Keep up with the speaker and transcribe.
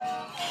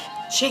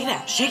Shake it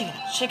out, shake it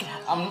out, shake it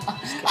out. I'm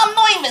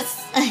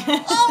nervous.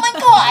 Oh my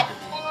god.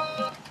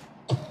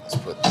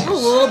 I'm a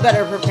little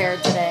better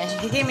prepared today.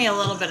 He gave me a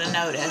little bit of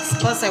notice.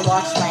 Plus, I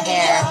washed my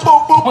hair.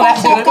 Well,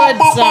 that's a good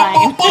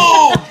sign.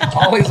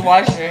 Always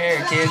wash your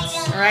hair, kids.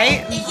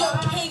 Right?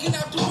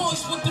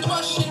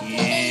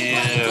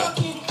 Yeah.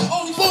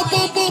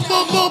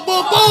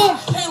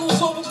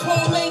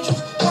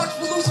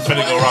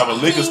 Finna go rob a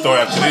liquor store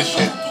after this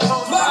shit.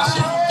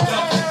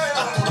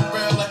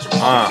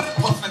 Are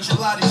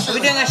we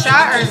doing a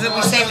shot, or is it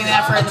we saving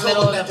that for the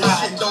middle of the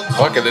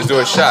pod? Okay, let's do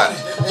a shot.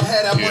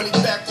 Yeah.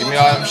 Give me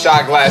all them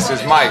shot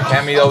glasses, Mike.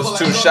 Hand me those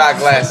 2 shot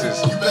glasses.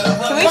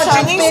 Can we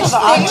turn these to the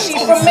audience? She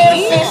from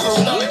Memphis.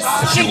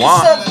 If you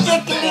want.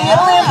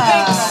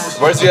 Yeah.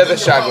 Where's the other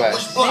shot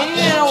glass? They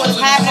didn't know what's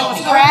happening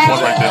with crack.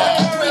 One right there.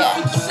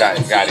 Got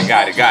it.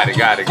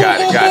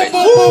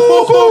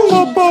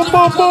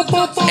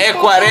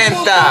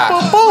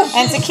 E40.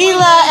 And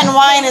tequila and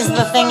wine is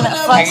the thing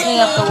that fucks me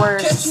up the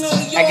worst.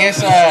 I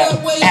guess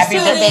happy do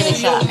the baby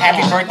shot.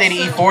 Happy birthday to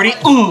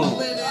E40. Ooh.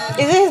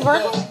 Is it his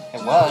birthday?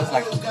 It was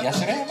like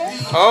yesterday, I think.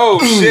 Oh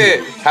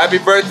shit! Happy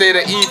birthday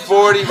to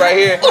E40 right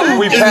here.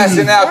 We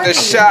passing out the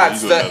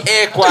shots, the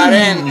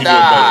E40.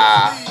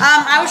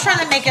 I was trying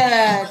to make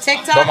a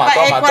TikTok Toma.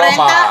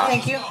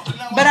 Thank you.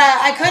 But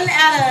I couldn't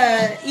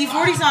add a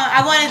E40 song.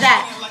 I wanted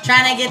that.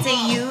 Trying to get to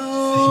you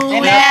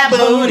And that that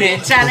booty.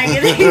 booty. Trying to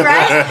get to you,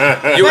 right?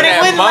 You But and it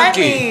that wouldn't let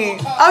monkey. me.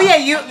 Oh yeah,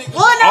 you.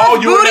 Well, no,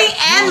 it's you and booty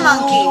that- and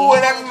monkey. Ooh,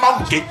 and that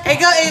monkey. I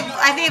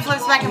think it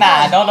flips back and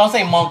Nah, forth. don't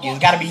say monkey. It's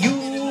gotta be you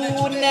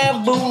and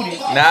that booty.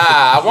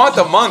 Nah, I want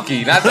the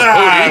monkey, not the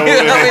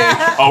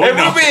booty. Oh, we If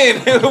know.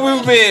 we've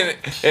been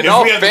in If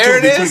all we have to choose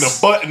between the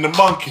fairness, butt and the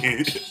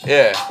monkey.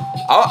 yeah,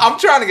 I'm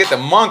trying to get the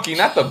monkey,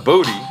 not the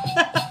booty.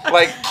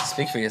 Like,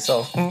 Speak for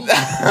yourself. All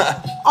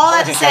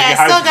that to say, I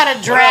still got a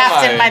draft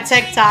What am in I? my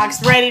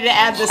TikToks ready to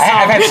add this song.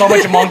 I've had so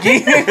much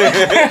monkey.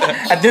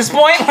 At this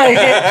point, like,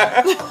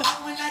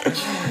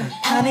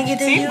 Trying to get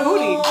to you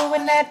booty.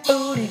 and that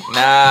booty.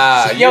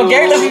 nah. Yo,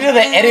 Gary listened to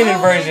the edited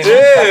version.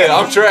 Yeah,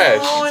 I'm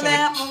trash. Oh, and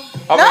that.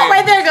 I No, mean-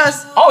 right there it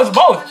goes. Oh, it's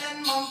both.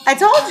 I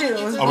told you.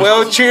 It was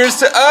Well, cheers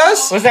to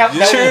us. Was that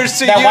Cheers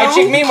to that you. white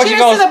chick meme where she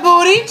cheers goes? to the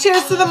booty.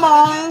 Cheers to the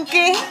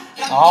monkey.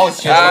 Oh,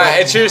 it's cheers.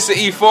 And cheers to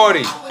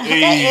E40.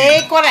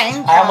 Hey.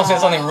 I almost said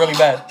something really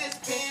bad.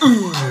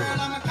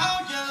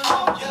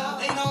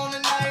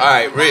 All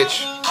right,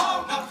 Rich.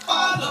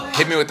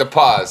 Hit me with the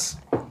pause.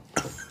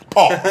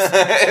 Pause.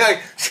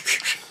 Like,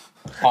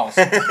 Pause.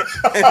 Go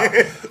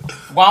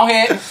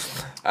ahead.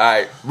 all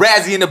right,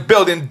 Razzie in the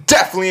building.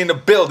 Definitely in the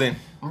building.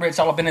 Rich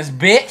all up in this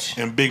bitch.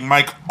 And Big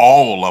Mike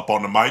all up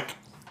on the mic.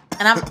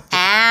 And I'm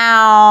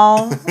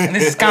ow. And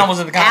this is Convos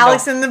of the Condo.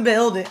 Alex in the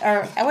building.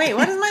 Or wait,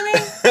 what is my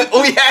name?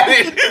 We had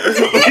it.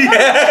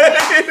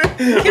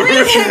 Can we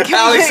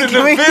Alex in the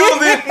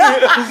building.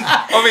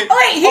 I mean,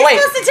 Wait, he's wait.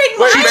 supposed to take wait,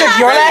 my She took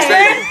your last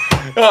name? name?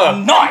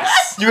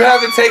 Nice. You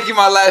haven't taken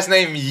my last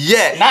name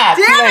yet. Nah,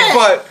 too Damn late. it.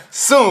 But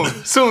soon. Now,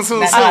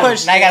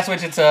 pushed now you gotta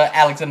switch it to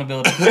Alex in the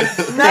building. No. And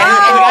you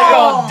gotta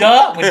go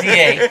duh with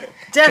DA.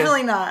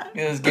 Definitely not.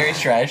 It was Gary's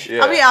trash.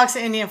 Yeah. I'll be Alex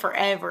the Indian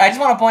forever. I just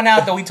want to point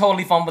out that we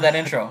totally fumbled that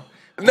intro.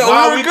 No,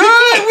 Nah, we we were did good.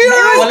 good. We were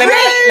Well, let me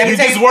You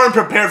tell just you. weren't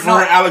prepared for No.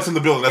 Alex in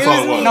the building. That's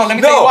all it was. No, let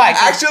me tell you No, why.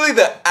 actually,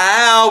 the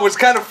ow was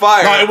kind of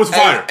fire. No, it was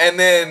fire. And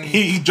then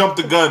He jumped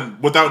the gun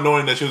without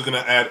knowing that she was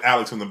gonna add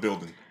Alex in the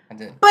building. I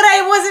did. But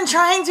I wasn't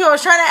trying to. I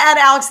was trying to add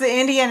Alex the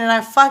Indian, and I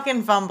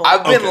fucking fumbled.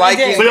 I've been Okay.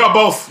 liking. So y'all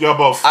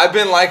both. I've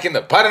been liking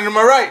the partner to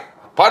my right,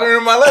 partner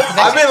to my left.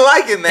 I've been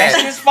liking That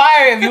shit that. is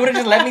fire. If you would have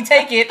just let me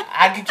take it,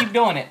 I could keep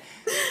doing it.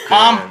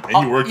 And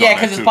you worked Yeah, on that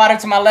because it's too. potted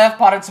to my left,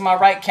 potted to my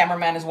right.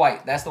 Cameraman is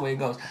white. That's the way it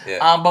goes.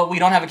 Yeah. But we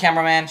don't have a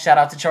cameraman. Shout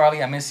out to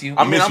Charlie. I miss you.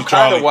 I mean, miss I'm you,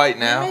 kind of Charlie. white I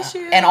now. miss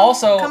you. And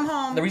also, Come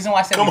home. the reason why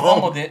I said Come we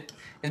home. fumbled it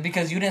is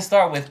because you didn't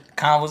start with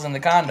Convos in the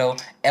Condo,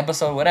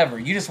 episode whatever.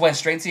 You just went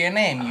straight to your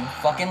name, you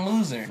fucking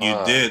loser. You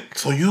did.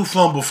 So you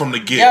fumbled from the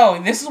get. Yo,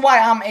 this is why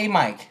I'm A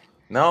Mike.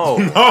 No.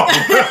 Recent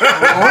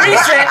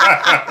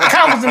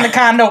Convos in the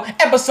Condo,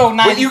 episode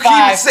 95. But you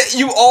keep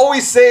you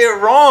always say it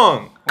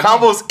wrong.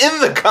 Combos in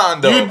the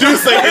condo. You do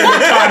say in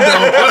the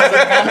condo.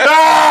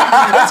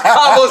 It's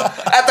Combos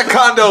at the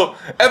condo,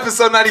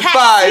 episode 95.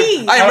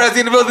 Cassie. I am Razzie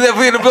in the building,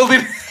 definitely in the building.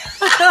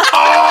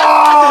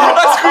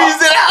 I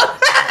squeezed it out.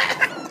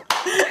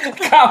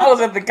 Convos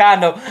at the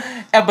Condo,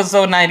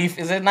 episode 90.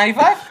 Is it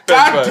 95?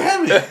 God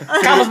damn it.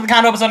 Convos at the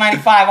Condo, episode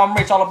 95. I'm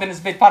Rich, all up in this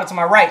bitch. Potted to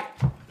my right.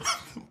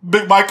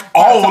 Big Mike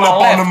all To my up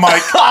on left. the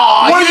mic.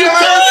 What you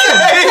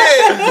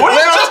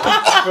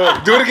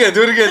Do it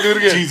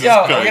again. Jesus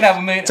Yo, we're Christ. gonna have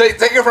a minute. Take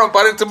it from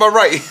bottom to my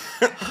right.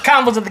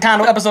 Convos at the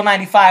Condo, episode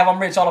 95. I'm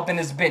Rich, all up in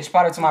this bitch.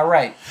 Potted to my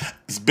right.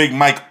 It's Big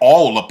Mike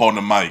all up on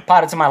the mic.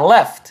 Potted to my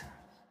left.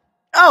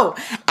 Oh,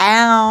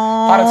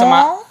 ow. Potted to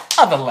my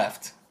other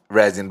left.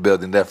 Razzie in the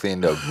building, definitely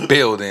in the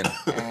building.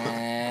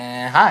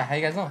 And hi, how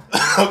you guys doing?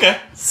 Okay.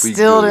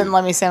 Still didn't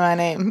let me say my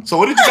name. So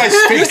what did you guys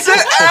You think? said I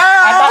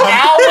thought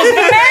Al was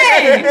the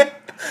name.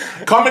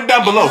 Comment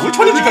down below. Which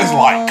one did you guys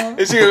like?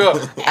 And she go,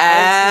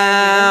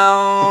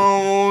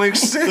 ow, pulling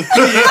shit.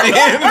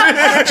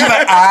 She's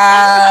like,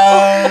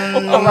 ah.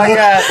 Oh my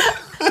god.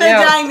 The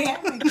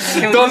dynamic.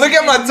 Don't look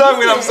at my tongue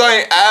when I'm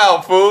saying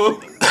ow, fool.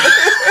 You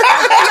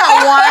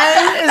got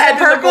one. Is it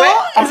purple?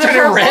 I'm Is it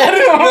turning purple? red.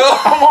 No.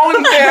 I'm all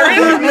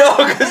embarrassed. No,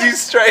 because you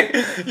straight.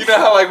 You know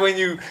how like when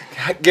you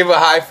give a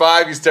high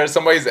five, you start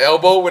somebody's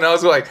elbow. When I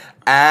was like,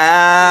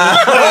 ah,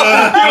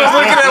 he was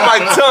looking at my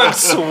tongue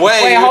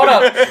sway. Wait, hold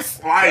up.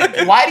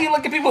 Why do you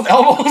look at people's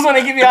elbows when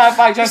they give you a high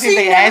five? Trying to see if You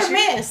they never ask you?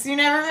 miss. You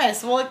never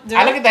miss. Well, do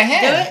I it. look at the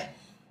hand.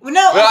 Do it.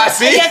 No, Well, I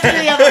see. You have to do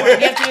the other one.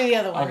 You have to do the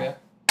other one. Okay.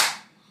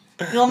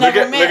 You'll Look never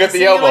at- miss. look at the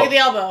You elbow. Look at the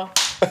elbow.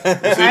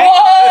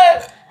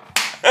 What?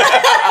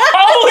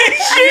 Holy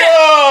shit!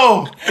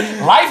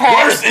 Yo! Life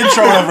hack. Worst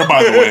intro ever,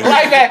 by the way.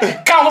 Life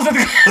hack. Combos at the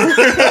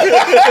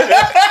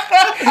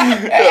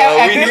we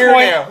At this here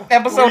point, now.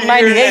 episode We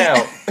 98.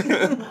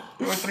 here now.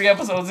 We're 3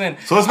 episodes in.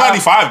 So it's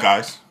 95,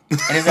 guys. And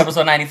this is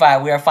episode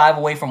 95. We are 5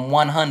 away from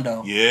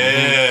 100.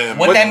 Yeah.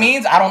 What that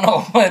means, I don't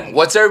know. But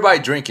What's everybody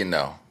drinking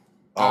though?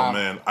 Oh,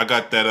 man. I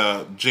got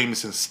that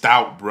Jameson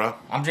Stout, bruh.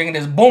 I'm drinking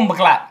this Boomba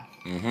Clap.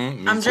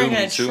 I'm drinking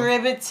a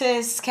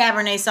Tributus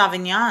Cabernet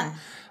Sauvignon.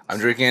 I'm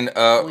drinking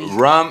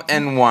rum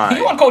and wine.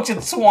 You want to coach your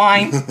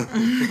swine?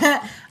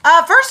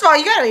 First of all,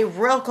 you gotta be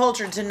real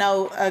cultured to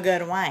know a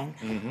good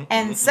wine.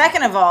 And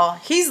second of all,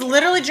 he's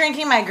literally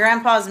drinking my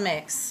grandpa's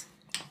mix.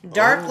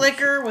 Dark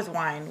liquor with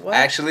wine. What?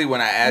 Actually,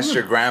 when I asked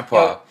your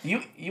grandpa,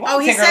 You want Oh,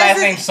 to he take her says last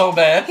it- name so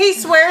bad. He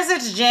swears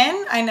it's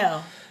gin. I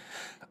know.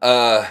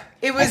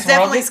 It was That's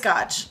definitely Robbie?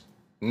 Scotch.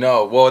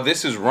 no, well,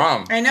 this is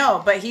rum. I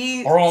know, but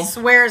he Rum.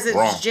 swears it's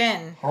Rum.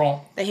 gin Rum.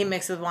 that he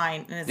mixed with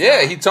wine. And it's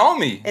Yeah, not. he told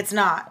me. It's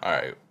not. All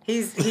right.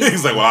 He's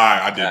He's like, well,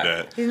 I did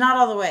that. he's not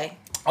all the way.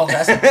 Oh,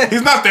 that's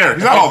He's not there.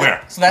 He's not all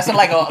there. so that's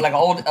like an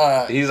old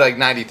He's like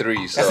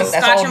 93, so. That's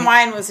Scotch all- and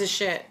wine was his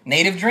shit.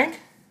 native drink.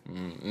 No,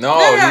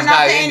 No, he's not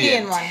not the Indian.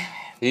 Indian one.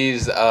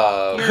 He's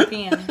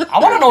European I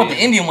want to know what the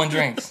Indian one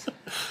drinks.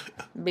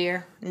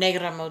 beer,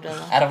 Negra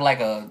Modelo. Out of like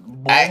a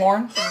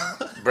bullhorn.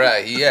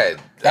 bruh, he had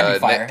That'd be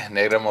fire.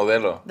 Negra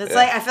Modelo. That's Yeah.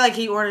 like I feel like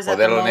he orders that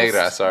the Modelo most.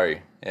 Negra,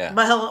 sorry. Yeah.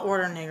 But he'll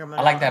order Negra Modelo.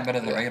 I like that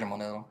better than regular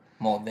Modelo.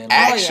 Modelo.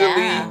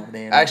 Actually,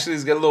 yeah.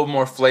 it's got a little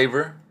more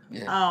flavor. Oh,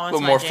 it's A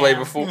little my more jam.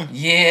 flavorful.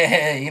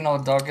 Yeah, you know,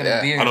 darker Yeah.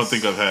 than beers. I don't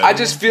think I've had I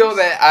just feel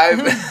that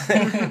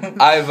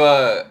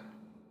I've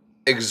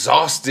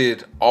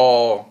exhausted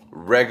all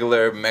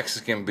regular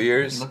Mexican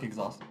beers. You look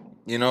exhausted.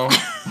 You know?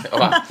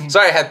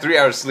 Sorry, I had 3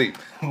 hours sleep.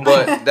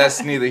 But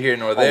that's neither here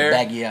nor there.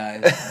 Baggy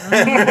eyes.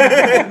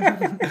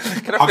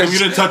 How come you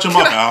didn't touch him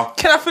up, Al?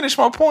 Can I finish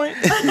my point?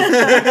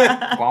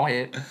 Go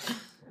ahead.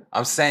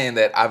 I'm saying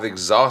that I've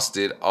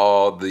exhausted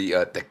all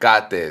the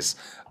Tecates,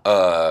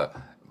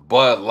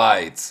 Bud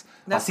Lights,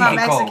 That's not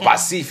Pacifico. Mexican.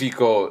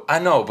 Pacifico. I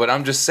know, but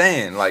I'm just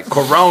saying, like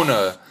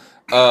Corona,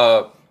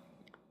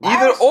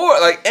 either or,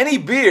 like any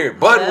beer,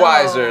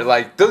 Budweiser,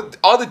 like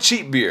all the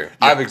cheap beer,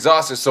 I've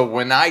exhausted. So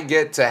when I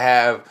get to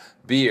have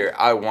beer,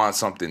 I want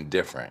something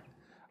different.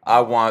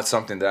 I want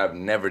something that I've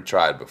never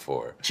tried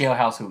before.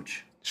 Jailhouse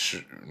hooch.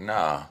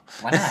 Nah.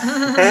 Why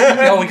not?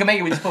 Yo, we can make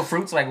it. We just put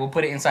fruits. Like we'll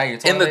put it inside your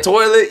toilet. In the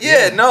toilet?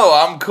 Yeah, no,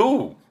 I'm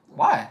cool.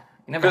 Why?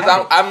 You never Because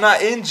had it. I'm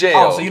not in jail.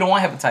 Oh, so you don't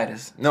want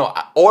hepatitis? No,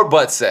 or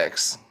butt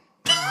sex.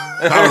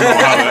 I don't know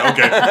how that.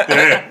 Okay.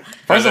 Yeah.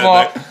 First of all,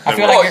 I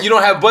feel like Oh, you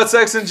don't have butt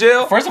sex in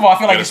jail? First of all, I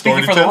feel like Got you're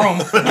a speaking story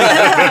for to the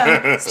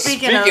tell? room.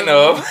 Speaking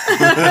of,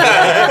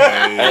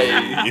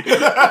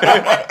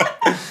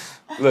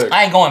 Look,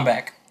 I ain't going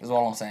back. Is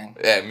all I'm saying.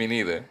 yeah, me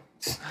neither.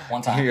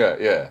 One time.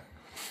 Yeah.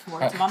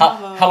 word to my How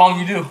mother. long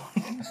you do?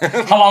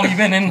 How long you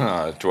been in?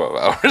 12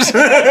 hours.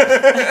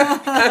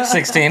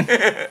 16.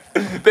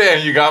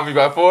 Damn, you got me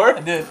by 4?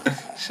 I did.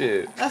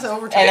 Shit. That's And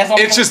overtime. that's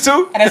only Inches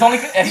too? And that's only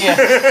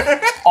yeah.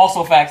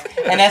 Also facts.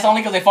 And that's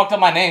only because they fucked up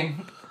my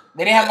name.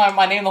 They didn't have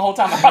my name the whole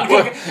time. I probably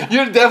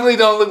You definitely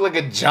don't look like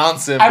a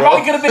Johnson, bro. I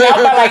probably could have been out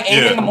by like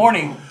 8 Yeah. in the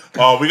morning.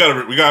 Oh, we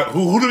got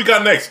who do we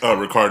got next?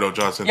 Ricardo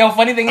Johnson. Yo,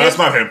 funny thing is, That's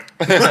not him.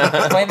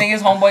 funny thing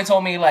is, homeboy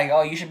told me like,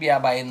 oh, you should be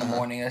out by 8 in the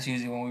morning. That's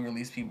usually when we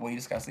release people. You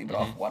just gotta sleep it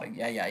off. Water.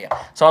 Yeah.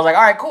 So I was like,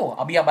 all right, cool.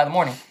 I'll be out by the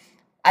morning.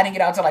 I didn't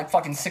get out till like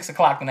fucking 6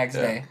 o'clock the next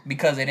day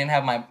because they didn't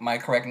have my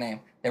correct name.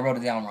 They wrote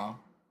it down wrong.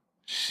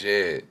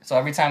 Shit. So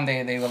every time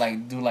they would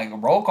like do like a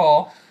roll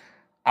call,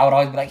 I would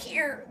always be like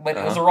here, but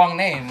it was the wrong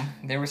name.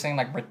 They were saying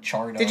like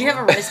Richardo. Did you have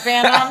a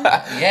wristband on?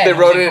 Yeah, They it was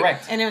wrote it-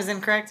 incorrect. And it was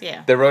incorrect?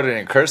 Yeah. They wrote it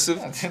in cursive?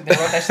 They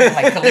wrote that shit in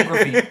like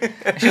calligraphy.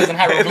 That shit was in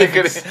they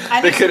hieroglyphics. couldn't,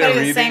 I they think couldn't somebody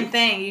read the same it.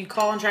 thing. You'd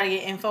call and try to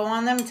get info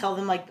on them, tell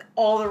them like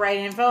all the right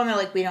info, and they're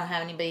like, we don't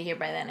have anybody here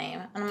by that name.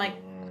 And I'm like,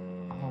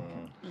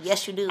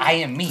 yes, you do. I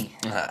am me.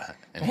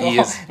 And he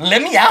is...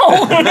 Let me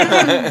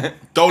out.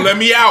 Don't let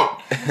me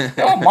out.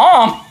 Yo,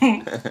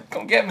 mom,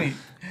 come get me.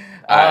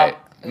 All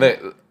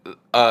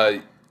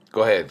right.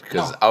 Go ahead,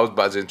 because No. I was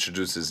about to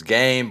introduce this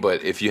game,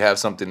 but if you have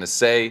something to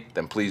say,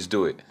 then please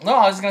do it. No,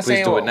 I was just gonna Please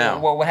say do it now.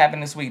 What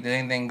happened this week? Did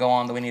anything go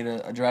on that we need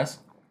to address?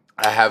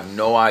 I have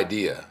no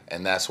idea,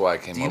 and that's why I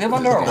came Do you up live with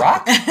under this a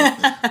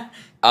game.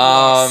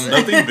 rock?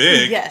 Nothing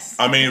big. Yes.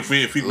 I mean, if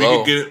we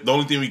Low. could get the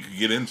only thing we could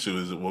get into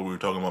is what we were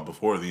talking about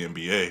before, the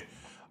NBA.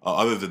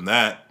 Other than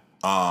that,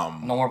 No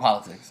more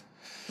politics.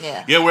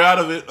 Yeah. Yeah, we're out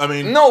of it. I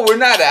mean, No, we're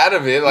not out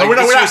of it. Like, no, we're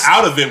not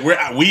out of it.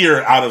 We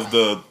are out of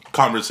the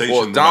conversation.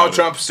 Well, Donald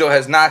Trump still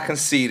has not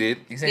conceded.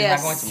 He said he's not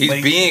going to.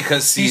 He's being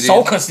conceded. He's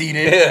so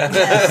conceited. Yeah.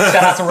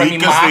 Shout out to Remy He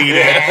Ma.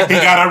 conceded. He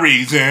got a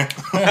reason.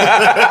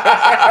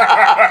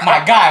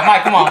 My guy,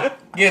 Mike, come on.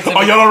 Get it to Oh,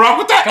 me. y'all don't rock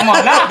with that? Come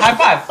on, nah, high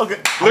five. Okay.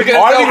 Look at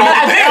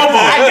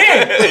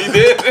I did. He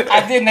did.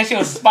 I did, and that shit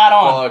was spot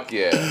on. Fuck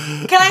yeah.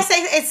 Can I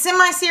say it's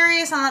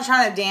semi-serious? I'm not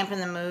trying to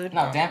dampen the mood.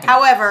 No, dampen it.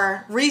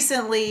 However,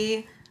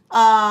 recently,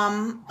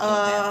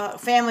 a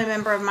family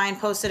member of mine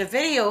posted a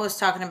video was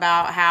talking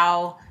about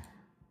how,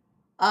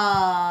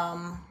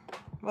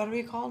 what are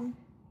we called?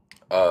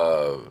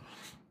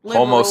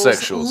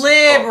 Homosexuals.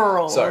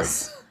 Liberals. Oh,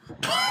 sorry.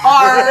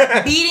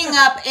 Are beating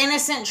up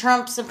innocent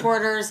Trump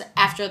supporters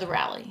after the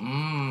rally.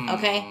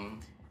 Okay?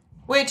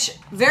 Which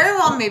very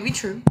well may be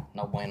true.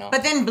 No bueno.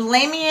 But then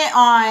blaming it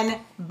on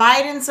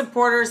Biden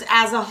supporters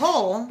as a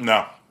whole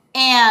No.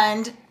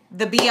 and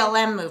the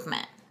BLM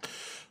movement.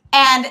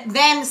 And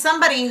then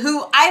somebody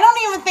who I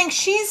don't even think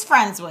she's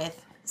friends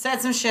with said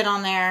some shit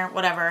on there,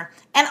 whatever.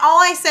 And all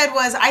I said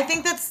was, I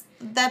think that's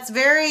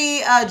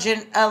very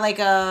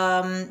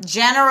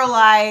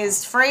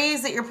generalized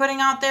phrase that you're putting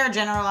out there,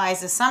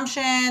 generalized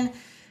assumption,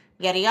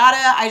 yada yada.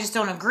 I just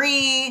don't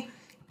agree.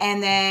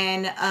 And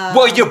then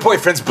Well, your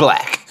boyfriend's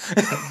black.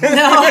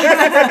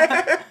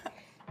 no.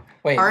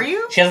 Wait, Are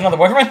you? She has another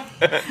boyfriend?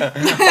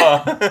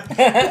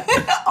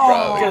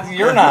 Oh. Because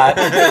you're not.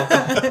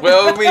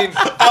 Well, I mean,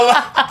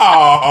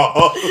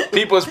 Oh.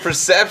 people's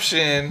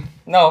perception.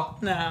 No.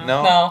 No.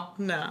 No.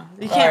 No.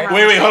 You All can't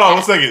right. Wait, hold on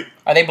 1 second.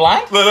 Are they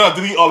blind? No,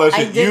 delete all that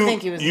I shit. did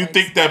think he was You mixed.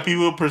 think that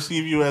people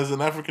perceive you as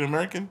an African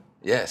American?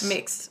 Yes.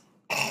 Mixed.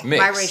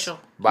 Mixed. Biracial.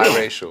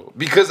 Biracial.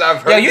 Because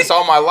I've heard Yo, you- this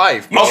all my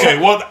life. bro. Okay,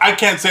 well, I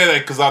can't say that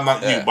because I'm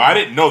not Yeah. you, but I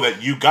didn't know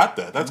that you got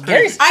that. That's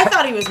crazy. I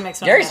thought he was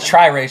mixed. Gary's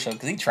triracial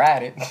because he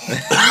tried it.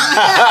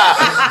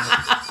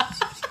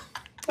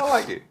 I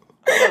like it.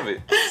 I love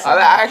it.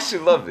 I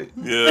actually love it.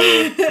 Yeah,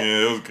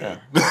 it was good.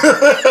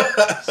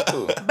 It's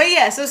cool. But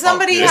yeah, so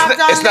somebody yeah. hopped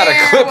on It's not a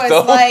there clip, was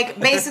though. like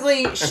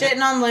basically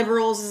shitting on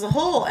liberals as a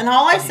whole, and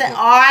all I said,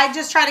 I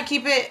just try to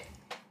keep it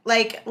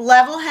like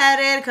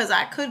level-headed because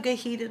I could get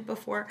heated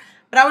before.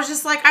 But I was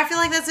just like, I feel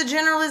like that's a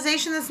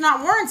generalization that's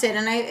not warranted,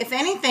 and if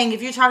anything,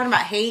 if you're talking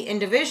about hate and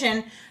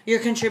division,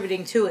 you're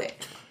contributing to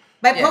it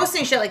by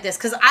posting shit like this.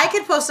 Because I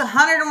could post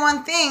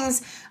 101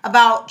 things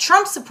about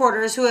Trump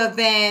supporters who have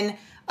been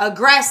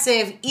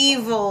aggressive,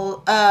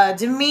 evil,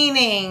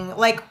 demeaning,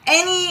 like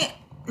any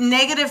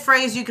negative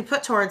phrase you could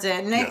put towards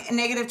it,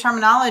 negative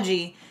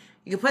terminology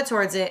you could put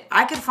towards it,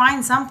 I could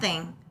find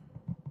something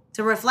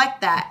to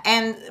reflect that.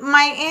 And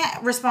my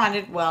aunt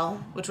responded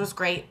well, which was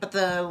great, but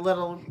the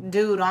little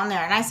dude on there,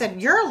 and I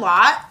said, you're a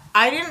lot.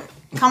 I didn't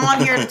come on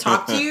here to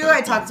talk to you.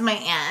 I talked to my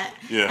aunt.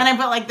 Yeah. And I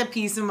put like the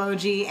peace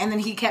emoji, and then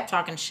he kept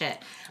talking shit.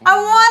 I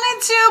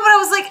wanted to, but I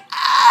was like,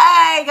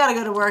 I gotta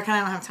go to work and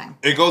I don't have time.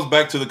 It goes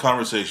back to the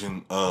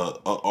conversation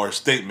or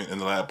statement in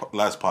the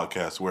last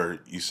podcast where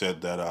you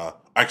said that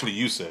actually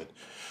you said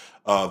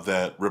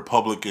that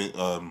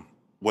Republican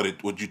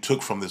what you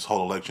took from this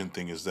whole election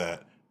thing is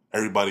that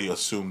everybody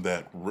assumed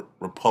that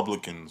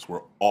Republicans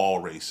were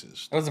all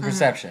racist. It was a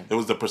perception. It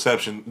was the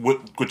perception,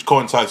 which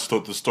coincides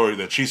with the story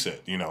that she said.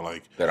 You know,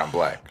 like That I'm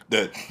black.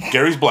 that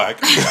Gary's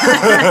black,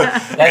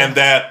 and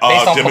that Based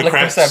on public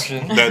Democrats,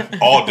 perception. that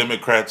all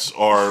Democrats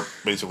are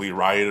basically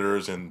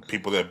rioters and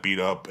people that beat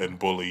up and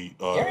bully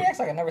Gary acts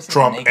like I've never seen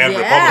Trump a and naked.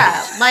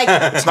 Republicans.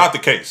 Like, It's not the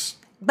case.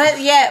 but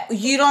yet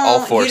you All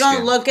don't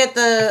foreskin. look at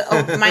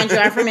the mind you,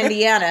 I'm from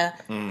Indiana.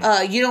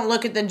 You don't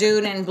look at the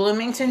dude in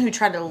Bloomington who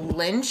tried to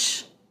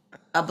lynch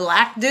a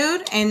black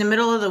dude in the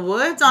middle of the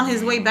woods on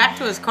his way back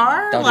to his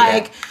car. Don't do that.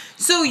 Like,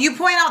 so you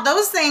point out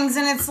those things,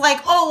 and it's like,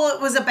 oh, well,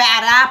 it was a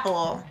bad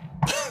apple.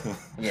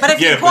 But if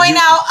you Yeah, but point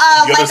out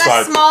the like other a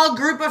side- small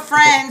group of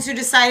friends who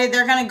decided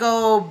they're gonna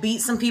go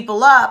beat some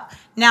people up,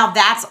 now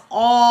that's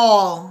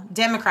all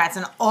Democrats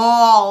and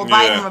all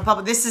Biden Yeah.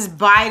 Republic. This is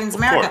Biden's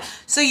America. course.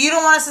 So you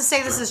don't want us to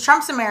say this is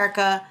Trump's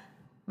America,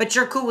 but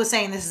you're cool with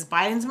saying this is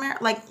Biden's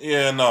America? Like,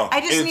 Yeah, no.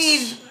 I just it's-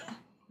 need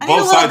a both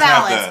little sides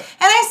have balance.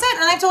 that.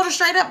 And I told her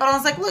straight up, but I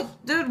was like, look,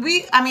 dude,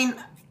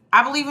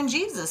 I believe in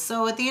Jesus.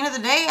 So at the end of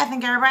the day, I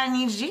think everybody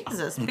needs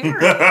Jesus,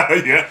 period.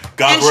 Yeah,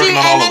 God's working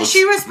on all and of then us.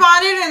 she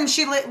responded and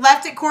she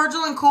left it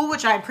cordial and cool,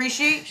 which I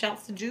appreciate.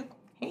 Shouts to Juke.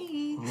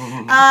 Hey.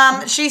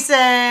 She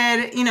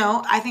said,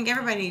 I think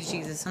everybody needs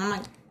Jesus. And I'm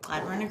like,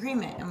 glad we're in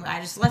agreement. And I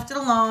just left it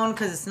alone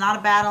because it's not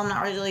a battle. I'm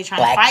not really trying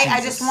Black to fight. I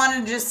Jesus. just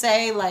wanted to just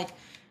say, like,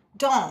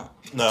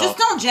 just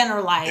don't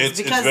generalize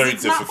It's because very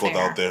it's not difficult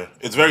fair. out there.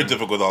 It's very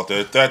difficult out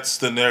there. That's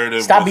the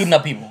narrative. Stop with- beating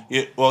up people.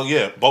 Yeah, well,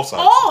 yeah, both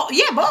sides. Oh,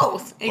 yeah,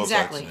 both. Both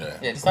Exactly. sides,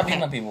 Yeah, just stop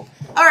beating up people.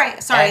 All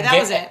right, sorry, And that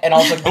was it. And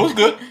also, It was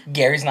good.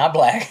 Gary's not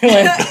black.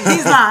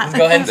 He's not.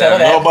 Go ahead and settle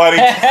that. Nobody-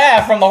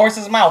 From the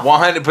horse's mouth.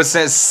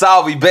 100%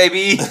 salvi,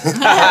 baby.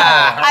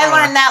 I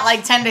learned that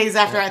like 10 days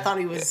after I thought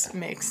he was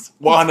mixed.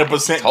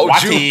 100% Told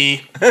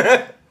Guati.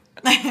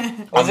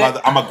 Was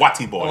it? I'm a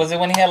Guati boy. Was it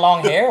when he had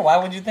long hair? Why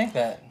would you think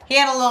that? He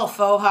had a little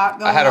faux hawk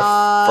going on. I had a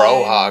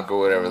fro hawk or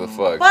whatever the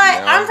fuck. But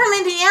you know? I'm from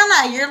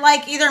Indiana. You're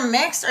like either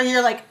mixed or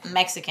you're like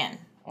Mexican.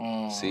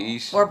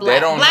 See, Or black. they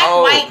don't Black,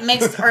 know. white,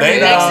 mixed, or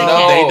They Mexican. don't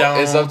know. They don't.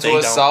 It's up to They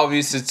us don't.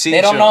 Salvies to teach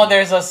They don't them. know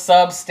there's a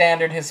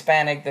substandard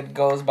Hispanic that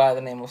goes by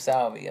the name of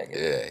Salvi, I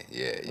guess.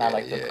 Yeah. Not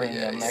like the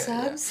premium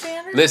Mexican.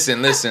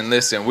 Substandard?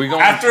 Listen. We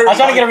gonna After, I was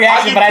trying to get a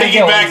reaction, how you but I didn't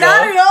get one. piggyback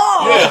Not that- at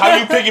all. Yeah, how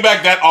you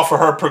piggyback that off of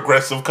her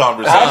progressive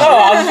conversation? I don't know.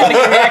 I was trying to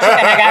get a reaction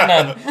and I got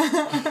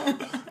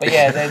none. But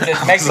yeah,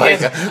 it's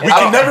Mexicans. like, We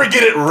can never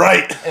get it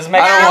right. It's I don't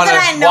Now wanna-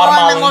 that I know him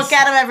and Guatemalans. look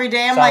at him every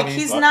day, I'm like, Salvi.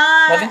 he's What?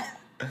 not.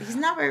 He's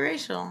not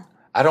biracial.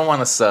 I don't want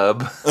to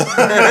sub.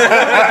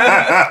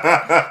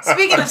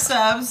 Speaking of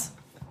subs,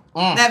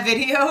 that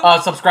video.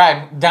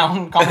 Subscribe. Comment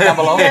down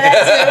below.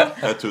 That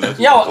too. That too. That's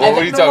Yo, What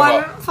were you The talking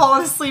one about?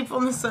 falling asleep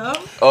on the sub.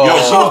 Oh, Yo,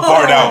 she was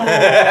barred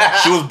out.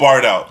 She was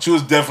barred out. She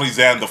was definitely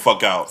zanned the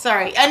fuck out.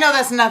 Sorry, I know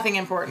that's nothing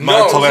important.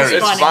 No, it's It was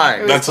hilarious. funny. It's fine.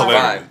 It was That's funny.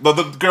 hilarious.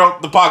 The girl,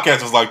 the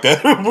podcast is like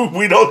that.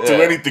 We don't do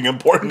Yeah. anything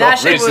important. That on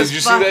shit this. Rich, was did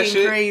you see that fucking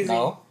shit? crazy.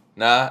 No.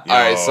 Nah. All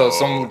right. So Yo.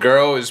 some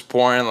girl is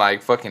pouring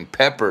like fucking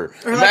pepper.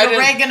 Or like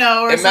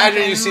oregano or something.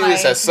 Imagine you see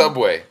this like- at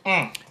Subway.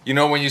 You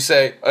know when you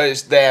say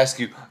they ask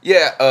you,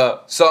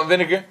 salt and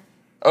vinegar.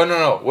 Oh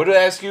no. What do they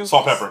ask you?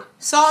 Salt, pepper.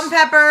 Salt and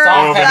pepper.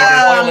 Salt, Oil,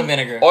 pepper, oil, and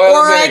vinegar.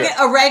 Oil and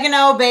vinegar.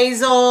 Oregano,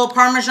 basil,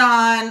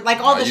 Parmesan, like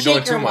all the you're doing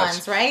shaker too much.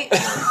 ones, right?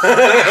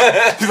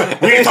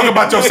 We ain't talking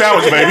about your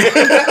sandwich, baby.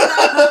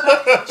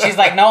 She's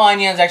like, no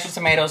onions, extra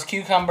tomatoes,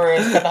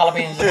 cucumbers, cut the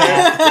jalapenos in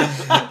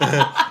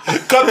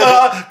half. cut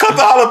the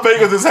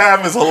jalapenos in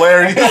half is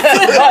hilarious.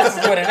 That's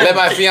what it is. Let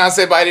my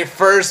fiance bite it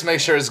first. Make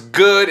sure it's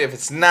good. If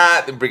it's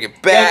not, then bring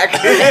it back.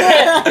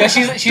 Yeah,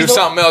 Do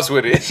something else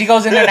with it. She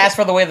goes in there and asks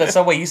for the way the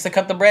Subway used to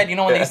cut the bread. You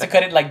know when they used to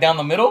cut it like down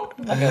the middle?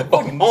 Like a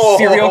fucking Oh,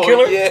 serial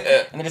killer?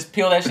 yeah. And then just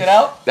peel that shit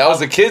out? That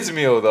was a kid's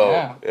meal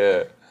though.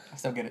 Yeah. I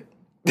still get it.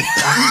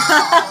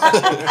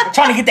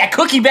 Trying to get that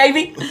cookie,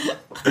 baby.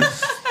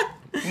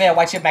 Man,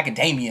 white chip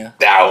macadamia.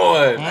 That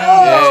one.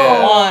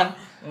 Come on.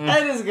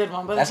 That is a good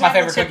one. But That's the my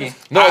favorite chocolate cookie.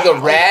 chip No, the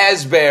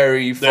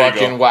raspberry There you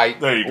fucking go. white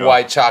There you go.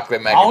 white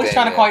chocolate macadamia. Always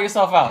trying to call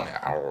yourself out.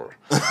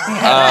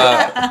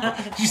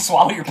 You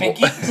swallow your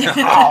pinky.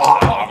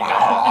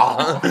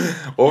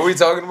 What were we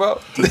talking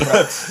about?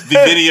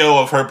 The video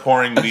of her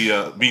pouring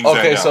the beans.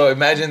 Okay, so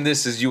imagine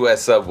this is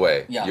U.S.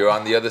 Subway. Yeah. You're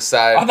on the other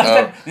side. I thought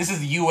that this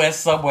is U.S.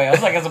 Subway. I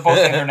was like, as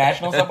opposed to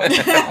international Subway. Okay,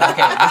 this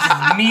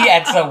is me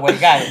at Subway.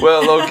 Got it.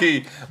 Well, low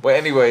key. But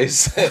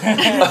anyways,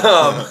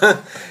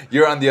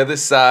 you're on the other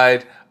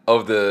side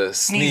of the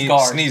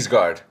sneeze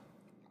guard.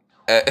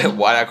 Why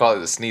do I call it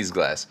the sneeze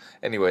glass?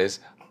 Anyways,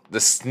 the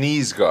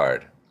sneeze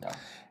guard. Yeah.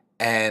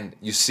 And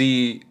you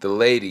see the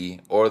lady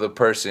or the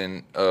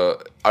person.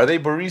 Are they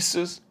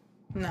baristas?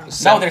 No.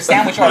 No, they're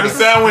sandwich the artists.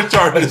 sandwich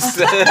artist.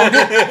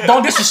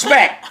 Don't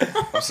disrespect.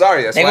 I'm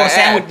sorry. That's They why go I to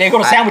sandwich. asked. They go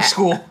to sandwich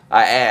school.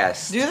 I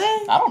asked. Do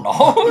they? I don't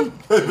know.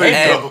 There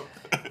you go.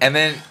 And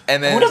then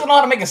Who doesn't know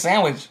how to make a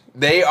sandwich?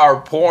 they are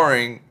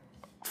pouring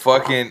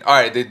fucking all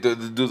right, they do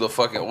the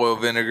fucking oil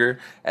vinegar,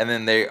 and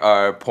then they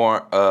are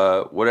pouring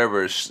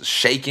whatever,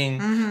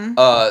 shaking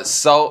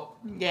salt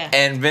Yeah.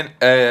 and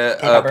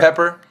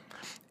pepper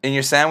in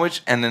your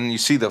sandwich, and then you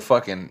see the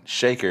fucking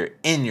shaker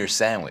in your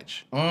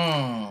sandwich. And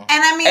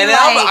I mean, And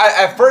then like,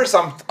 at first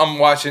I'm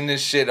watching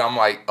this shit, I'm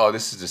like, oh,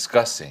 this is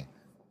disgusting.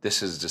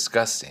 This is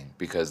disgusting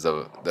because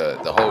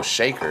the whole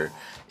shaker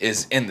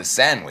is in the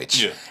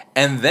sandwich. Yeah.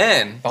 And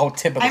then The whole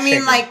tip of the I mean,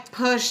 shaker. like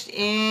pushed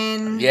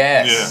in.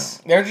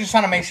 yes. They're just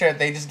trying to make sure that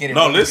they just get it.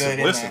 No, really listen, good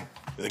in listen.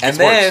 there. It gets And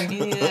then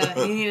You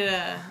need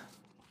a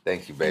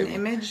thank you, an baby.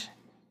 image.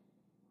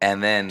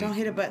 And then Don't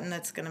hit a button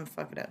that's gonna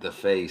fuck it up. the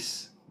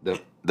face,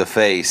 the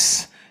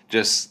face,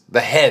 just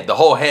the head, the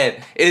whole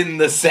head in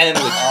the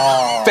sandwich.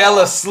 Fell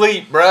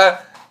asleep, bruh.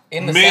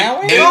 In the Mid-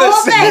 sandwich? in The the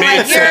whole thing, like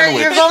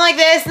mid-sandwich. you're going like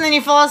this, and then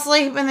you fall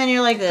asleep, and then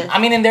you're like this. I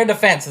mean, in their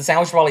defense, the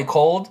sandwich was probably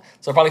cold,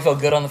 so it probably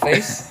felt good on the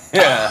face.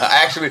 Yeah,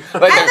 actually,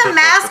 like Had the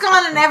mask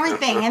on and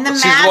everything, and the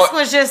She's mask what-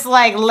 was just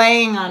like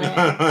laying on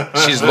it.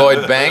 she's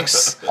Lloyd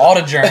Banks, All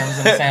the germs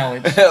in the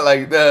sandwich.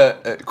 like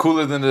the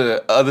cooler than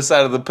the other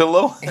side of the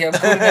pillow. Yeah,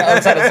 put it on the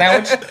other side of the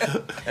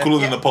sandwich. Cooler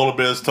than the polar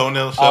bear's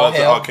toenail. Shout Oh, out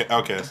hell. to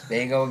Outcast.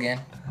 There you go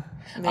again.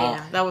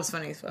 Yeah, that was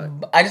funny as fuck.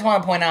 I just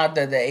want to point out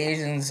that the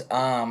Asians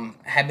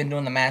have been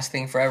doing the mask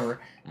thing forever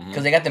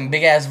because they got them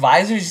big ass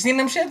visors. You seen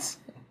them shits?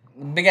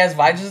 Big ass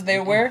visors they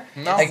wear.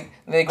 No. Like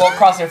they go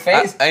across their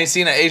face. I ain't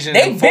seen an Asian.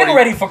 They've in been 40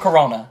 ready for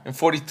Corona. in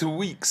 42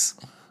 weeks.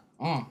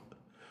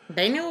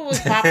 They knew it was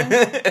popping.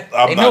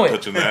 I'm They knew not it.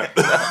 touching that.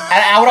 And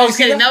I would always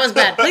see them. That was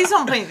bad. Please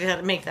don't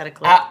make that a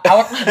clip. I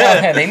would,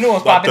 no, they knew it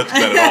was Not popping.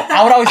 touching that at all.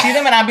 I would always see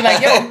them and I'd be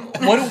like, yo,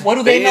 what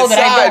do they know that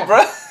I don't?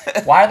 Bruh.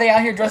 Why are they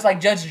out here dressed like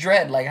Judge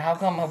Dredd? Like, how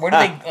come? Where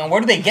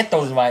do they get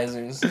those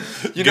visors?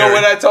 You know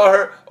what I told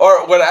her,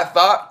 or what I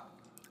thought?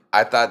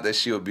 I thought that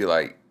she would be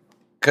like,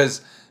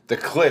 because the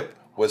clip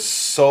was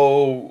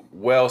so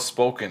well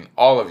spoken,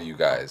 all of you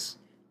guys,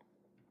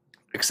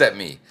 except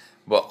me,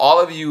 but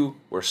all of you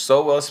were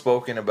so well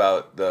spoken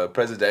about the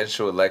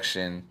presidential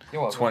election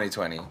You're welcome.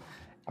 2020, I mean,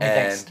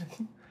 and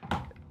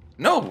thanks.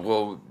 No,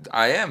 well,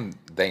 I am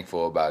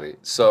thankful about it.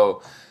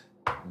 So,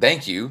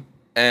 thank you.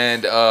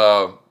 And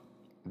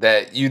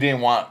that you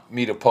didn't want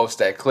me to post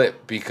that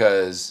clip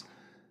because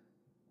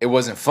it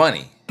wasn't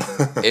funny.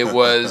 It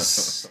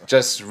was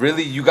just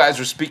really, you guys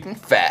were speaking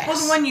fast. Well,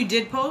 the one you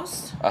did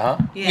post? Uh-huh.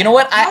 Yeah. You know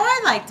what?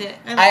 I liked it.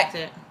 I liked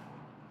it.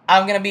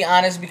 I'm going to be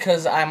honest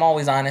because I'm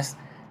always honest.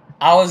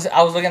 I was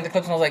looking at the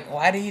clips and I was like,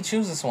 why did he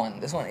choose this one?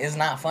 This one is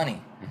not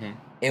funny. Mm-hmm.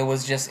 It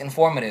was just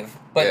informative.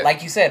 But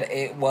like you said,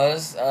 it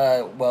was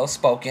well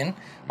spoken.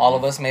 Mm-hmm. All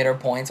of us made our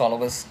points. All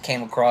of us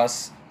came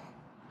across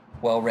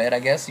well read, I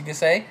guess you could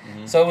say.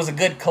 Mm-hmm. So it was a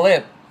good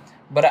clip.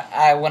 But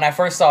I when I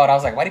first saw it, I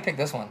was like, why did you pick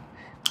this one?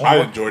 I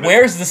enjoyed it.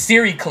 Where's the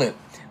Siri clip?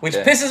 Which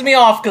pisses me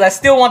off because I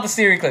still want the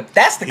Siri clip.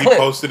 That's the clip. He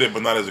posted it,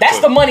 but not as a That's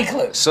clip. the money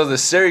clip. So the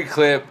Siri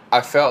clip, I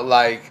felt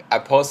like I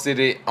posted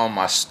it on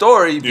my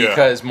story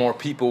because more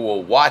people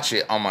will watch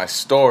it on my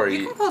story.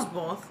 You can post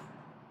both.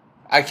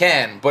 I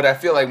can, but I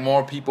feel like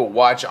more people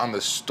watch on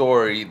the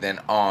story than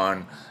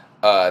on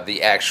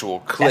the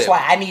actual clip. That's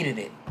why I needed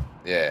it.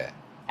 Yeah.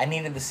 I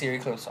needed the Siri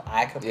clip so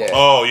I could. Yeah.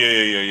 Oh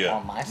yeah.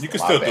 On my You can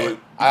stuff. still My do bad. it.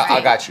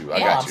 I got you. I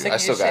Yeah, got I'm you. sick I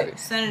of still your got shit. it.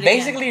 Send it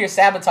Basically, again. you're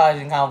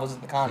sabotaging Convos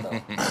at the condo.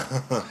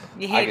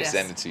 You I hate can us.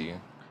 send it to you.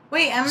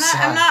 Wait, I'm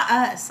not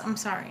us. I'm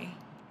sorry.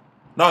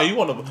 No, you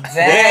want to. Look at Look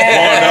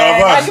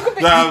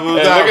at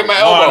my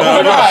elbow.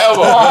 Look at my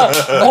elbow.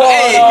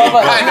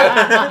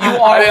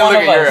 You are I didn't one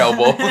look of at your us.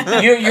 elbow.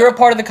 You're a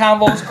part of the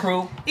Convos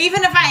crew.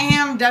 Even if I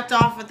am ducked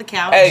off at the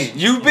couch. Hey,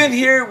 you've been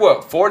here,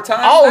 what, 4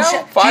 times Oh now?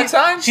 shit! 5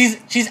 times?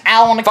 She's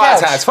Al on the 5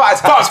 couch. times.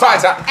 5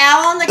 times.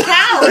 Al on the couch.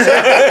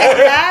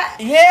 That?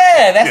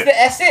 Yeah,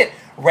 that's it.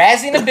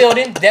 Razzie in the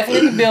building,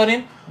 definitely in the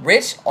building.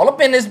 Rich all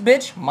up in this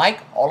bitch.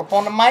 Mike all up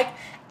on the mic.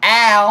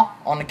 Al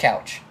on the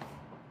couch.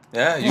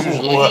 Yeah, usually.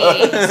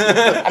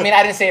 I mean,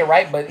 I didn't say it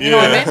right, but you know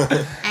what I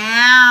mean.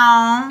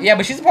 Ow. Yeah,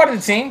 but she's a part of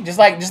the team, just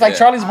like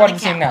Charlie's a part of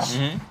the team now.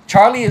 Mm-hmm.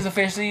 Charlie is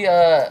officially.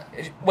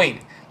 Wait,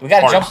 do we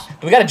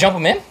gotta jump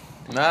him in?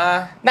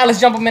 Nah. Now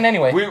let's jump him in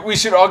anyway. We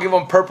should all give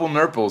him purple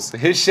nurples.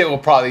 His shit will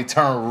probably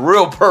turn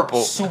real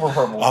purple. Super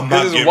purple. I'm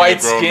not This is giving white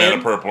a grown man skin.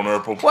 a purple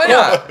nurple. Why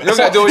not? You don't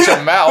gotta do it with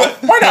your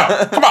mouth. Why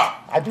not? Come on.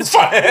 It's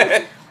fine.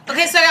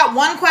 Okay, so I got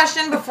one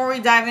question before we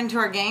dive into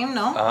our game.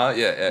 No?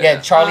 Yeah,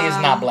 Charlie is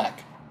not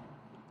black.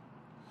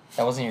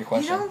 That wasn't your You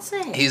question. don't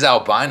say. He's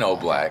albino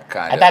black,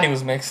 kind I of. thought he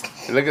was mixed.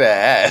 Look at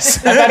that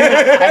ass.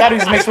 I thought he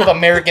was mixed with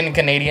American and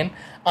Canadian.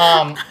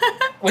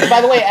 Which,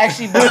 by the way,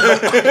 actually,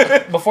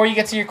 before you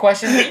get to your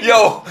question,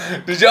 Yo,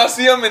 did y'all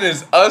see him in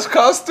his Us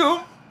costume?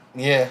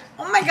 yeah.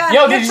 Oh my god,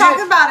 Yo, you're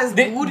talking about his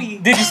booty.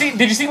 Did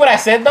you see what I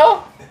said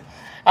though?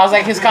 I was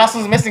like, his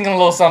costume's missing a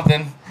little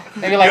something.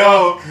 Maybe like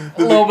a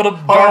little bit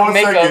of dark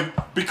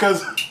makeup.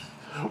 Because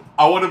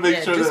I want to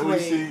make sure just that we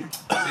wait. see.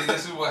 See,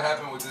 this is what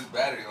happened with this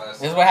battery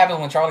last This is what happens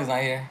when Charlie's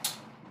not here.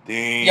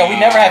 Dang. Yo, we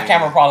never have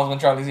camera problems when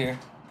Charlie's here,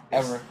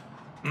 ever.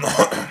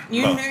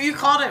 You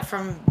called it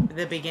from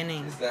the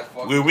beginning.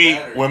 When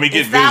we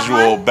get Is that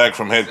visual one? back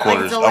from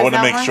headquarters, So I is want to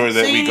that make one? sure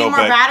that so we you go need more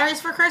back.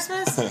 batteries for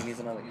Christmas? He needs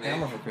another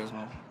camera for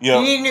Christmas. Yeah.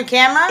 You need a new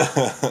camera?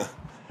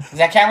 Is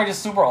that camera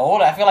just super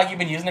old? I feel like you've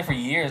been using it for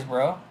years,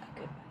 bro.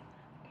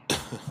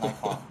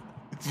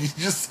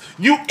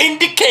 You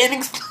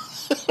indicating.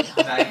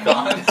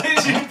 Nikon?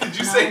 Did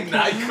you say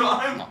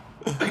Nikon? No.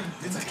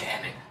 It's a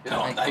Canon.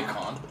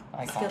 Nikon.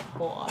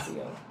 Skipable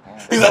audio.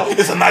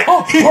 It's a night.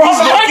 Oh, we're on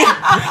the mic?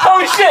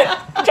 Holy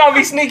shit! Trying to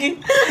be sneaky.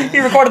 He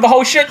recorded the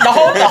whole shit the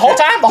whole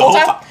time.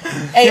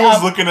 Hey, He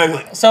was looking at it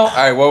like, so All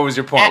right, what was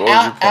your point?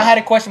 I had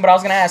a question, but I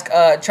was gonna ask.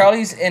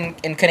 Charlie's in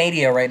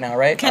Canada right now,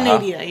 right?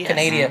 Canada, yes.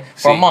 Canada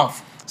for a See.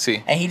 month.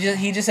 See. And he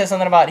just said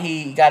something about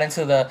he got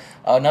into the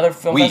another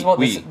film festival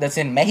that's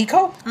in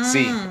Mexico.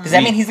 See. Does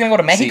that mean he's gonna go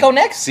to Mexico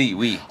next? See,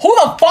 we. Who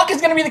the fuck is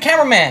gonna be the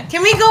cameraman?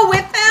 Can we go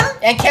with them?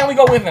 And can we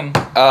go with him?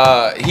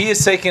 He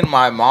is taking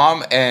my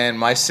mom and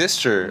my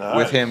sister Nice.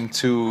 with him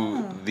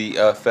to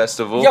the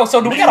festival. Yo,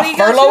 so do we Can gotta we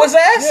go furlough too? his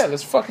ass? Yeah,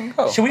 let's fucking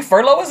go. Should we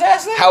furlough his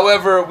ass then?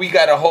 However, we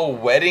got a whole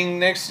wedding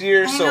next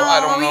year, so I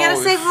don't know. We gotta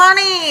if- save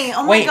money.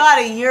 Oh Wait. my god,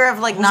 a year of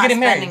like Who's not getting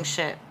married? spending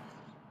shit.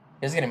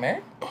 Is he getting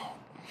married?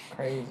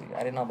 Crazy. I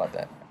didn't know about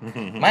that.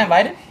 Am I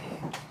invited?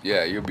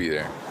 Yeah, you'll be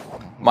there.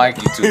 Mike,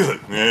 you he's too.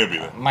 like, yeah, it'll be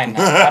that. Might not.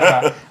 I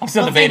don't know. I'm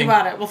still We'll think debating.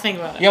 about it. We'll think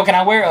about it. Yo, can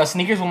I wear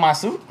sneakers with my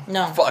suit?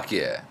 No. Fuck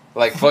yeah.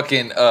 Like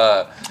fucking Dave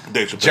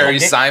Chappelle. Jerry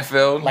Dick-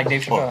 Seinfeld. Like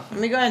Dave Chappelle. Let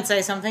me go ahead and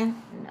say something.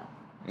 No.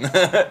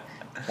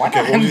 Why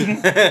not?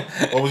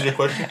 What was your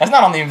question? That's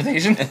not on the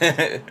invitation.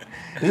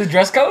 Is it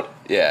dress code?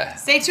 Yeah.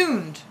 Stay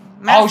tuned.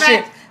 Matter Oh of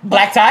shit. fact,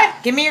 Black tie?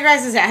 give me your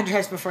guys'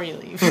 address before you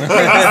leave.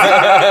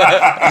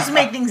 Just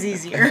make things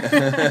easier.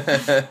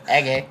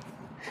 Okay.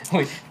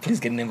 Wait, please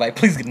get an invite.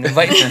 Please get an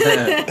invite. Can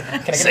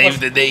I get Save a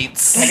the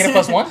dates. Can I get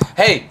a +1?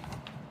 Hey,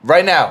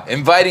 right now,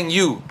 inviting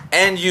you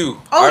and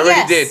you. Oh, I already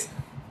yes. did.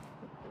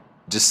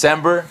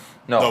 December.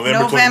 No.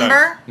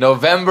 November.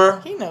 November.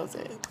 He knows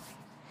it.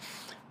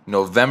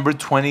 November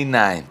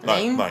 29th.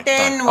 Nice,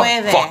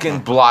 29. A fucking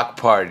block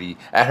party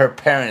at her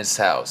parents'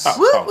 house. Stop.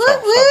 Woo, woo,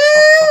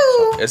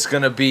 woo. It's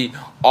gonna be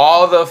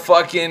all the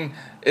fucking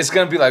It's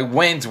gonna be like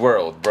Wayne's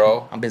World,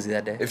 bro. I'm busy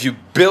that day. If you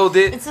build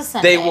it, It's a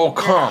Sunday. they will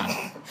come.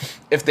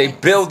 If they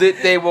build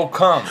it, they will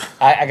come.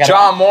 I gotta,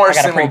 John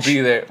Morrison will preach.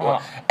 be there.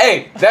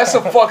 Hey, that's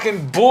a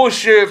fucking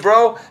bullshit,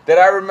 bro. That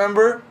I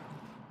remember.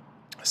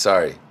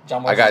 Sorry,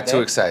 John I got Morrison's too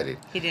dead? excited.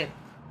 He did.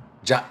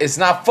 It's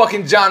not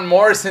fucking John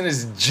Morrison.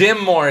 It's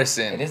Jim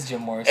Morrison. It is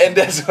Jim Morrison. And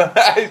that's what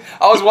I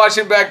was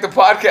watching back the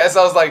podcast.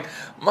 I was like,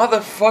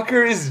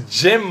 motherfucker is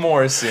Jim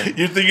Morrison.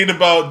 You're thinking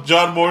about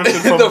John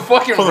Morrison from the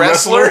fucking from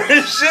wrestler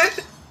and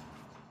shit.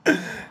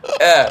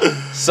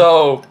 Yeah.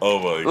 So, Oh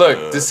my look,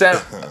 god.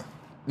 December,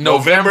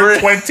 November November.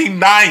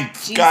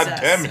 29th. God Jesus,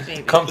 damn it.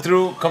 baby. Come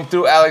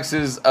through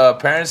Alex's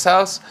parents'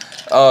 house.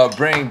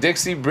 Bring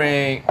Dixie,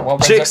 bring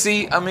What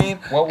Chixie. I mean,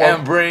 what-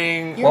 and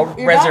bring. What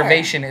Your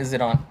reservation is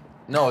it on?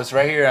 No, it's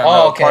right here on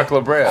Oh, okay. Park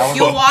La Brea.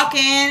 You'll walk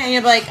in and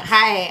you'll be like,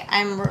 "Hi,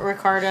 I'm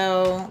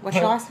Ricardo. What's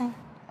your last name?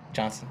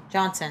 Johnson.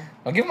 Johnson.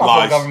 I'll give him my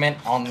Lies. full government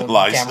on the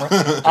Lies. camera.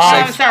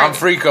 I'm sorry. I'm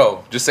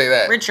Frico. Just say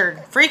that.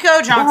 Richard.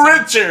 Frico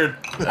Johnson. Richard.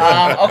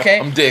 Okay.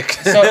 I'm Dick.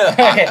 So,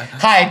 okay.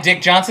 Hi,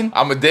 Dick Johnson.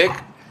 I'm a dick.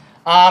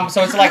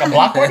 So it's like a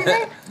block party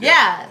thing?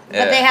 Yeah, but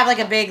Yeah. they have like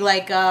a big what's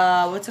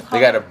it called? They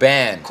got a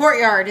band.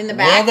 courtyard in the Will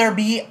back. there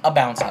be a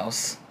bounce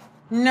house?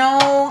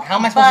 No. How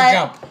am I supposed to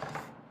jump?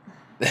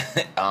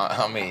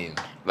 I mean,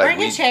 like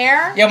Bring a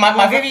chair. Yo, my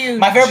We'll favorite- give you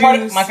my favorite part-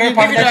 juice. my favorite We'll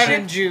part give of you that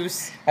diamond shit-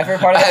 juice. My favorite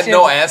part I of that had shit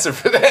no is answer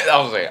for that.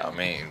 I was like, I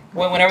mean,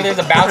 whenever there's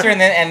a bouncer and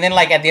then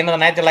like at the end of the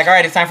night they're like, all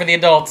right, it's time for the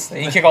adults.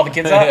 And you kick all the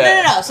kids out.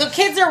 Yeah. No. So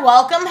kids are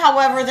welcome.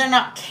 However, they're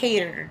not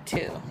catered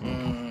to.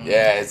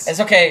 yeah, it's It's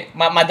okay.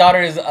 My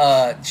daughter is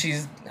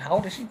she's how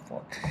old is she?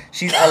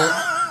 She's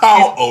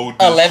How old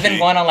is 11 she?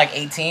 going on like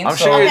 18. I'm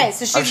so sure. Okay,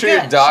 so I'm she's sure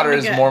your good. daughter She'll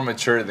is be good. more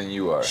mature than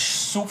you are.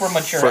 super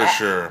mature. For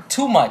sure.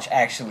 Too much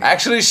actually.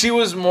 Actually, she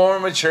was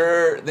more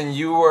mature than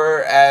you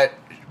were at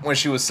when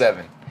she was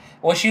 7.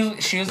 Well, she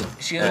was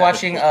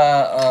watching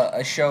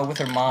a show with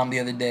her mom the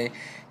other day,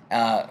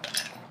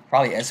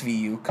 probably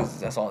SVU because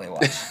that's all they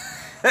watch.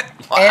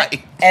 Why?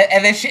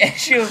 And then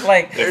she was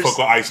like, They fuck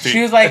with Ice-T.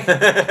 she was like,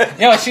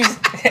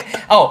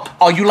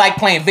 oh, you like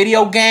playing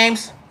video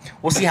games?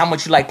 We'll see how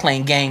much you like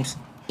playing games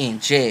in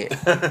jail.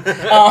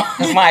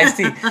 That's my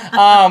Ice-T.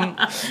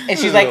 And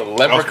she's like,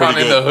 Leprechaun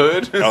in the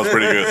hood. That was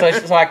pretty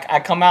good. so I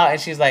come out and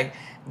she's like,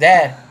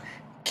 Dad,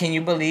 can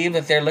you believe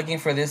that they're looking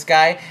for this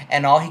guy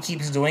and all he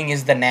keeps doing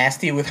is the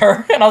nasty with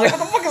her? And I was like,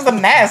 what the fuck is the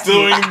nasty?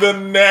 Doing the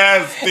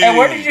nasty. And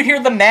where did you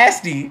hear the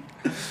nasty?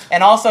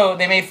 And also,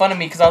 they made fun of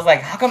me because I was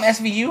like, how come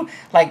SVU,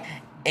 like,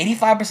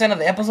 85% of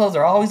the episodes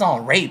are always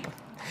on rape?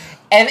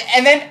 And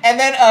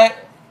then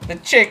the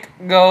chick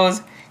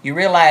goes, you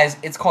realize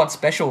it's called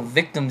Special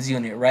Victims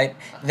Unit, right?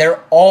 They're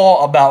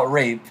all about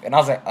rape. And I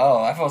was like,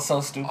 oh, I felt so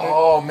stupid.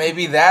 Oh,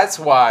 maybe that's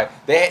why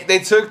they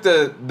took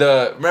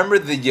the remember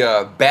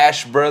the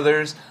Bash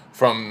Brothers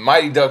from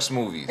Mighty Ducks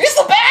movies. It's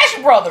the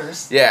Bash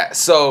Brothers! Yeah,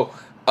 so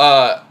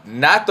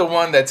not the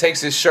one that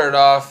takes his shirt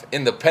off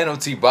in the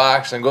penalty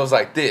box and goes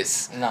like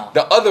this. No.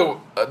 The other,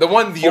 the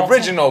Fulton?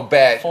 original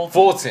Bash Fulton.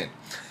 Fulton.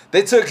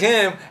 They took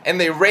him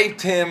and they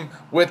raped him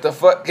with the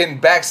fucking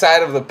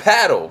backside of the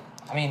paddle.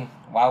 I mean,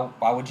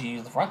 why would you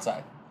use the front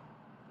side?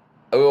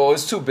 Well,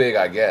 it's too big,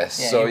 I guess.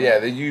 Yeah, So you're yeah,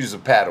 right. they use a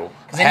paddle.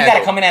 Because then you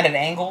gotta come in at an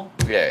angle.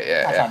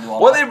 Yeah. I can't do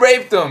all Well, that. they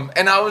raped him,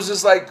 and I was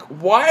just like,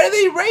 why are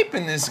they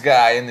raping this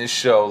guy in this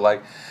show?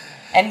 Like,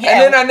 And yeah,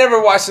 and then I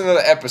never watched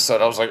another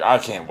episode. I was like, I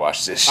can't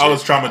watch this shit. I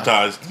was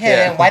traumatized.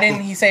 yeah, then why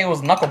didn't he say it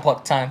was knuckle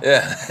puck time?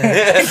 Yeah.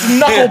 It's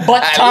knuckle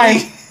butt At time.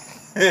 least-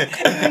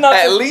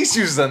 At least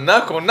use the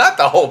knuckle, not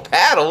the whole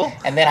paddle.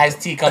 And then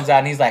Ice-T comes out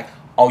and he's like,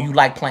 oh, you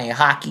like playing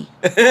hockey?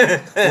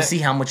 We'll see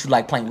how much you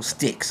like playing with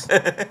sticks.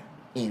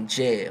 In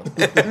jail.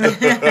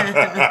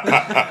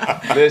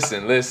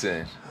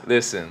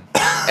 Listen.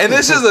 And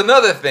this is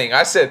another thing.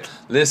 I said,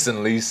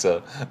 listen,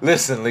 Lisa. And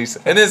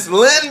it's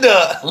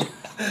Linda.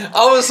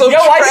 I was so Yo,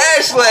 why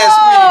trash you- last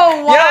Oh,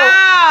 week.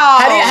 wow.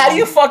 How do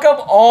you fuck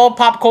up all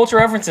pop culture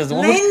references? Who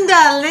do you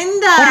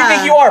Linda.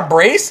 think you are,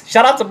 Brace?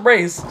 Shout out to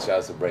Brace. Shout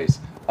out to Brace.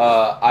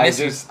 I Miss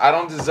you.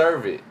 don't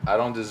deserve it. I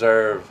don't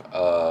deserve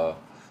the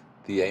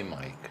A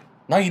mic.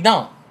 No, you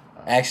don't.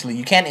 Actually,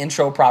 you can't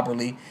intro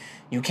properly.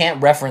 You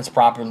can't reference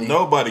properly.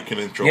 Nobody can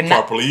intro You're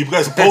not- properly. You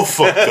guys both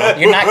fucked up.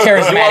 You're not You want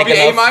charismatic to be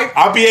A enough. mic?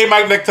 I'll be A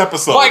Mike next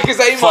episode. Mike is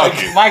A Fuck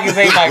mic. it. Mike is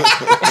A Mike.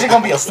 It's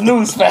gonna be a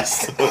snooze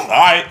fest.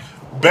 Alright,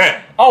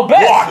 bet. Oh,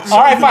 bet. Watch. All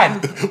right, fine.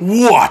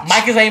 Watch.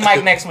 Mike is A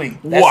Mike next week.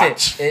 That's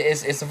Watch. it.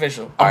 It's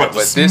official. I'm Alright, about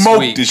but to this smoke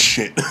week- this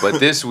shit. But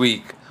this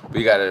week,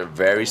 we got a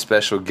very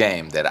special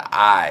game that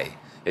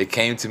it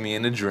came to me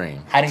in a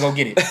dream. I didn't go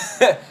get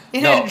it.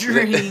 In No. a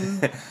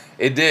dream.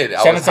 It did. I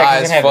 7 was seconds high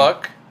in as heaven.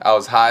 fuck. I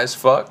was high as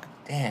fuck.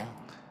 Damn.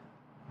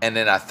 And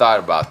then I thought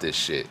about this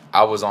shit.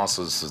 I was on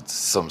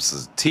some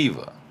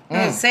sativa.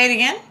 Say it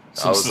again.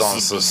 I was on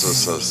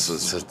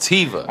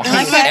sativa. Okay.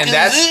 And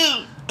that's...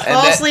 And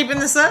Fall that, asleep in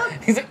the sub.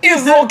 He's like,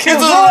 Izzle,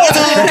 Kizzle.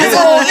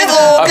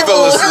 I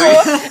fell asleep.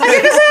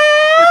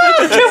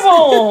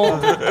 Kizzle.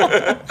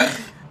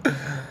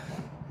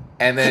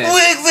 And then...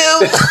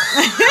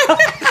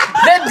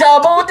 The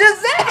double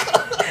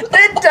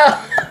disaster.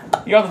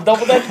 You on the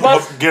double Dutch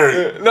bus?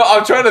 Gary, No,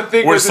 I'm trying to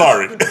think. we're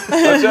sorry.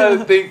 I'm trying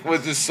to think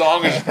what this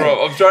song is from.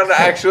 I'm trying to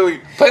actually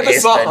play the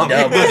song.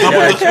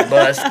 Dutch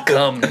bus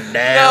come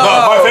down.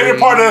 No, my favorite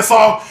part of that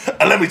song,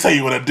 and let me tell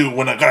you what I do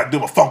when I gotta do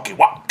my funky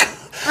walk.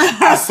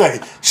 I say,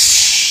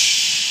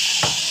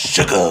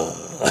 sugar.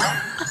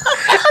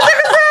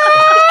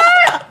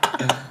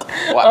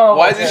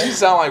 Why does she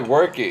sound like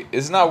Work It?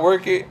 It's not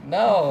Work It.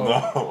 No.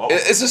 No.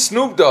 It's a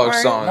Snoop Dogg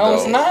song, No, though.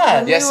 it's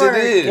not. Yes, it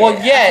is. Well,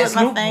 yeah, Put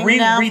my Snoop thing redid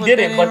down, flip it,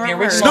 it but in the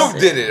reverse. original.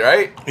 Snoop did it,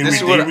 right? He This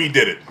is redid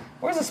it.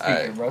 Where's the speaker,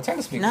 Alright. bro? Turn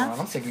the speaker No. on.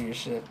 I'm sick of your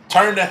shit.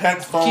 Turn the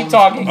headphones. Keep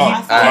talking. Oh,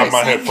 Keep- my Alright,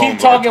 headphones Keep are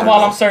talking turned while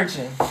off. I'm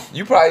searching.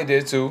 You probably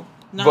did too.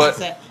 No,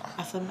 But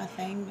I flip my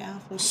thing down.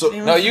 Flip So- it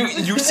in no,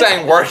 reverse. you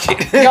sang Work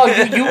It. Yo,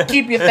 you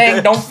keep your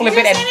thing. Don't flip it,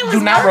 You said it and was do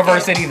not working.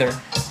 reverse it either.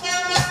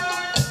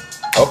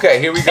 Okay,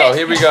 here we go.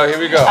 Here we go. Here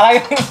we go. I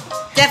like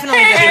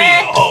Definitely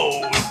different.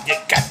 Oh, you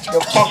got your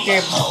your funky.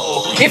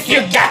 If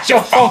you got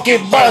your funky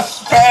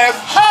bus,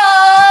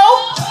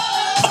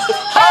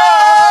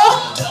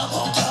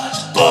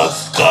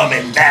 bus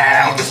coming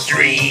down the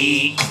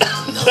street.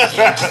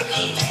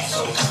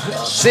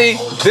 See,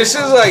 this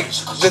is like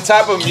the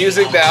type of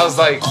music that I was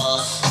like,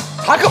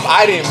 how come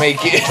I didn't make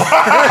it? In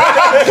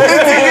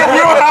your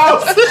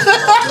wheelhouse.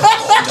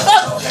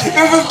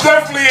 This is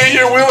definitely in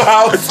your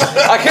wheelhouse.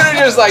 I could have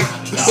just like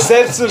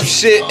said some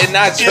shit and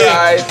not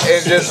tried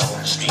and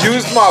just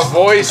used my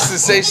voice to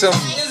say some.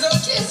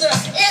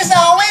 It's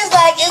always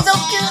like it's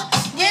okay.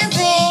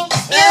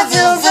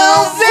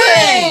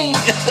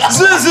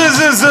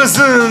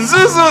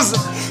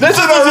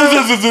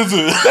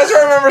 That's what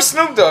I remember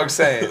Snoop Dogg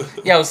saying.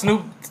 yo,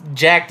 Snoop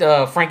jacked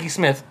Frankie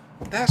Smith.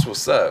 That's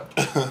what's up.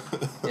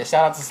 Yeah,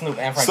 shout out to Snoop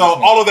and Frankie So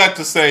Smith. all of that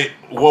to say,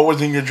 what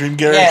was in your dream,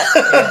 Gary?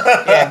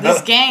 Yeah.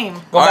 This game.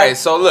 Go All back, right,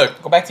 so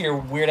look, go back to your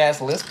weird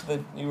ass list that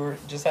you were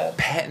just had.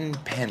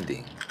 patent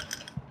pending.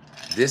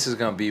 This is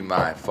gonna be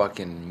my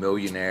fucking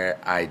millionaire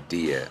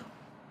idea.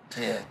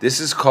 Yeah. This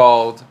is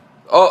called.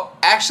 Oh,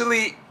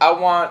 actually, I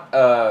want.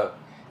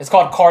 It's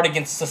called Card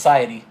Against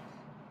Society.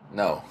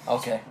 No.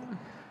 Okay.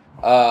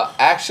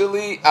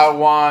 Actually, I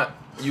want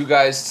you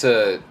guys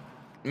to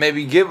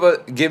maybe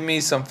give me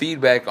some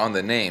feedback on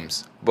the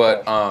names.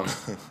 But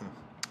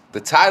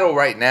the title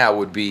right now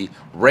would be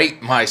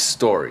 "Rate My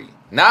Story,"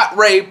 not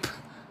rape.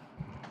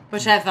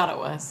 Which I thought it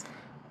was.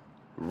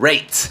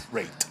 Rate.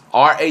 Rate.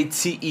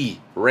 RATE.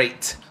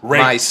 Rate.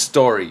 My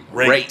story.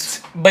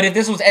 Rate. But if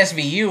this was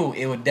SVU,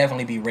 it would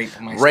definitely be Rape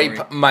My Story.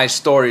 Rape my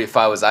story if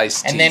I was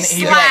Ice-T. And then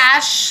he-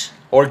 Slash.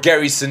 or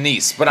Gary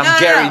Sinise, but I'm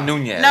Gary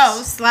Nunez. No,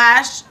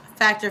 slash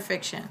fact or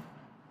fiction.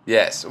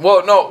 Yes.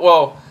 Well, no.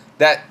 Well,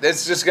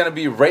 that's just gonna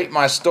be Rate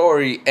My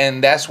Story,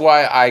 and that's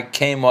why I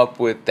came up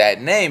with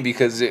that name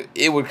because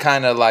it would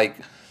kind of like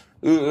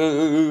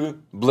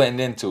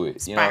blend into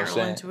it. You know what I'm Spiral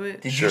saying? into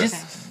it. Did Sure. you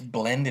just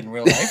blend in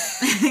real life?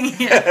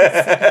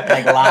 Yes.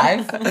 Like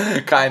live?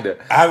 Kinda.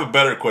 I have a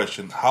better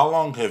question. How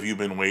long have you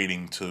been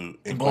waiting to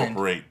blend.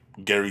 incorporate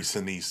Gary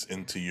Sinise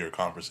into your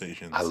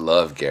conversations? I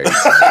love Gary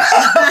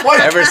Sinise.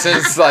 Ever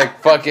since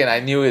like fucking I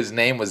knew his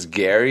name was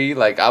Gary,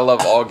 like I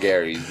love all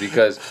Garys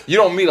because you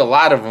don't meet a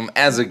lot of them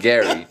as a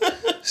Gary.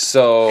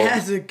 So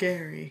As a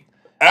Gary.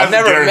 As I've a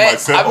never Gary met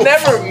myself. I've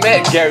never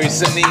met Gary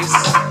Sinise.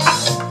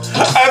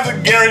 As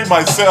a Gary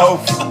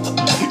myself.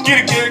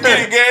 Get it, Gary.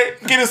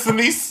 Get it,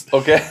 Sinise.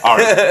 Okay. All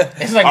right.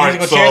 This is like All right,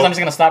 musical so- chairs. I'm just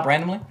gonna stop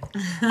randomly.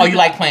 Oh, you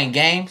like playing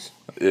games?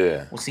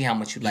 Yeah. We'll see how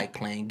much you like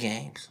playing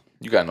games.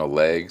 You got no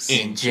legs.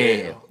 In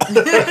jail.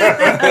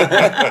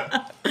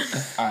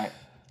 Alright.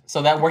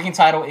 So that working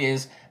title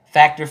is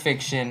Fact or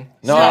Fiction.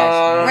 No,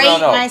 slash Rate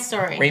no. my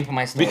story. Rape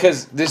My Story.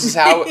 Because this is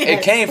how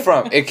it came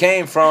from. It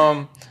came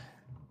from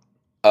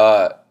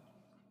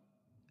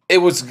it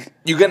was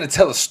you're gonna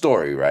tell a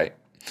story, right?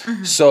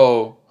 Mm-hmm.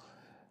 So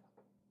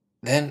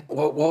then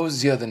what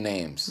was the other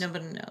names?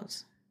 Nobody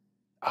knows.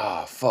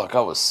 Ah, fuck,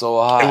 I was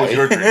so high. It was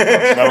your dream.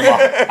 Not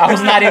mine. I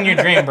was not in your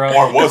dream, bro.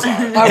 Or was I?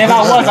 And if I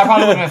was, I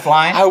probably would have been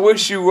flying. I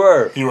wish you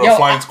were. You were Yo, a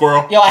flying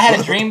squirrel? Yo, I had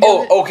a dream.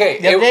 Oh, okay.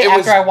 The other day, It after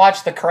was I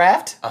watched The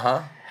Craft,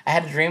 Uh-huh. I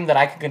had a dream that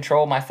I could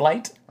control my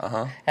flight.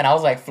 Uh-huh. And I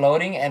was like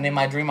floating, and in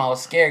my dream I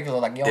was scared because I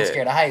was like, yo, I'm Yeah.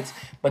 scared of heights.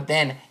 But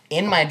then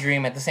in my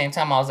dream at the same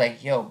time I was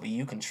like, yo, but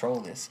you control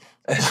this.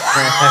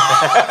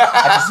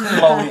 I just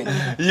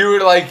floated. You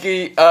were like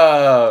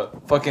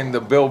fucking the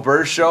Bill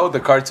Burr show, the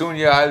cartoon.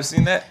 Yeah, I've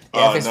seen that.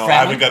 Yeah, if No, it's I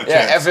family. haven't got a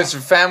Yeah, chance. F is for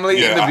family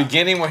in Yeah. the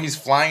beginning when he's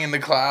flying in the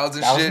clouds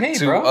and That was shit me,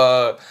 to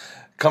bro.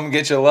 come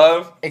get your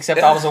love. Except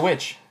I was a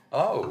witch.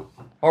 Oh.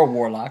 Or a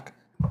warlock.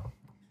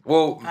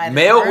 Well, Either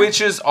male or.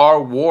 witches are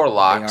They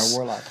warlocks. are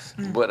warlocks.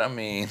 But I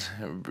mean,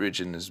 rich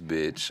in this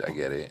bitch. I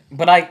get it.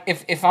 But like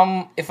if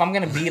I'm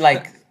gonna be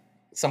like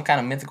some kind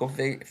of mythical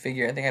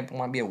figure, I think I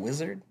want to be a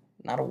wizard,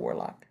 not a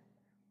warlock.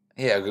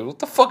 Yeah, 'cause what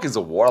the fuck is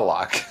a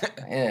warlock?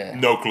 Yeah.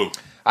 No clue.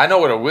 I know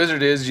what a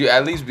wizard is. You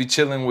at least be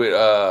chilling with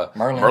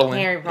Merlin.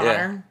 Harry Potter.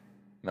 Yeah.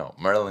 No,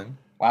 Merlin.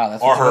 Wow,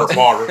 that's Or her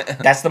father.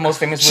 That's the most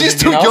famous She's wizard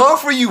too you know? young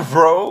for you,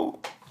 bro.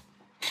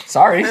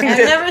 Sorry. I've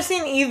never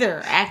seen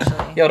either,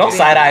 actually. Yo, don't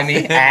side eye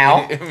me.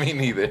 Ow. Me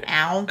neither.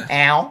 Ow.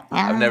 Ow.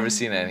 I've never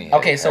seen any.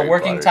 Okay, so Harry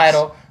working Potters.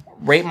 title,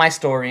 Rate My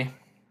Story.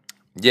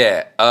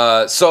 Yeah.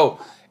 So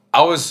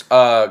I was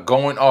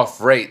going off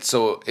rate.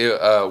 So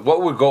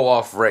what would go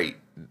off rate?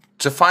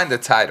 To find the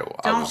title,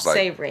 I Don't was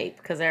say like rape,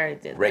 because I already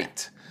did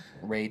rate.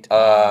 Rate.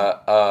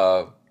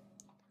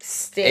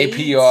 State,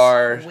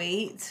 APR,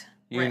 weight.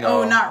 you Right.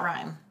 know. Oh, not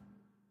rhyme.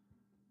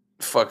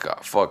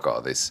 Fuck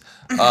all this.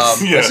 Yeah,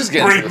 Let's just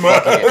get into the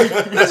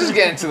fucking. Let's just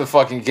get into the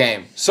fucking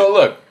game. So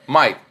look,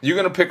 Mike, you're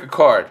gonna pick a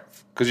card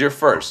because you're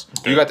first.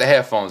 You got the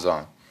headphones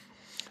on.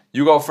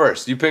 You go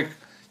first. You pick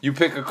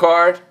a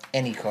card.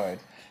 Any card.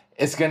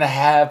 It's gonna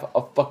have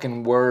a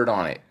fucking word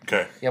on it.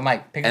 Okay. Yo,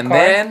 Mike, pick a And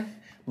card. then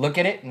Look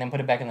at it and then put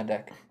it back in the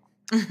deck.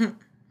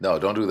 no,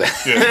 don't do that.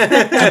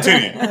 Yeah.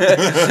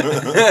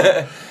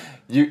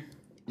 Continue.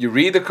 You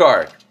read the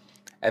card,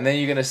 and then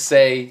you're gonna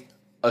say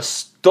a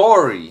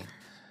story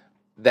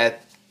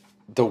that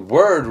the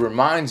word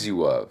reminds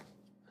you of.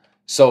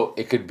 So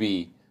it could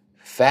be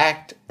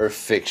fact or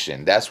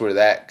fiction. That's where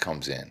that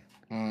comes in.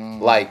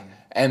 Like,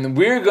 and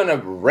we're gonna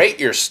rate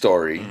your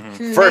story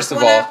first of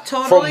Make one all up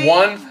totally. from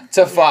 1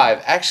 to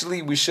 5.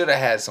 Actually, we should have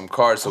had some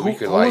cards so we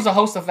could Who was like. the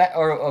host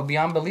of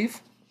Beyond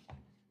Belief?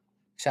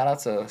 Shout out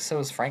to so it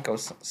was Franco,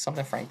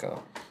 something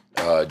Franco.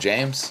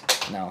 James,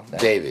 No,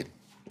 David.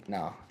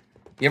 No.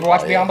 You ever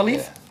watch Oh, Beyond yeah,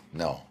 Belief? yeah.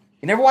 No,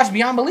 You never watched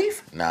Beyond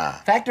Belief? nah.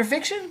 Fact or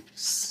fiction?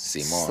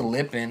 Simone.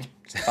 Slipping.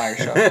 It's a fire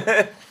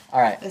show.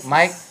 All right, This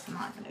Mike. is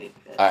not gonna be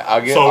good. All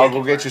right, So- I'll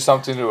go get you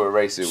something to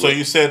erase it. So with.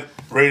 you said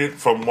rate it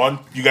from 1.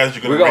 You guys are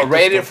gonna We're gonna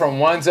rate this it from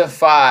 1 to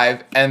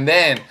 5, and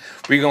then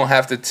we're gonna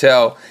have to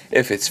tell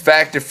if it's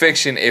fact or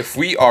fiction. If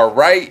we are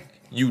right,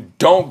 you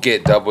don't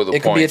get double the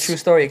It points. could be a true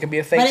story. It could be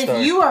a fake But story.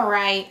 if you are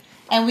right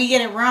and we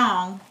get it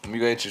wrong, Let me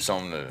go get you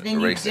something to then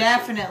you erase that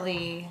shit.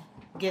 definitely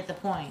get the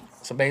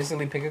points. So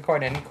basically, pick a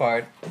card, any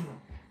card.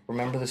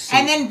 Remember the suit.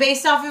 And then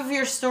based off of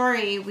your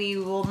story, we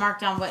will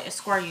mark down what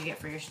score you get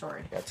for your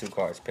story. You got 2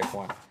 cards. Pick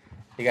one.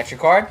 You got your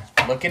card.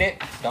 Look at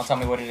it. Don't tell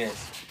me what it is.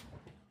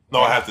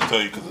 No, I have to tell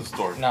you because it's a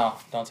story. No,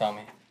 don't tell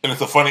me. And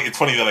it's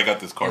funny that I got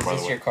this card, Is by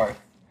this the your way. card?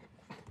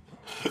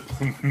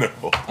 No.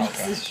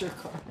 This is your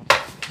card.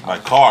 My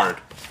card.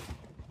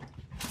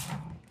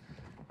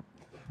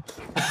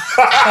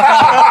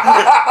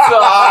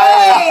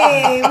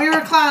 Hey, we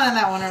were clowning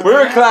that one earlier. We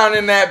were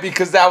clowning that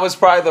because that was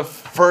probably the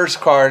first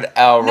card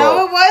Al No,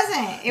 wrote. it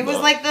wasn't. It was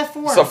like the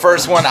fourth. It's the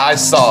first one I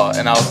saw,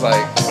 and I was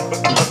like,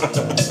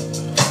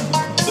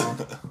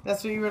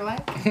 That's what you were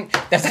like?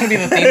 That's gonna be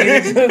the theme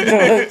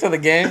music to the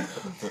game.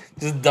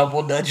 Just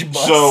double Dutch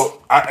bus.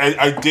 So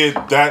I did.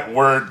 That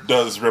word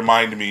does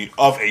remind me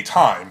of a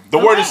time. The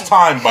word is Okay.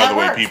 time, by That the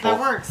way, works, people. That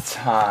works.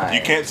 time.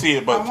 You can't see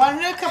it, I but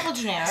wanted a couple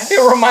generics.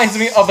 it reminds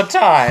me of a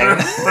time.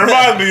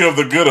 remind me of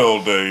the good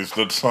old days,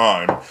 the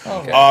time.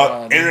 Oh,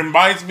 God. It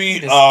reminds me You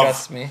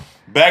disgust me.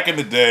 back in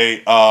the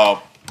day.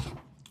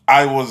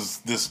 I was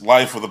this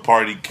life of the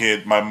party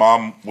kid. My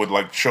mom would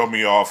like show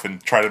me off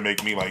and try to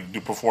make me like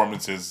do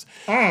performances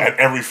at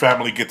every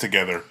family get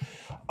together.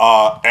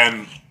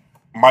 And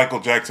Michael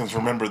Jackson's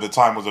 "Remember the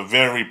Time" was a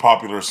very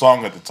popular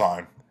song at the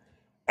time,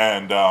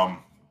 and I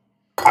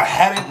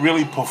hadn't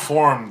really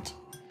performed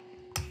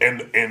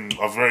in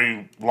a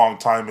very long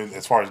time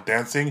as far as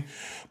dancing,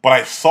 but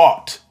I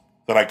thought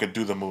that I could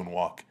do the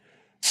moonwalk.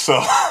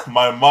 So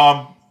my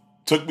mom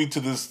took me to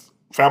this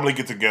family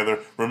get together.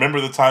 Remember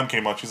the Time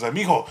came out. She's like,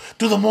 "Mijo,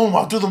 do the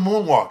moonwalk, do the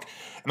moonwalk."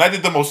 And I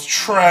did the most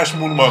trash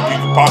moonwalk you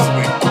could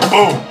possibly,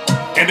 boom,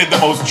 and did the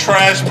most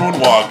trash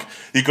moonwalk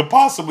you could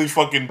possibly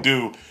fucking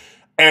do.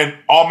 And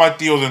all my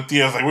tios and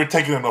tias, like, we're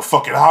taking them to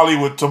fucking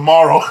Hollywood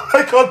tomorrow,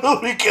 like on the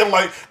weekend,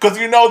 like, because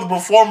you know the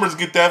performers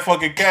get that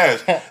fucking cash.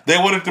 They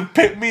wanted to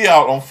pick me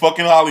out on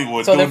fucking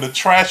Hollywood So doing the- the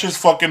trashest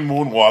fucking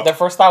moonwalk. Their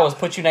first thought was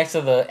put you next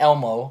to the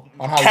Elmo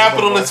on Hollywood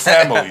Capitalist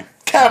family.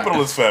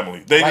 Capitalist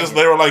family. They Like it.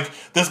 were like,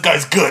 this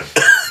guy's good.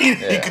 he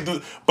could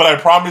do. But I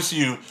promise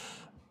you,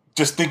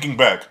 just thinking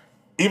back,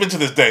 even to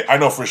this day, I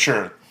know for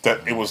sure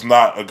that it was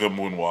not a good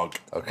moonwalk.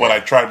 Okay. But I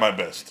tried my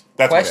best.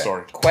 That's my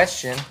story.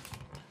 Question: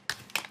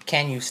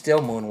 can you still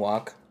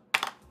moonwalk?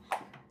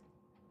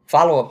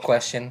 Follow-up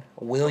question: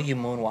 will you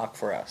moonwalk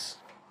for us?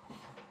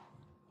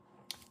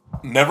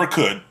 Never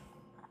could.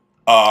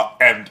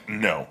 And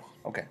no.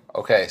 Okay.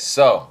 Okay,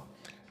 so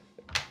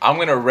I'm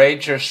gonna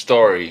rate your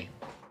story.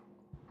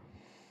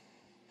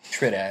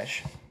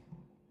 Tridash.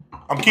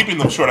 I'm keeping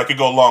them short. I could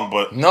go long,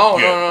 but No,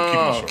 yeah, I'm no, keeping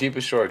no, them no. short. Keep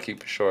it short.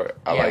 Keep it short.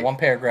 I Yeah, like. one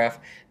paragraph.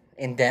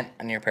 Indent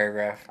on your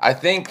paragraph. I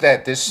think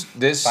that this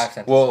 5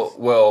 sentences.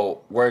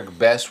 will work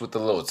best with the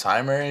little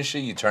timer and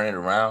shit. You turn it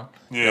around.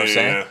 Yeah, You know what I'm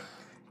saying? yeah.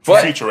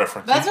 But Future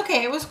reference. That's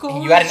okay. It was cool.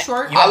 You It got was an-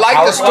 short. you I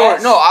like the story.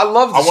 Hourglass? No, I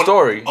love the I want-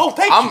 story. Oh,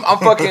 thank I'm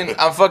you.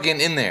 I'm fucking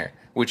in there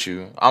with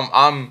you. I'm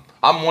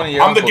one of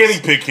your. I'm the uncles.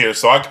 guinea pig here,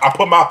 so I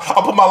put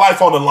my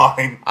life on the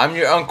line. I'm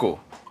your uncle.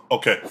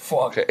 Okay.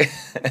 Fuck. Okay.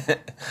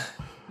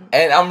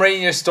 And I'm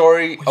rating your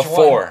story a one?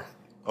 4.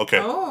 Okay.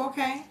 Oh,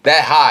 okay.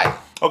 That high.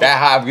 Okay. That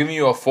high. I'm giving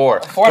you a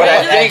 4. four But out I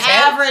of You're think the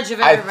average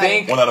of I everybody.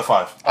 think 1 out of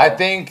 5. I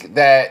think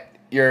that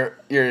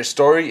your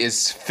story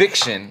is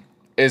fiction,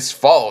 is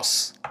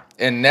false,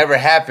 and never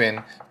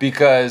happened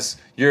because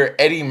you're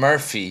Eddie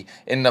Murphy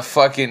in the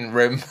fucking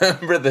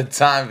Remember the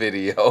Time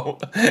video,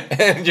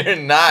 and you're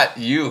not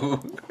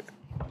you.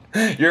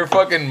 You're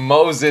fucking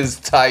Moses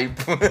type.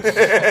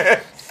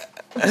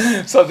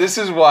 So this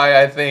is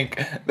why I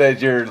think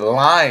that you're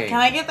lying. Can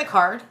I get the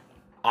card?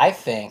 I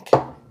think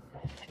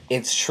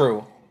it's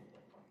true.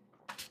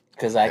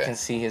 Because I can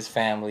see his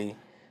family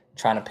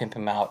trying to pimp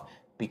him out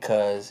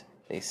because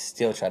they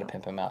still try to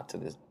pimp him out to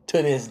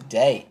this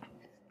day.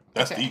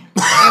 That's deep.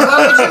 And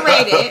what would you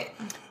rate it?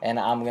 And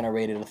I'm going to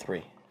rate it a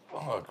 3.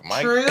 Fuck,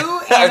 Mike. True.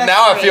 And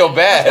Now I 3. feel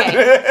bad.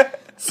 Okay.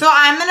 So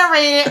I'm going to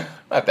rate it.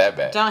 Not that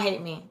bad. Don't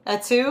hate me. A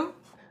 2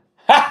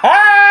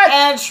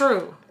 and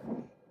true.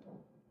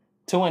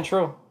 2 and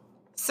true.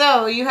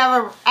 So you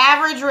have an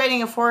average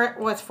rating of 4.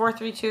 What's 4,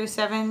 3, 2,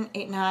 7,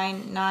 8,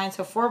 9, 9.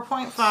 So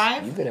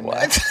 4.5. You good at What?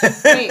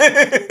 math.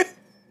 Wait.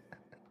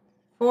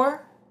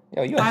 4.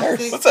 Yo, you a 5, nurse.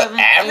 6, What's 7, an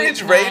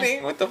average 8, 9.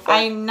 rating? What the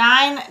fuck?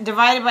 9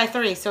 divided by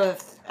 3. So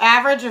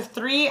average of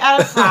 3 out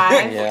of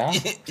 5. Yeah.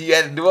 You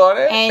had to do all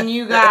that? And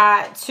you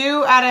got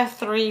 2 out of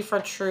 3 for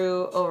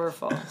true over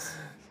false.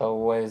 So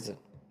what is it?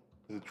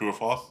 Is it true or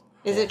false?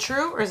 Is it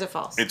true or is it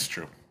false? It's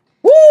true.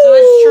 Woo! So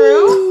it's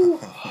true.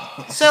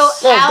 So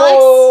Let's Alex.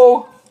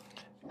 go.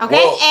 Okay,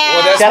 Well,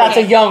 and that's- Shout out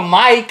to young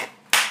Mike.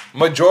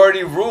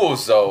 Majority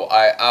rules, though.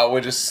 I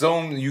would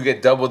assume you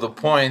get double the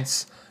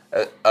points.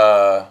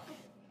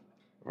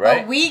 Right?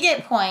 But we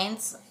get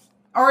points,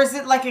 or is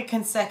it like a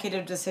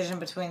consecutive decision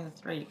between the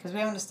 3? Because we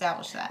haven't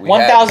established that. We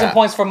 1,000 have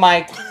points for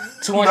Mike,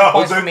 200 No,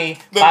 points for the- me,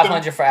 the-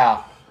 500 for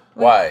Al.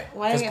 Why?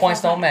 Why do Because you get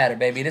points don't 500? matter,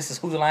 baby. This is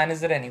whose line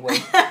is it anyway?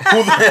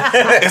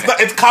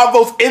 It's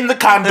Convos in the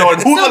condo,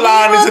 and who So the we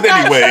line is both it got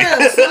anyway?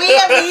 true. So we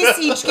at least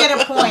each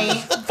get a point.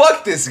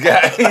 Fuck this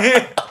guy.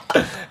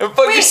 Fuck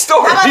your Wait,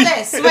 story. how about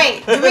this?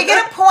 Wait, do we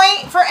get a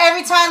point for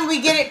every time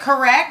we get it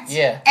correct?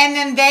 Yeah. And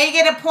then they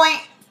get a point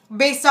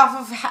based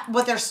off of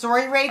what their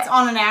story rates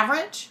on an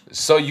average?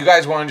 So you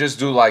guys want to just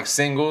do like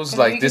singles? We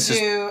Like could this is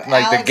do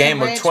like Alex the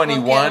game and of Rich will get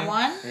 21,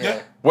 one.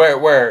 Yeah.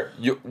 where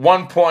you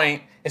 1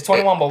 point. It's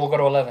 21, but we'll go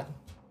to 11.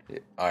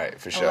 All right,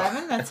 for sure.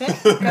 11, that's it?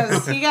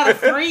 Because he got a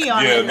 3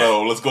 on Yeah, his.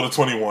 no, let's go to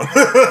 21.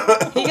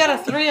 He got a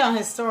 3 on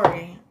his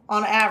story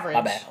on average.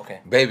 My bad. Okay.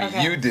 Baby,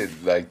 Okay. you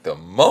did like the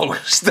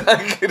most.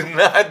 I could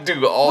not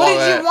do all What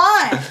that. did you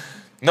want?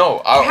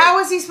 No, How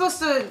are we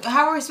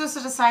supposed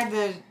to decide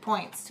the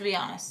points, to be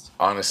honest?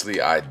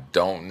 honestly, I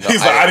don't know.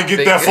 He's like, I didn't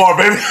get that far,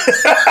 baby.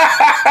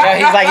 Yeah,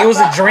 he's like, it was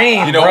a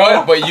dream, You know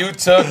bro. what? But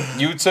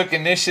you took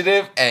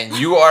initiative, and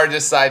you are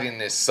deciding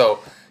this. So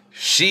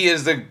she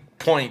is the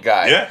point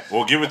guy. Yeah,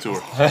 we'll give it to her.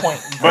 Point.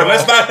 But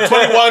let's not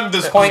 21.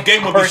 This Point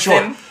game will be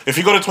short. person. If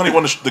you go to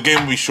 21, the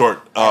game will be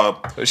short.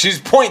 She's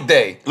point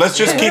day. Let's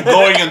just keep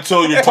going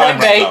until your time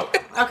runs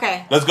Point out.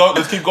 Okay. Let's go.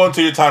 Let's keep going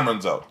until your time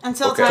runs out.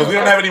 Until Okay. time. Because we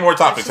don't have any more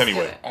topics Let's just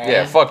do anyway. it. All right.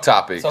 Yeah, fuck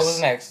topics. So who's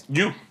next?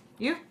 You.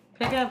 You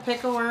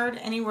pick a word,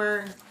 any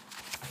word.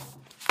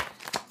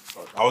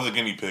 I was a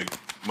guinea pig.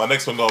 My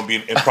next one gonna be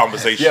an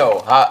improvisation.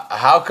 Yo,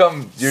 how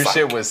come your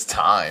shit was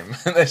time?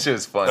 That shit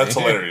was funny. That's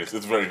hilarious.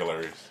 It's very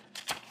hilarious.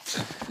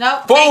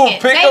 No, Boom, take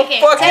it. pick Take a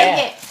it. fucking-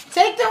 Take it.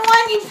 Take the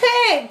one you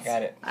picked.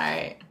 Got it. All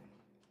right.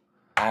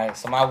 All right.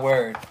 So my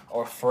word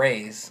or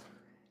phrase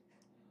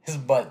is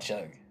butt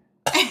chug.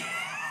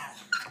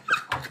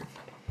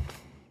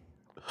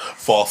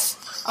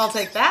 False. I'll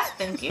take that.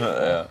 Thank you.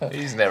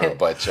 He's never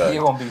butt chug.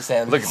 You're gonna be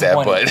sad. Look at that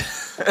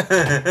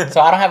disappointed. butt.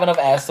 So I don't have enough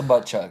ass to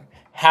butt chug.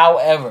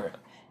 However,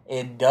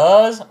 it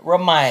does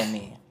remind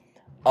me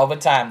of a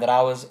time that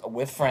I was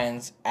with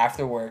friends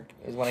after work.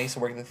 It was when I used to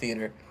work at the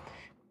theater.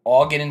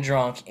 All getting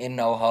drunk in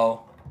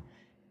NoHo.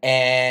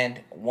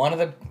 And one of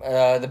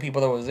the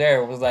people that was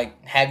there was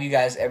like, have you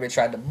guys ever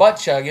tried to butt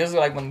chug? It was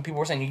like when people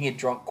were saying you can get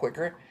drunk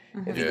quicker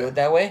if you do Yeah. it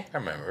that way. I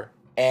remember.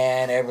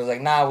 And everybody was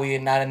like, nah,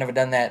 I've never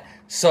done that.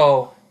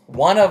 So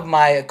one of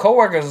my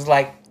coworkers was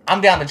like,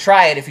 I'm down to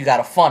try it if you got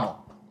a funnel.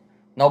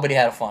 Nobody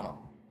had a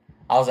funnel.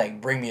 I was like,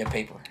 bring me a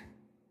paper.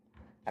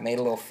 I made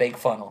a little fake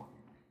funnel.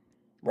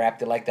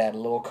 Wrapped it like that, a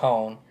little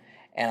cone.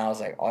 And I was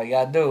like, all you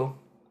gotta do,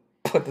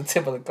 put the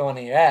tip of the cone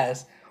in your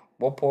ass.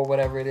 We'll pour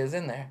whatever it is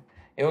in there.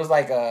 It was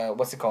like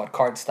what's it called?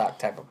 Cardstock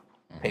type of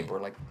paper.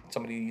 Like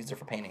somebody used it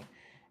for painting.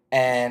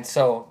 And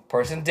so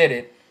person did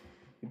it.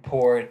 He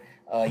poured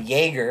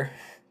Jaeger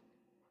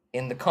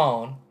in the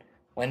cone,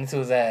 went into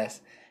his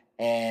ass,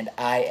 and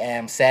I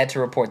am sad to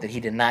report that he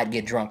did not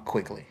get drunk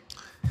quickly.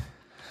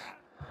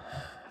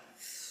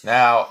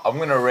 Now, I'm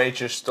going to rate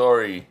your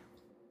story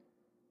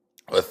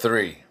a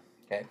 3.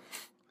 Okay.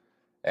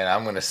 And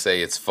I'm going to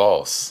say it's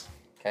false.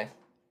 Okay.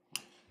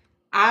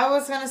 I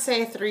was gonna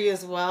say 3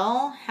 as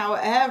well.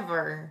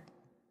 However,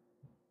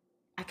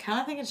 I kind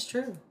of think it's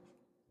true.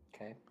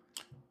 Okay.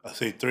 I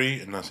say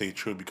 3, and I say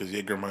true because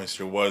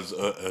Jägermeister was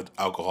an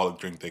alcoholic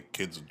drink that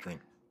kids would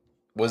drink.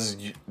 Was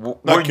you,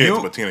 Not kids,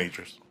 but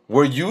teenagers.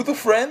 Were you the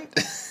friend?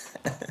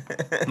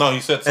 No, he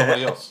said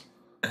somebody else.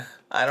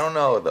 I don't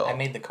know though. I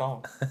made the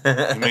cone.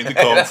 He made the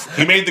cone.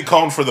 He made the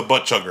cone for the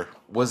butt chugger.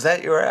 Was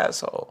that your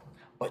asshole?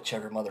 Butt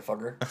chugger,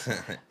 motherfucker.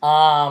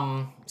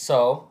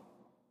 So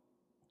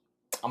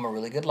I'm a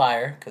really good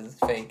liar because it's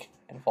fake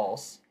and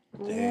false.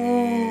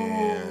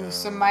 Damn. Ooh,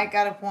 so Mike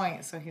got a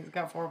point, so he's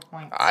got 4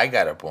 points. I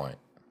got a point.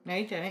 No,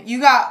 you didn't.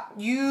 You got.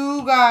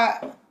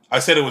 I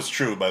said it was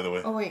true, by the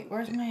way. Oh wait,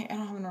 where's my? I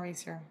don't have an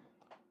eraser.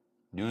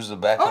 Use the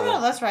back. Oh no,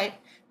 that's right.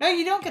 No,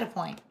 you don't get a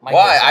point. Mike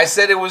Why? doesn't. I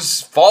said it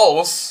was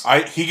false.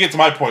 He gets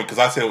my point because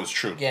I said it was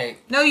true. Yeah.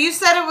 No, you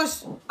said it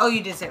was. Oh,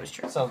 you did say it was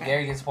true. So Okay.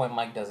 Gary gets a point.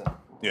 Mike doesn't.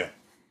 Yeah.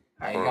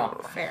 There you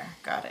go. Fair,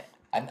 got it.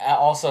 I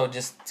also,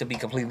 just to be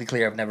completely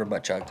clear, I've never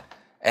butt chugged.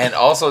 And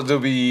also to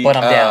be But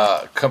I'm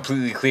down.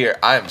 completely clear,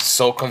 I am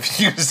so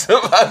confused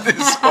about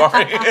this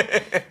scoring.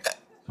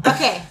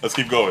 Okay. Let's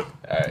keep going.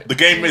 All right. The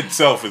game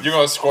itself is. You're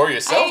gonna score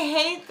yourself? I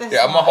hate this.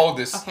 Yeah, I'm gonna one. hold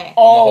this. Okay. I'm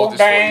gonna Oh, hold this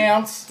for you.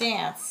 dance.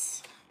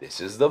 Dance.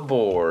 This is the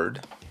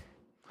board.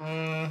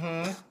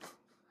 Mm-hmm.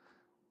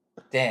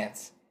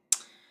 Dance.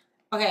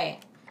 Okay.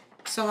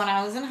 So when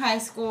I was in high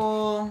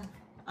school,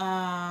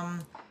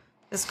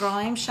 this girl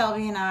named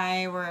Shelby and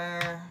I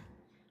were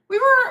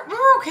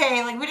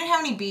okay. Like we didn't have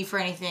any beef or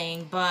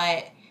anything,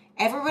 but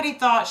everybody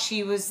thought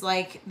she was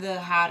like the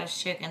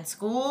hottest chick in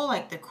school,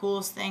 like the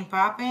coolest thing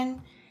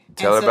popping.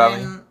 Tell her about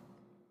me.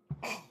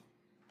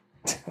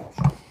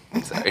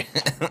 Sorry.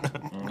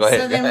 Go ahead.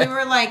 So then we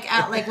were like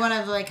at like one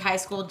of like high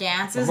school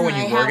dances, Remember and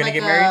when they you were had gonna like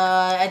get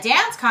married? a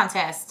dance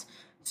contest.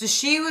 So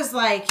she was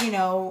like,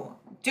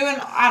 doing,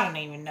 I don't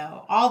even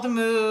know, all the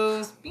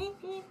moves,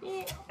 beep, beep,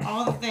 beep,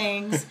 all the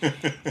things. And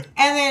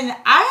then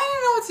I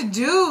didn't know what to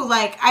do.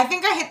 Like, I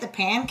think I hit the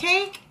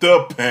pancake.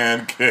 The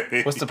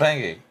pancake. What's the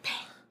pancake?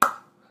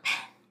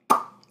 You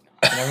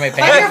never made Like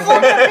you're pancakes,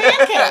 flipping bro? a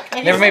pancake.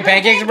 And Never you're made flipping a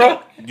pancakes,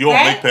 bro? You don't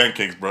Right? make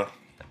pancakes, bro.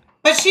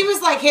 But she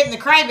was like hitting the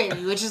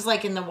crybaby, which is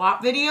like in the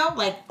WAP video.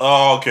 Like,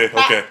 Oh, okay.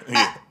 Okay.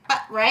 Yeah.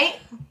 right?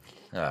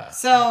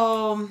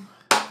 So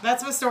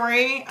that's my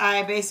story.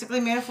 I basically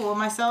made a fool of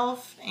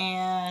myself,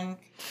 and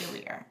here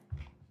we are.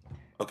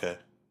 Okay.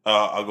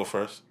 I'll go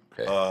first.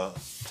 Okay.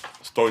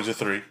 Stories of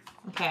 3.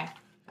 Okay.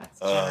 That's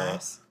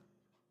generous.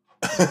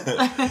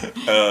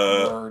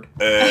 Word.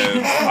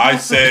 And I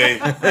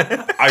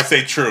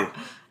say true.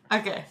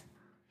 Okay.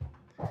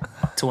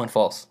 2 and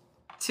false.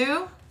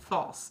 2,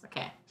 false.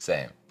 Okay.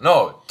 Same.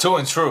 No, 2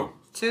 and true.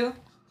 2,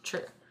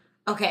 true.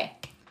 Okay.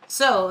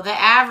 So the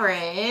average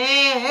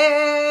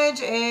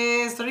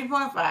is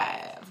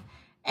 3.5.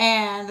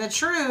 And the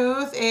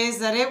truth is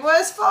that it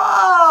was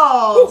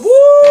false.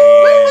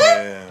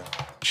 Damn.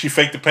 She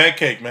faked the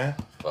pancake, man.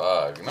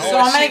 Fuck. No, So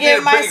I'm she gonna did give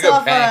a pretty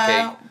myself good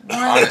pancake. a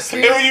 1,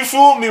 honestly. 3. You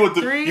fooled me with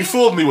the 3. You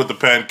fooled me with the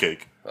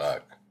pancake.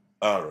 Fuck.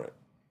 All right.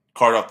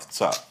 Card off the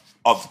top.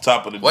 Off the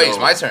top of the Wait, door. it's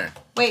my turn.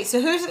 Wait,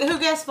 so who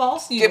guessed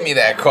false? You Give did. me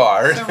that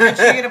card. So Rich,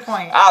 you get a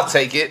point. I'll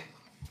take it.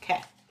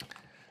 Okay.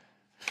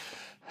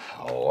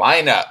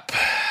 Line up.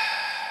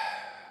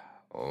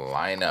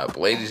 Line up.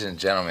 Ladies and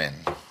gentlemen.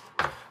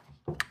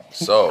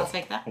 So, I'll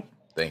take that.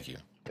 thank you.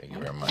 Thank you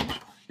very much.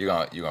 You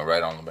gonna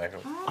write on the back of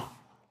it?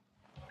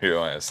 Here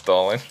I am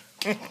stalling.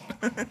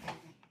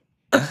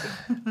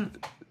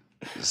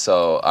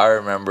 So I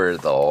remember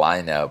the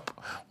lineup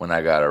when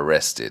I got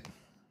arrested.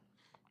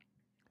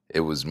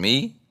 It was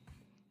me,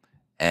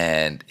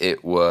 and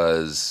it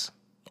was,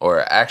 or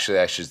actually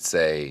I should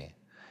say,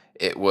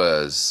 it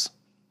was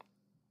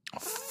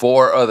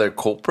 4 other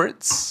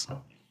culprits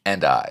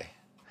and I.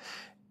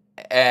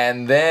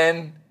 And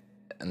then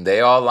they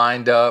all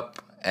lined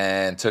up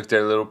and took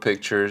their little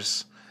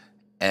pictures.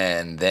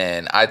 And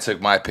then I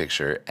took my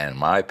picture, and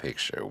my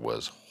picture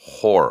was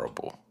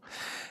horrible.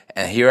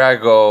 And here I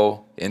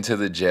go into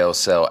the jail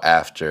cell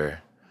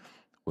after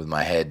with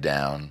my head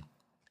down.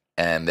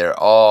 And they're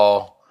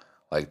all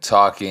like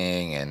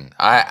talking, and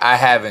I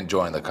haven't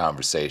joined the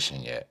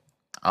conversation yet.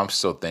 I'm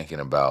still thinking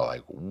about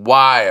like,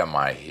 why am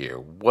I here?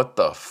 What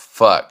the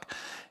fuck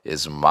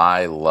is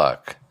my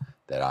luck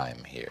that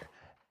I'm here?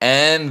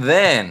 And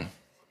then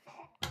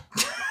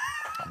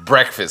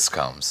breakfast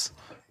comes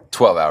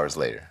 12 hours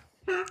later.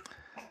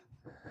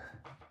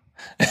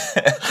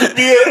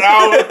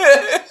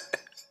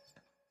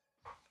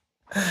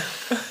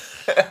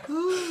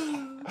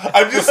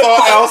 I just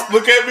saw Alice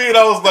look at me and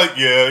I was like,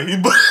 yeah,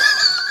 he.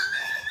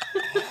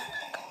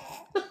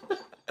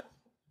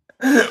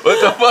 What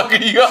the fuck are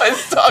you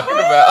guys talking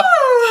about?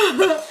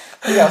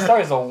 You got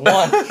stories of 1.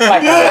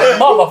 Like a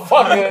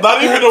motherfucker.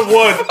 Not even a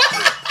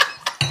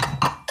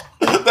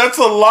 1. That's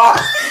a lot.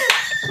 I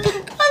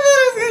thought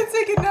I was gonna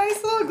take a nice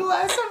little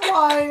glass of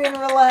wine and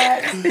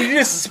relax. Did you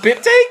just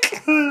spit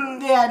take?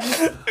 Yeah,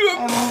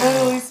 I'm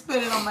literally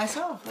spitting on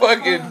myself.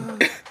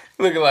 Fucking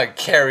looking like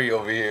Carrie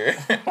over here.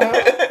 You're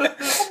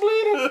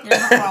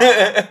not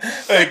wrong.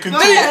 Hey,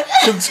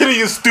 continue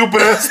your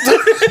stupid ass.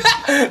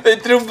 They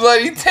threw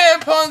bloody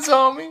tampons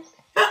on me.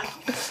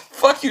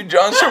 Fuck you,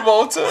 John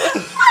Travolta.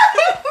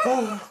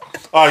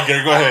 All right,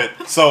 Gary, go ahead.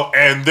 So,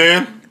 and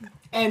then.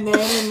 And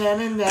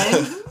then.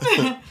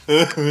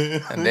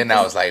 And then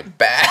I was like,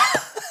 bad.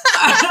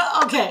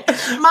 Okay,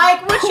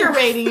 Mike, what's your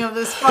rating of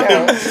this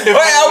fucking? Wait,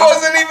 I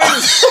wasn't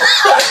even.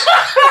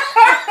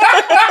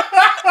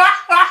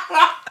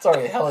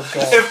 Sorry, hella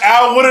trash. If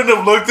Al wouldn't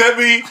have looked at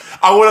me,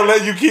 I would have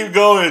let you keep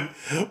going.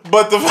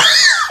 But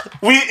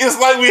it's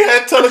like we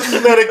had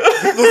telekinetic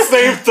the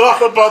same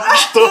thought about the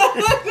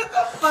story. What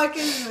the fuck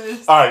is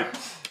this? All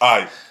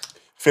right.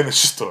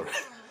 Finish the story.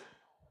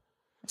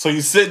 So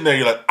you're sitting there,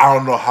 you're like, I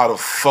don't know how the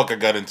fuck I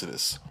got into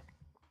this.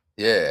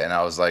 Yeah, and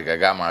I was like, I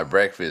got my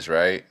breakfast,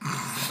 right?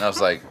 And I was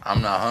like,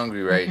 I'm not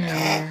hungry right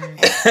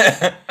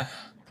now.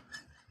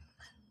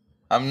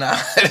 I'm not.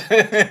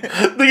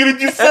 Nigga,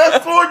 did you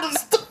fast forward the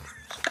story?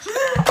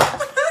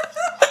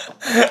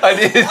 I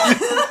did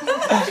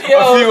a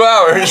few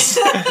hours.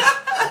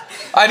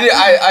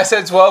 I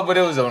said 12, but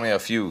it was only a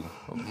few.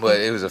 But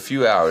it was a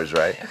few hours,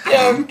 right?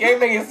 Yo, Gay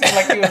made it seem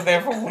like he was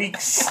there for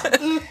weeks.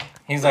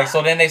 He's like,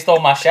 so then they stole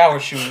my shower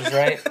shoes,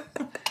 right?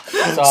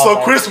 So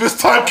like, Christmas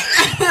time.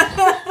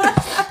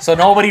 So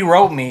nobody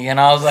wrote me, and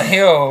I was like,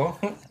 yo,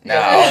 No.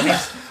 at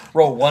least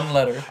wrote one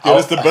letter. Yo,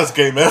 it's the best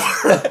game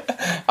ever.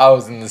 I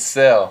was in the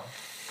cell.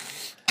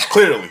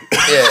 Clearly.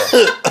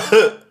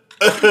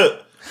 Yeah.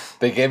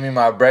 They gave me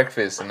my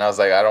breakfast, and I was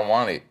like, I don't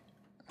want it.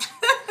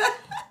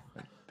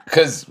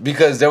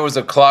 Because there was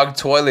a clogged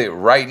toilet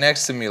right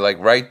next to me, like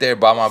right there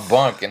by my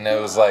bunk, and it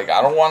was like,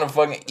 I don't want to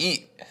fucking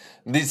eat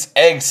this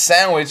egg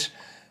sandwich.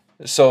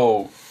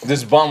 So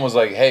this bum was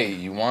like, hey,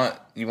 you want?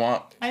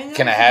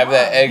 Can I have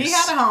that egg? He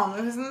had a home.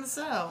 It was in the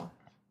cell.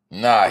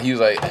 Nah, he was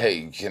like,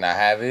 hey, can I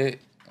have it?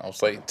 I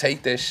was like,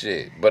 take that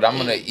shit. But I'm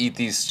gonna eat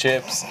these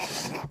chips.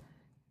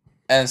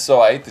 And so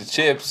I ate the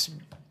chips,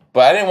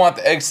 but I didn't want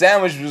the egg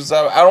sandwich because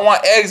I don't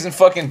want eggs in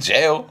fucking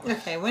jail.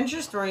 Okay, when's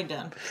your story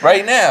done?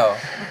 Right now.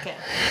 Okay.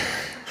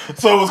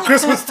 So it was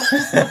Christmas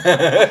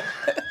time.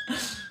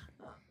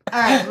 All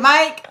right,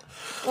 Mike.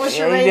 What's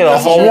your rating? did a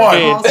whole one.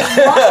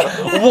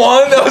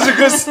 One, that was a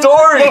good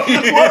story.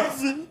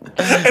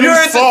 And You're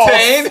it's false.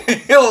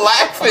 entertained. You're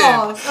laughing.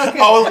 Okay.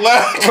 I was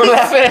laughing. We're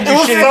laughing at It your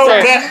was shitty so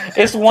story. bad.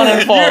 It's one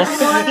and false.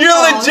 You're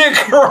legit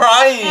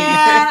crying.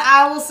 And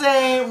I will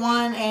say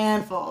one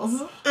and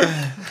false.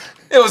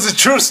 It was a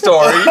true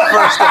story,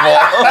 first of all.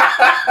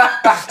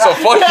 So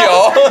fuck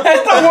y'all.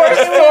 That's the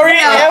worst story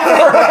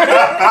ever.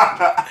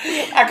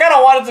 I kind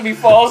of want it to be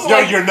false. Yo,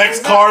 Like, your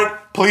next card,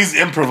 please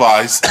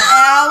improvise.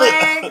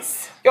 Alex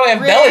yo,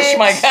 embellish, Rich.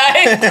 my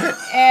guy.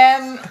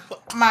 and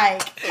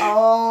Mike.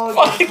 Oh,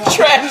 Fucking good point.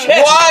 trash.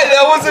 Why?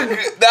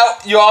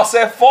 That you all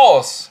said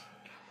false.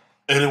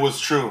 And it was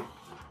true.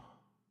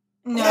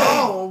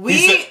 No, we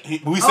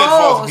We said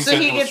false. Oh, He so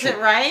said he it was gets true. it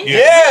right?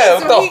 Yeah,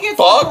 So what he the gets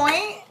fuck? the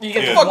point? You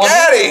get Yeah. Fuck one.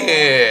 out of He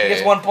here.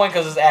 gets 1 point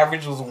because his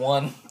average was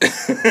 1.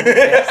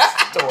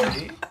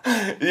 Story.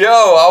 Yo,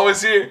 I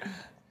was here.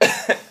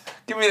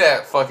 Give me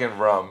that fucking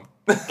rum.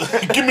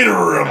 Give me the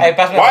rum. Hey,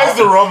 pass me Why the is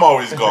the rum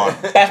always gone?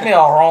 Pass me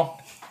all wrong.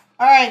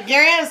 All right,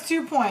 Gary has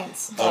 2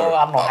 points. Oh,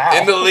 I don't know how.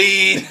 In the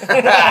lead.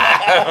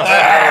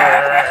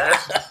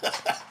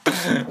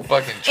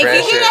 Fucking If you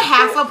trash. get a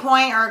half a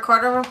point or a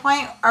quarter of a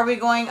point, are we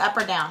going up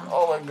or down?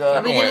 Oh my Are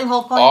god. we getting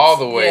whole points? all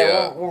the way Yeah,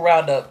 up. we'll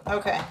round up.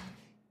 Okay.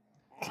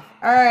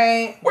 All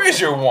right. Where's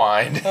your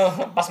wine?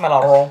 Pass me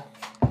all wrong.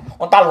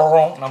 Un tal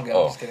wrong. No, I'm good.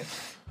 I'm just kidding.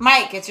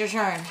 Mike, it's your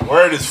turn.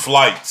 Word is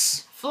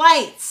flights.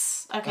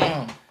 Flights.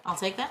 Okay. I'll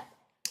take that.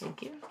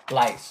 Thank you.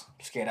 Lights.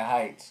 Scared of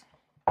heights.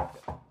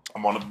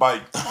 I'm on a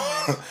bike.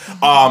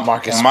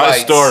 Marcus My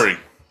Spites. story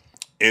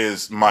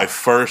is my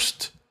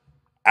first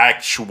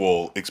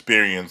actual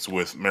experience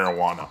with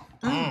marijuana.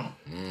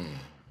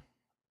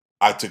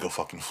 I took a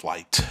fucking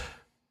flight.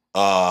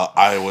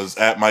 I was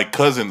at my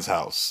cousin's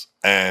house,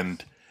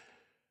 and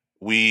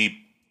we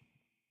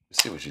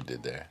See what you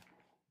did there.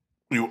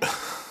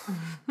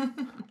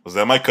 was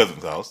at my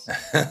cousin's house.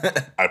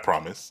 I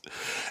promise.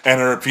 And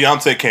her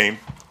fiance came,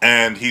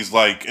 and he's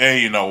like, "Hey,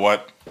 you know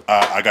what?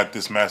 I got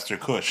this Master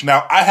Kush."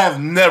 Now, I have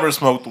never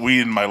smoked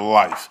weed in my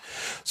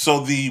life, so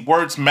the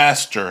words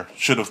 "master"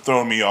 should have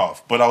thrown me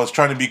off. But I was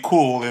trying to be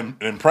cool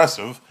and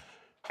impressive,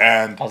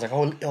 and I was like,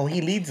 oh,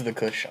 he leads the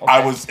kush.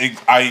 Okay.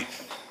 I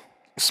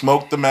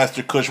smoked the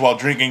Master Kush while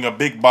drinking a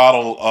big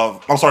bottle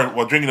of. I'm sorry,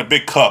 while drinking a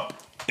big cup.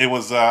 It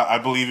was, I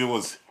believe, it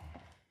was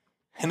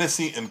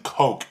Hennessy and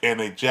Coke in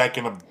a Jack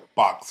in a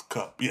Box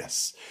cup.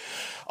 Yes,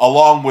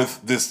 along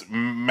with this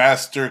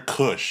Master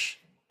Kush.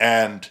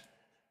 And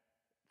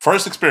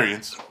first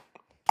experience,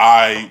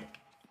 I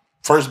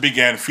first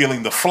began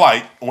feeling the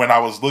flight when I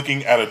was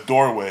looking at a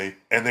doorway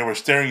and they were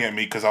staring at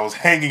me because I was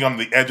hanging on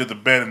the edge of the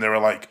bed and they were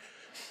like,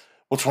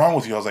 "What's wrong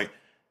with you?" I was like,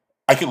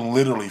 "I can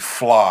literally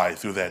fly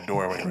through that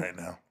doorway right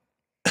now."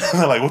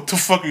 They're like, "What the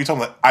fuck are you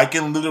talking about?" I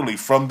can literally,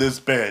 from this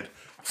bed,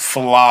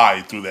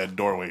 fly through that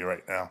doorway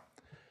right now.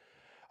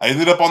 I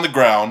ended up on the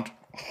ground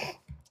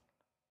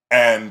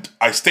and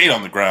I stayed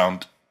on the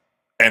ground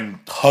and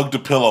hugged a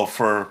pillow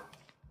for,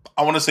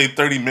 I want to say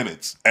 30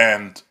 minutes,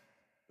 and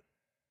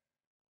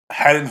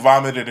hadn't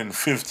vomited in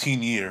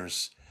 15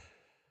 years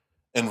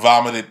and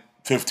vomited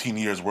 15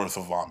 years worth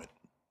of vomit.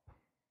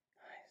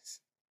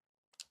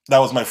 That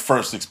was my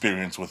first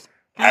experience with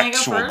Can I go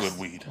actual first? good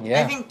weed.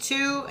 Yeah. I think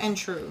 2 and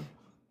true.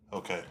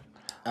 Okay.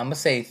 I'm going to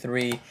say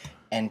 3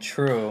 and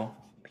true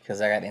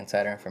because I got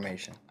insider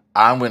information.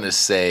 I'm gonna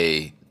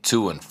say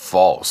 2 and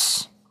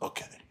false.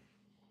 Okay.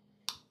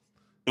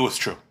 It was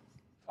true.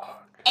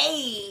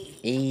 Hey.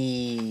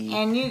 Eee.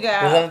 And you Was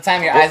got. that the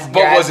time your But- eyes, but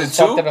your eyes was it was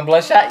fucked two? up and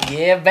bloodshot?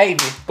 Yeah,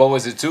 baby. But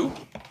was it 2?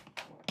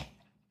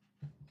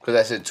 Because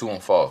I said 2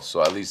 and false,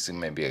 so at least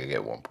maybe I could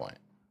get 1 point.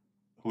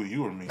 Who,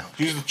 you or me?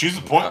 Choose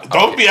a point.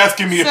 Don't be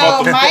asking me So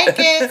about the Mike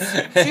gets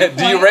 2 points.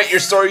 Do you rate your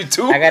story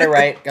 2? I got it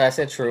right. I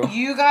said true.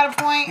 You got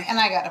a point, and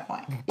I got a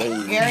point.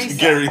 Gary sucks.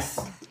 Gary.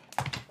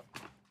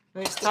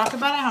 We just talk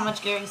about it, how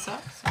much Gary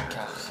sucks.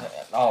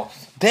 Oh,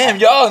 Damn,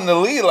 y'all in the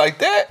lead like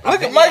that?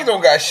 Look at Mike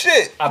don't got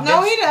shit. I've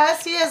No, been- he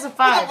does. He has a What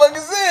 5. the fuck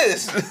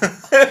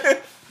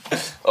is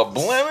this? A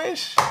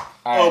blemish?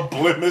 Oh,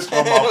 blemish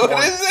on my What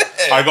point. is it?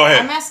 All right, go I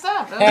ahead. messed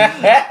up.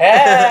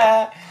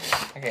 That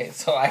Okay,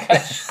 so I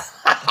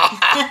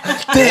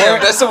got.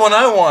 Damn, that's the one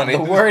I wanted.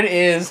 The word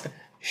is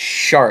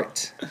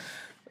shart.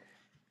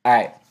 All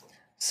right,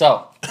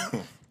 so Give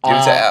it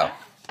to Al.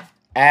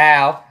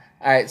 Al. All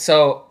right,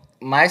 so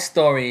my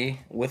story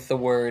with the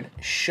word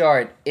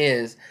shart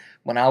is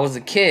when I was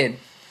a kid.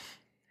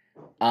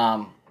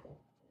 I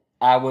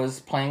was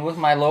playing with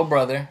my little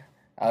brother.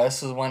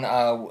 This is when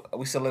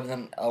we still lived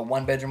in a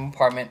 1-bedroom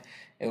apartment.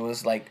 It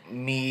was like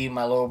me,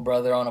 my little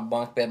brother on a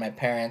bunk bed, my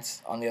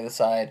parents on the other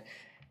side,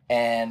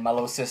 and my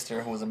little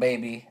sister who was a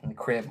baby in the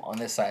crib on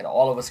this side.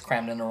 All of us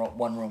crammed in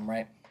one room,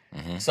 right?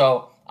 Mm-hmm.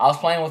 So I was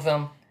playing with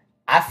them.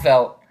 I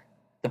felt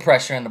the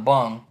pressure in the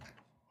bung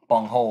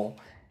hole,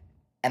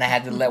 and I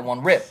had to let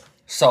one rip.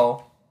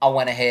 So I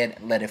went ahead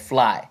and let it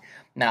fly.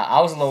 Now,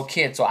 I was a little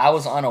kid, so I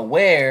was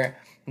unaware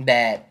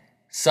that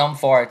some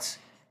farts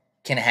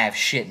can have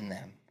shit in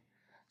them.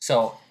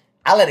 So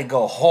I let it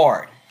go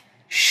hard.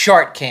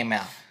 Shart came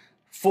out.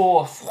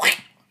 Full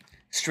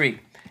streak.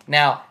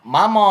 Now,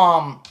 my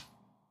mom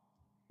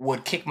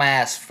would kick my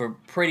ass for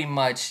pretty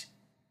much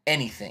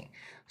anything.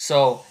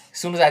 So as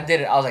soon as I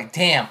did it, I was like,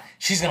 damn,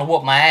 she's going to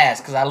whoop my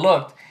ass. Because I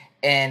looked,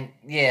 and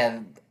yeah,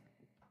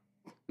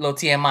 little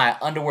TMI,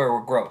 underwear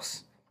were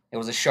gross. It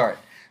was a shart.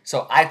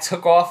 So I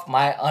took off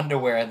my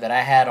underwear that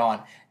I had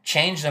on,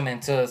 changed them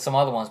into some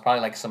other ones,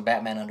 probably like some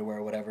Batman underwear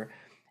or whatever.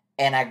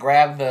 And I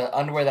grabbed the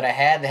underwear that I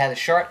had that had the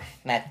shart,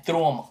 and I threw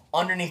them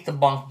underneath the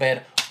bunk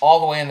bed all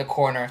the way in the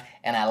corner,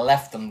 and I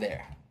left them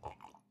there.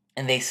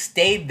 And they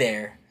stayed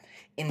there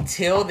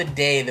until the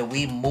day that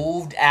we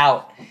moved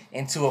out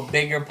into a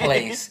bigger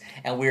place,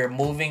 and we were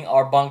moving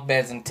our bunk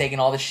beds and taking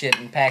all the shit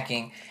and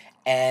packing,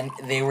 and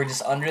they were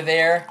just under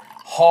there,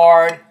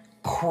 hard,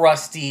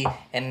 crusty,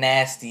 and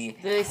nasty.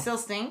 Do they still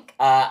stink?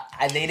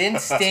 They didn't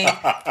stink,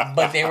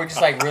 but they were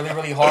just like really,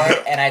 really hard,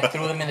 and I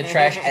threw them in the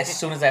trash as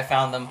soon as I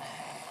found them.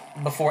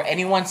 Before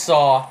anyone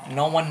saw,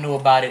 no one knew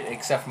about it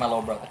except for my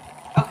little brother.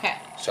 Okay.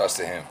 Shouts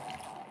to him.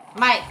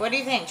 Mike, what do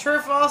you think? True or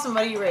false, and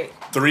what do you rate?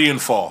 3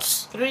 and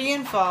false. 3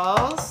 and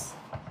false.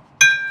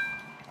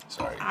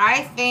 Sorry.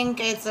 I think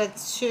it's a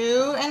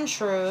 2 and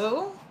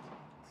true.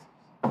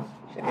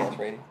 Shit, that's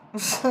ready.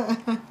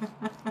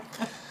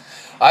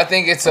 I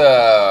think it's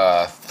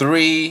a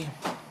 3.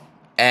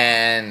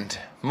 And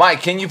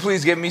Mike, can you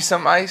please give me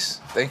some ice?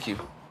 Thank you.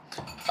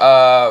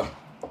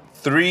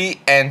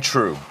 3 and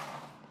true.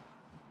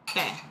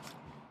 Okay.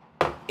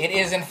 It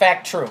is in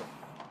fact true.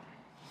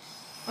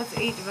 What's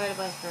 8 divided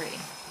by 3?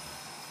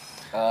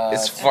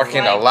 It's Two,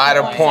 fucking like a lot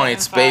of 1.75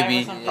 points, or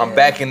baby. something. I'm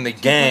back in the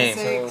game.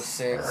 2.6.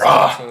 6,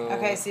 Ah. 2,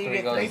 Okay, so you 3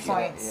 get goes 3 to that,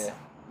 points.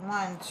 Yeah.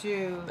 1,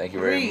 2, Thank you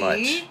 3. very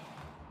much.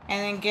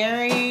 And then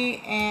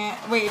Gary and...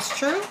 Wait, it's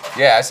true?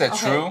 Yeah, I said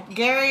Okay. true.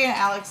 Gary and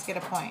Alex get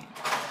a point.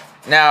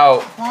 Now,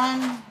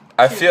 1,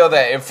 I 2. feel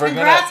that if we're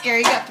Congrats, Gary.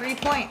 You got 3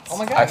 points. Oh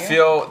my god. I yeah.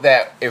 feel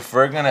that if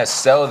we're gonna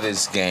sell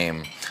this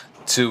game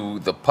to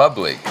the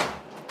public,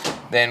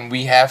 then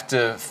we have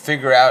to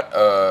figure out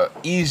a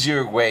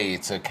easier way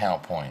to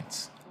count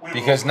points.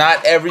 Because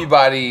not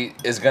everybody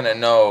is gonna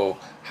know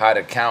how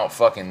to count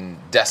fucking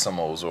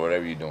decimals or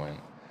whatever you're doing.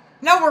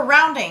 No, we're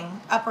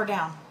rounding up or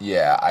down.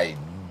 Yeah, I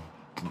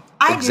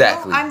do.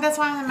 exactly. That's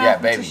why I'm a yeah,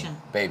 mathematician.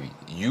 baby,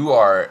 you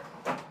are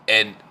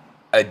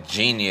a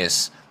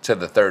genius to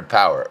the third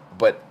power,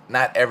 but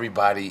not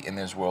everybody in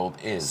this world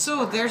is.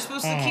 So they're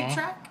supposed to keep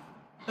track?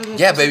 Or they're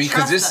Yeah, supposed to baby,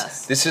 because trust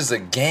us? this is a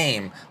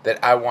game that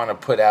I want to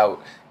put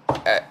out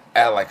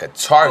at like a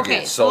target.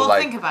 Okay, so we'll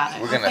like think about it.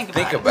 we're We'll gonna think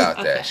think about about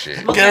it. that Okay.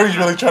 shit. Gary's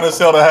really trying to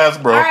sell the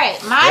Hasbro. All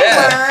right, my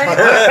Yeah. word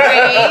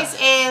or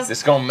phrase is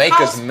It's gonna make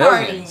house us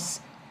millions.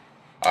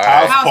 All House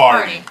right, House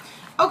party.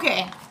 party.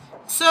 Okay,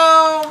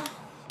 so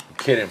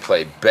Kid and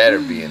Play better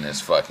be in this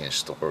fucking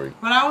story.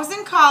 when I was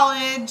in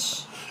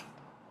college,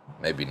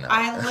 Maybe not.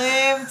 I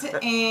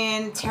lived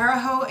in Terre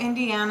Haute,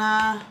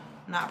 Indiana.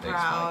 Not Thanks,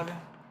 proud,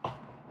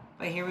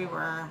 but here we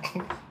were.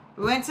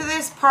 We went to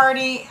this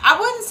party. I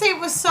wouldn't say it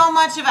was so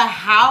much of a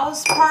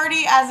house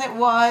party as it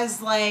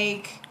was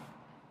like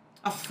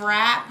a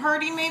frat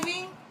party,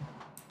 maybe.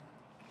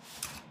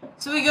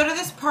 So we go to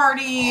this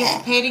party, you have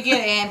to pay to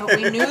get in, but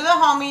we knew the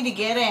homie to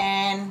get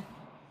in.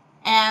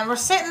 And we're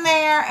sitting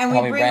there, and we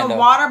Homie bring Brando. a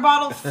water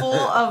bottle full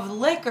of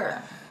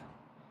liquor.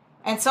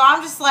 And so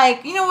I'm just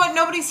like, you know what?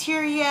 Nobody's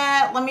here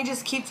yet. Let me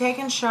just keep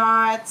taking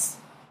shots.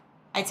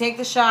 I take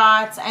the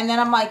shots, and then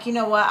I'm like, you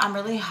know what? I'm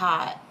really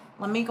hot.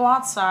 let me go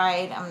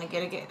outside. I'm going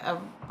to get a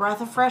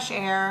breath of fresh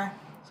air.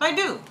 So I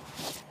do.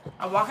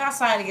 I walk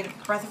outside to get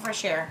a breath of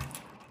fresh air.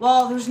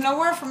 Well, there's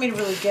nowhere for me to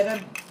really get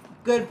a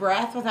good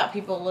breath without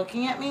people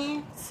looking at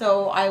me.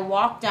 So I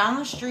walk down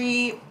the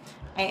street.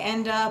 I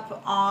end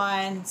up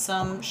on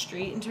some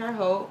street in Terre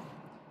Haute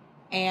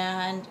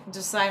and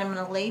decide I'm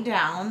going to lay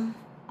down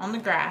on the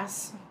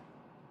grass.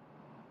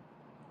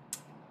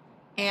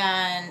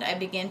 And I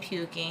begin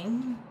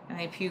puking. And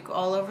I puke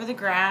all over the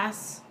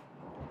grass.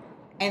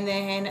 And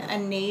then a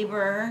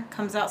neighbor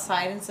comes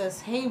outside and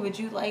says, "Hey, would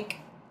you like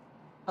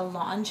a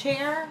lawn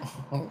chair?"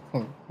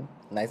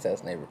 Nice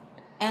ass neighbor.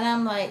 And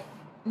I'm like,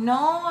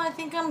 "No, I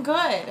think I'm good,"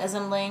 as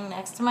I'm laying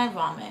next to my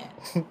vomit.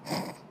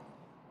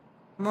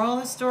 Moral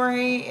of the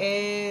story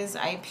is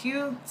I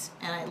puked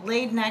and I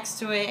laid next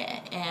to it,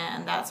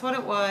 and that's what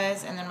it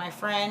was. And then my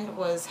friend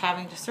was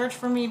having to search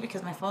for me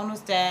because my phone was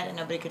dead and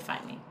nobody could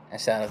find me.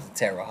 And shout out to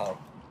Terre Haute.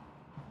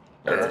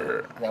 Is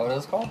that what it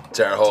was called?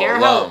 Terre Haute Terre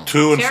alum. Haute.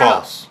 True and Terre Haute.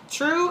 false.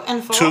 True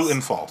and false. True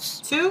and false.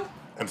 Two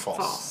And false.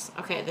 false.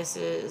 Okay, this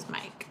is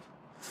Mike.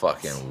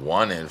 Fucking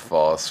 1 and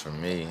false for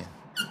me.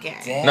 Gary.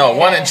 Damn. No,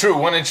 1 and true.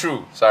 1 and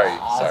true. Sorry. I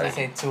was Sorry. gonna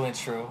say 2 and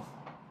true.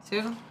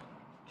 Two.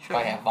 True.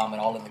 I have vomit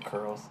all in the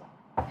curls.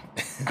 All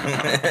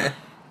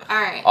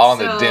right. All in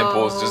the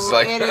dimples, just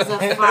like- it is a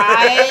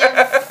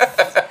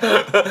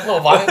 5. Little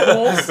vomit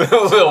pools.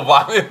 Little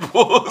vomit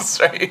pools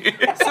right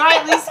here. So I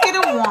at least get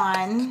a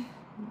 1.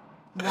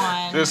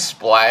 1. Just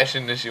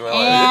splashing the shit.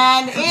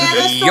 And the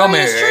story Yummy.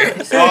 is true.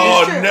 The story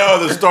Oh is true.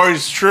 no, the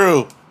story's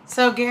true.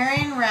 So Gary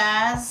and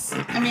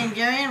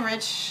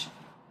Rich,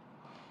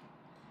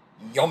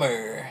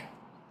 Yummer.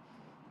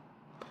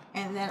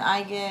 and then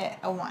I get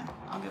a 1.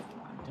 I'll give it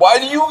 1. Why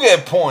do you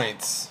get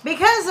points?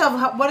 Because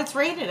of what it's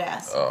rated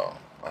as. Oh.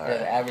 The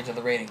Alright. average of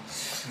the rating.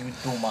 You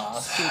do my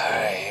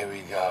Alright, here we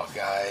go,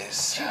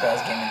 guys. Cheap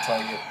ass game in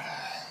Target.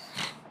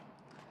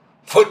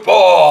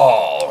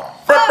 Football.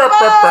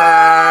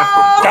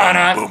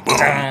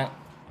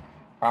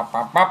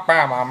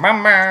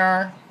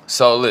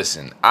 So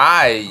listen,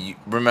 I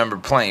remember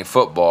playing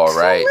football,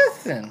 right?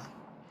 Listen.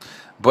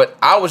 But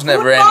I was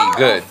never Football any or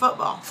good.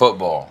 football?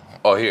 Football.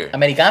 Oh, here.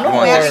 Americano You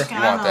want, or this? You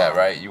want that,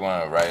 right? You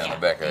want to write on Yeah, the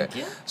back of thank that.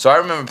 you. So I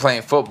remember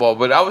playing football,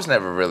 but I was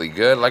never really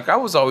good. Like, I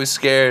was always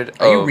scared.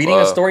 Are you of, reading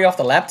a story off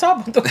the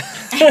laptop? What the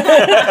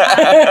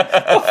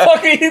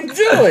fuck are you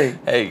doing?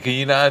 Hey, can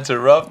you not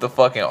interrupt the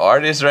fucking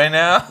artist right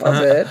now? My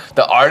bad.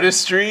 The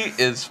artistry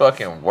is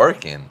fucking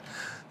working.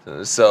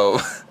 So,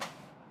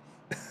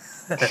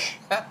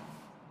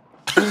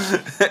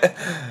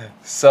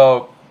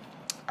 so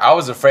I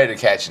was afraid of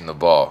catching the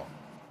ball.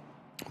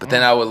 But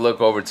then I would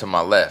look over to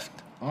my left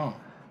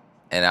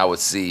and I would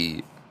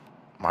see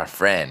my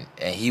friend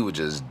and he would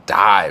just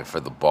dive for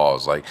the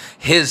balls. Like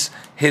his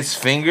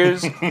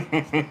fingers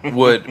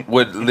would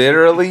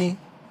literally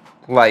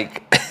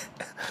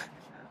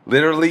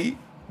literally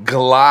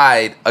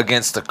glide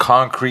against the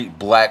concrete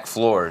black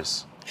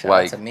floors. Shout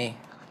out to me.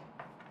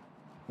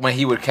 When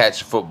he would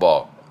catch a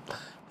football.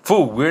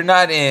 Fool, we're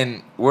not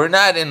in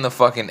the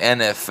fucking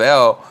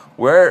NFL.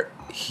 We're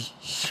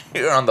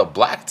here on the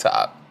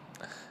blacktop.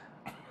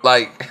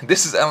 Like,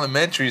 this is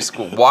elementary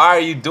school. Why are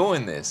you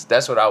doing this?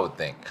 That's what I would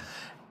think.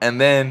 And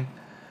then,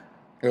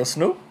 Yo,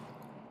 Snoop?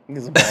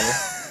 He's a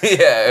baller.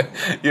 yeah,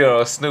 you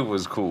know, Snoop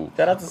was cool.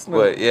 Shout out to Snoop.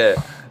 But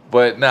yeah,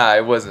 but nah,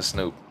 it wasn't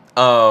Snoop.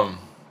 And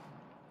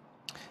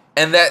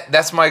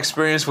that's my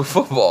experience with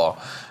football.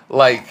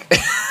 Like,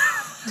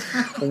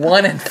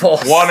 1 and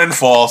false. 1 and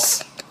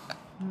false.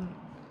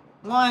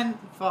 1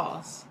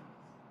 false.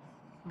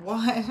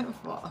 1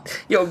 false.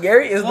 Yo,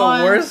 Gary is the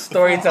One worst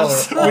storyteller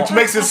Which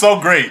makes it so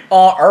great.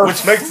 on earth.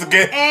 Which makes the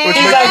game. And Which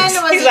He's makes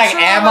like- was he's it like, true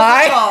or am was it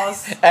I?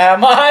 false?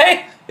 Am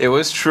I? it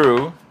was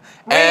true.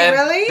 Wait, And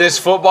really? this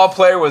football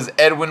player was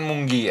Edwin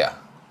Munguia.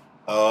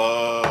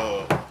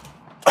 Oh.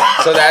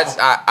 So that's,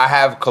 I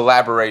have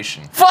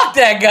collaboration. Fuck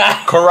that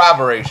guy.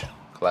 Corroboration.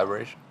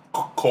 Collaboration?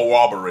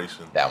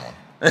 Corroboration. That one.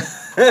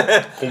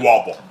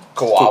 Quabble.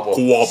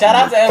 Quabble. Shout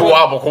out to Edwin.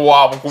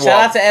 Quabble.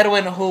 Shout out to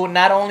Edwin, who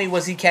not only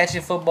was he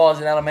catching footballs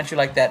in elementary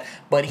like that,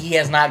 but he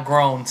has not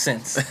grown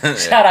since.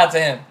 Shout out to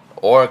him.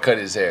 Or cut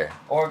his hair.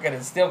 Orchid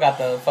has still got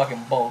the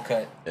fucking bowl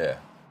cut. Yeah.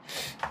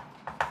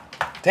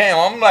 Damn,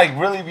 I'm like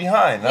really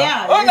behind. Huh?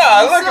 Yeah, Oh you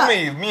no, look suck.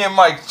 at me. Me and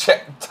Mike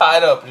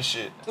tied up and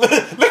shit. Look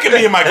at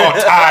me and Mike all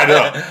tied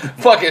up.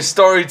 Fucking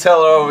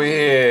storyteller over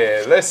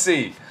here. Let's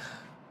see.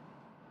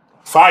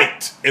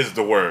 Fight is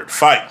the word.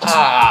 Fight.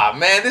 Ah,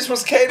 man, this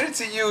was catered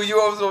to you. You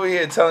was over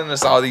here telling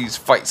us all these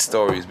fight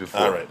stories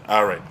before.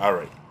 All right.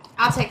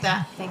 I'll take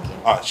that. Thank you.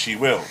 She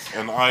will.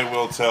 And I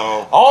will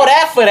tell. All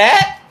that for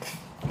that?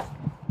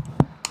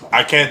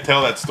 I can't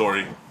tell that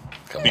story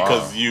Come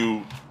because on.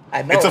 you.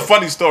 I know It's a it,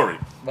 funny story.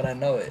 but I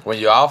know it. When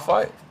you all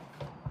fight?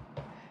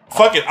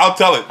 Fuck it, I'll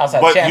tell it.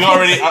 Outside But champions.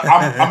 you already.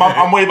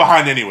 I'm way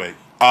behind anyway.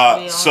 We all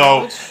know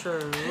So it's true.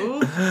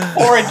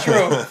 4 and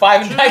true.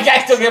 5 and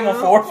I still give him a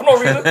 4 for no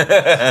reason.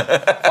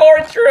 4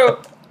 and true.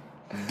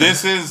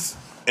 this is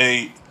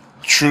a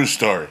true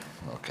story.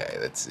 Okay,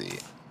 let's see.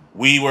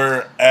 We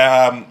were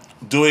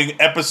doing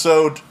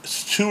episode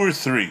 2 or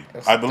 3.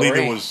 I believe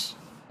it was.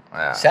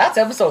 Shout out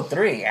to episode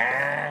 3.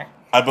 I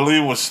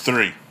believe it was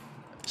 3.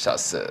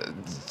 Shouts to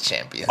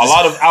champions. A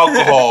lot of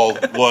alcohol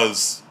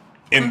was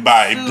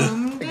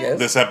imbibed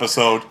this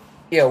episode.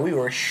 Yeah, we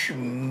were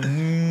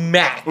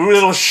smacked. We were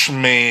little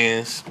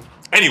schmans.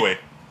 Anyway,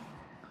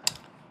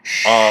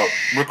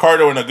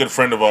 Ricardo and a good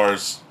friend of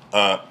ours,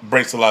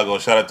 Brace Alago.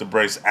 Shout out to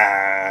Brace.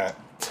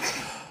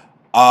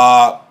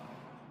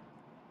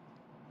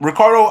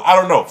 Ricardo, I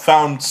don't know,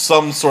 found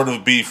some sort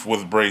of beef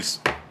with Brace.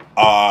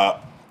 Or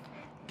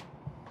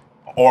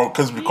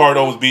because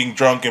Ricardo was being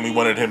drunk and we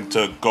wanted him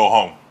to go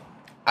home.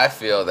 I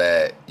feel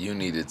that you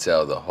need to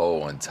tell the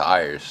whole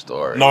entire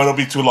story. No, it'll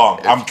be too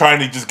long. I'm trying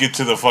to just get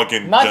to the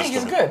fucking. No, I think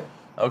he's good.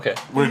 Okay.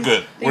 We're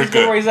good. We're He's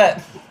good where good. he's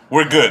at.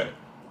 We're good.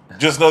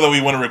 Just know that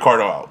we wanted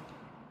Ricardo out.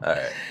 All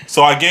right.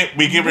 So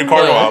we get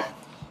Ricardo out.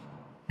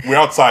 We're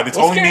outside. It's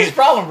What's only me. Gary's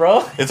problem,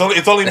 bro? It's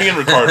only me and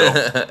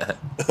Ricardo.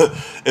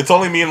 It's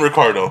only me and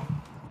Ricardo.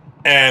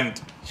 And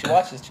She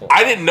watches show.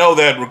 I didn't know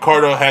that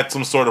Ricardo had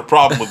some sort of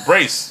problem with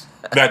Brace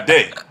that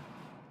day.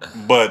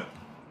 But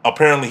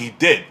apparently he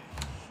did.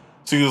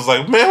 So he was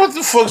like, man, what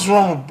the fuck's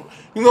wrong with...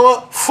 You know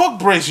what? Fuck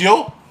Brace,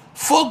 yo.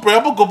 Fuck Brace.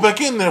 I'm going to go back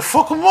in there and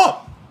fuck him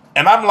up.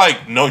 And I'm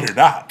like, no, you're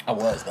not. I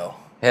was, though.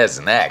 He has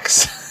an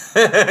ex.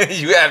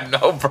 You have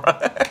no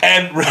problem.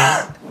 And...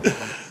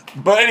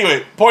 But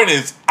anyway, point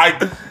is,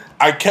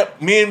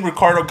 me and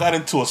Ricardo got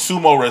into a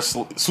sumo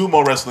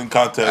wrestling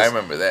contest. I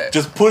remember that.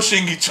 Just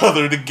pushing each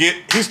other to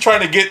get. He's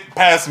trying to get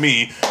past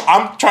me.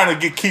 I'm trying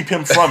to keep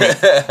him from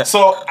it.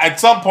 So at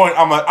some point,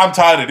 I'm like, I'm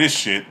tired of this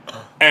shit,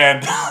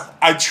 and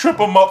I trip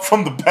him up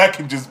from the back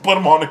and just put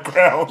him on the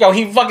ground. Yo,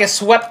 he fucking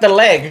swept the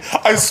leg.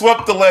 I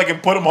swept the leg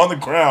and put him on the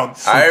ground.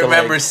 I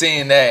remember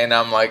seeing that, and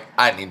I'm like,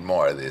 I need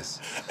more of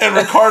this. And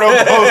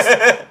Ricardo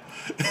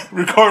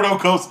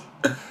goes.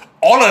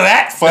 All of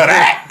that for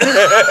that.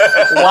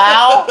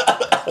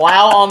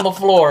 Wow on the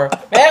floor.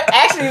 Man,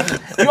 actually,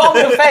 you want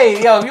me to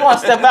fade? Yo, if you want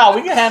to step out,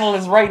 we can handle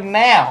this right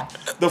now.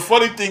 The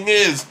funny thing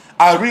is,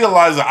 I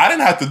realized that I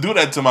didn't have to do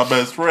that to my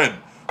best friend.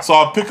 So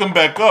I pick him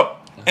back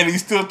up, and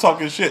he's still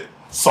talking shit.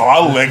 So I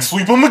leg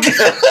sweep him again.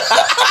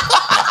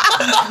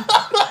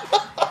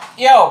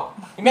 Yo,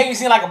 you make me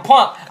seem like a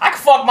punk. I can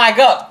fuck Mike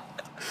up.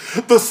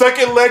 The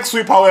second leg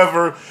sweep,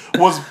 however,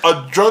 was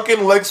a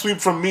drunken leg sweep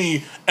from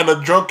me and a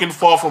drunken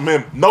fall from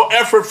him. No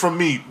effort from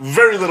me.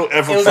 Very little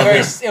effort from him. It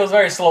was a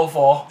very slow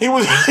fall. He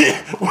was.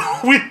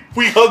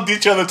 we hugged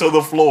each other to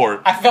the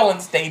floor. I fell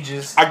in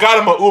stages. I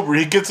got him an Uber.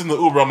 He gets in the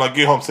Uber. I'm like,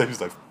 get home safe. He's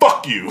like,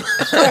 fuck you.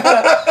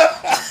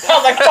 I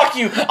was like, fuck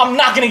you. I'm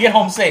not going to get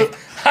home safe.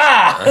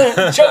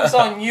 Ha! Joke's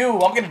on you.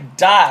 I'm going to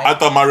die. I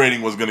thought my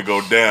rating was going to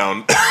go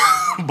down.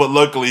 But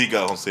luckily, he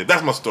got home safe.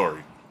 That's my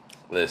story.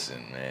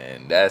 Listen,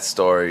 man, that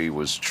story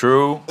was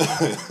true.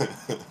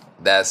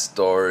 That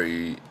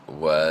story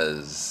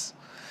was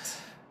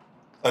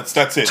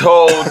That's it.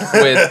 told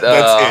with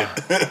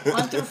That's it.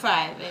 1 through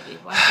 5, baby.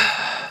 1 through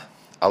 5.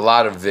 a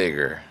lot of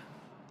vigor.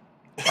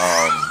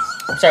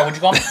 I'm sorry, what'd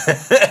you call me?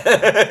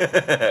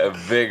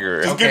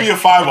 Vigor. Just give me a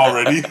 5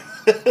 already.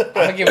 I'm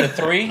going to give it a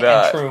 3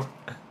 Nah. and true.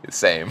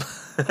 Same.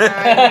 All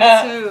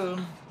right, 2.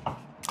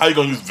 How you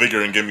gonna use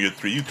vigor and give me a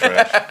 3? You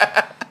trash.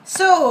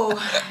 So,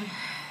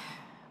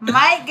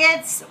 Mike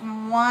gets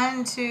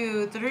 1,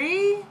 2,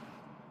 3.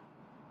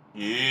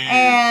 Yeah.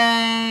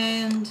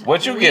 And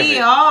What you give it? we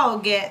all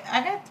get...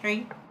 I got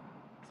 3.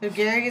 So,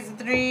 Gary gets a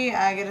 3.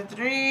 I get a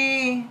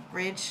 3.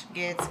 Rich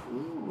gets...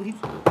 Ooh, he's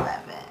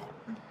 11.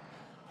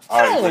 All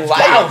right, Rich,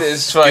 like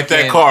this fucking... get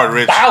that card,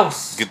 Rich.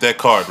 Bouse. Get that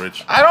card,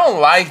 Rich. I don't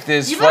like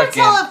this You better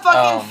fucking... tell a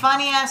fucking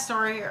funny-ass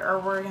story or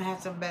we're going to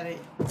have to bet it.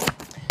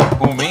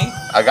 Who, me?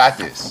 I got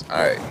this. All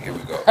right, here we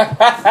go.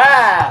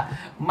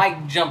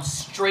 Mike jumped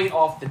straight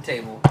off the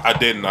table. I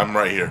didn't. I'm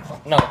right here.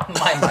 No,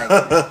 my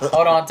Mike.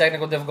 Hold on,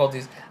 technical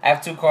difficulties. I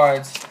have 2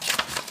 cards.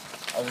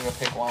 I was going to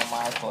pick one of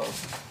my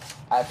clothes.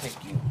 I pick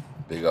you.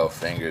 Big old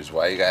fingers.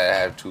 Why you gotta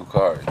have 2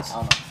 cards?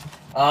 I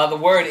don't know.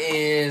 The word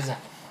is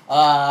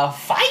fire.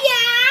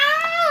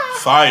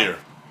 Fire.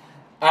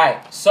 All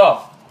right,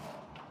 so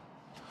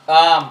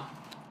I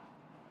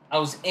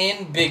was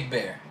in Big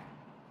Bear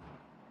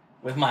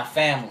with my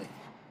family.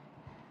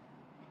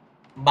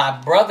 My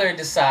brother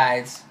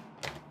decides,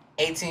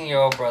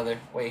 18-year-old brother.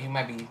 Wait, he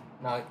might be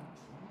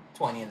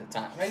 20 at the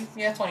time. Right?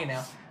 Yeah, 20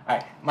 now. All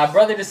right, my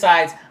brother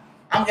decides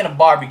I'm gonna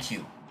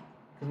barbecue.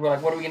 Cause we're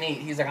like, what are we gonna eat?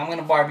 He's like, I'm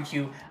gonna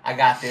barbecue. I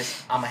got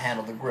this. I'm gonna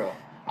handle the grill.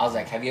 I was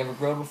like, have you ever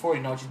grilled before?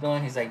 You know what you're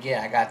doing? He's like,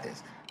 yeah, I got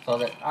this. So I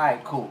was like, all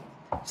right, cool.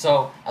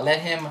 So I let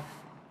him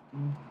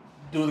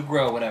do the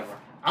grill, whatever.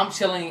 I'm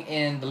chilling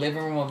in the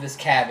living room of this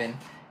cabin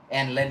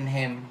and letting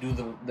him do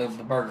the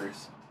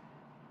burgers.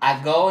 I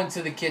go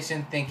into the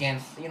kitchen thinking,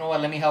 you know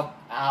what, let me help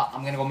out.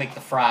 I'm going to go make the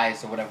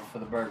fries or whatever for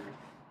the burger.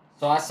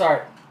 So I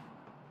start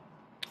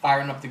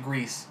firing up the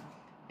grease.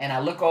 And I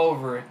look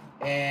over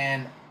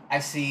and I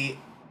see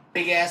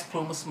big-ass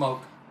plume of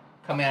smoke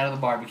coming out of the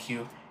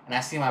barbecue. And I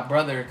see my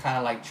brother kind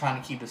of like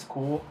trying to keep us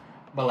cool,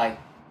 but like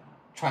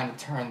trying to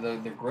turn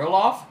the grill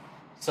off.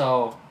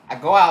 So I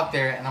go out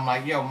there and I'm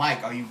like, yo,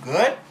 Mike, are you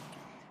good?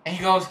 And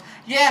he goes,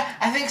 yeah,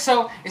 I think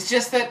so. It's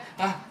just that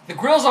the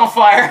grill's on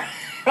fire.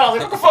 And I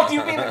was like, what the fuck do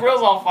you mean the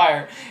grill's on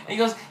fire? And he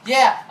goes,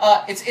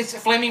 yeah, it's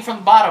flaming from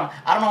the bottom.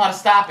 I don't know how to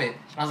stop it.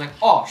 And I was like,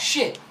 oh,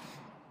 shit.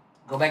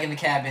 Go back in the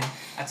cabin.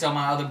 I tell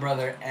my other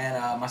brother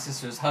and my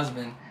sister's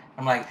husband,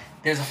 I'm like,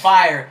 there's a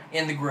fire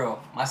in the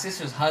grill. My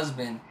sister's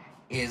husband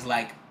is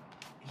like,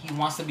 he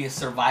wants to be a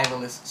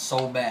survivalist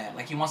so bad.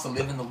 Like, he wants to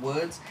live in the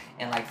woods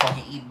and, like,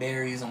 fucking eat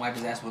berries and wipe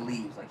his ass with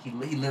leaves. Like, he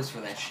lives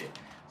for that shit.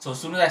 So as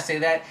soon as I say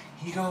that,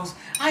 he goes,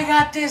 I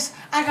got this.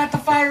 I got the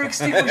fire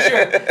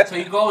extinguisher. So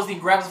he goes and he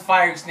grabs the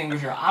fire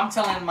extinguisher. I'm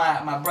telling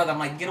my brother, I'm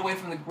like, get away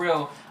from the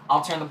grill.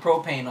 I'll turn the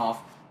propane off.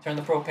 Turn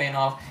the propane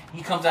off.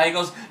 He comes out. He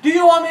goes, do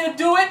you want me to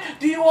do it?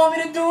 Do you want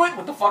me to do it?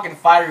 With the fucking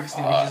fire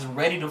extinguisher just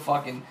ready to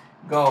fucking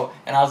go.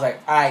 And I was like,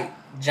 all right,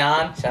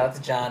 John. Shout out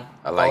to John.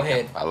 I like go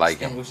ahead. him. I like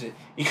him. It.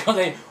 He comes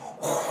in.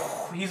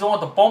 He's the one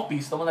with the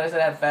bumpies. The one that I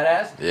said had fat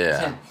ass.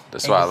 Yeah.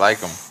 That's why I like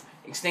him.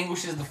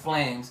 Extinguishes the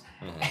flames.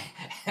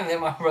 And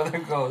then my brother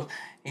goes,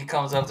 he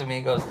comes up to me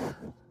and goes,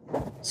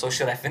 so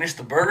should I finish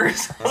the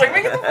burgers? I was like,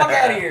 man, get the fuck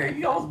out of here.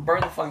 You almost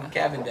burned the fucking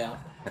cabin down.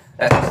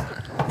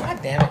 God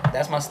damn it.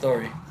 That's my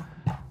story.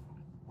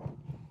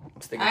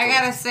 I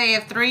gotta say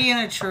a 3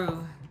 and a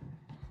true.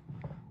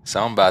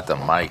 Something about the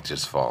mic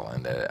just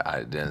falling that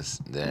I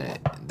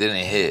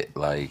didn't hit.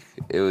 Like,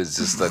 it was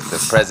just like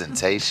the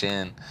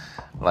presentation.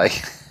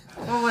 Like,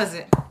 what was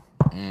it?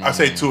 I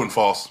say 2 and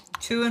false.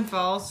 2 and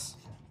false.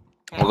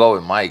 We'll go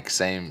with Mike.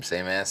 Same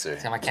answer.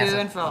 2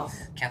 and false.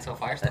 Cancel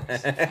fire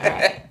service.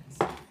 Alright.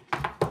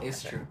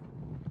 It's true.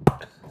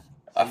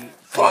 I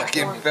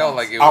fucking felt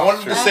like it was I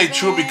wanted true. to say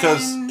true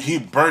because he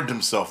burned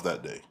himself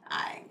that day.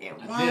 I get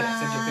one. I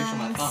sent you a picture of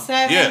my thumb.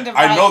 7 Yeah,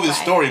 I know divided this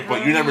by story,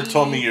 but you never 3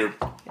 told me your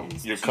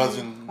is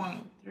cousin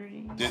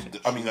 2.3. did.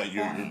 I mean,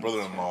 your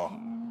brother-in-law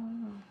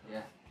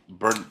Yeah.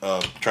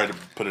 tried to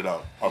put it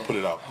out. Or put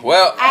it out.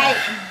 Well,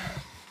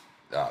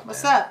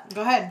 What's up?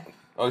 Go ahead.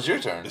 Oh, it's your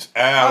turn. It's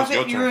You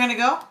your were turn. gonna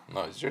go?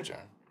 No, it's your turn.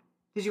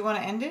 Did you want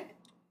to end it?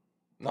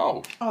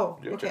 No. Oh,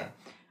 Your okay. turn.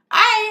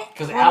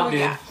 Because What Al do we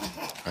did.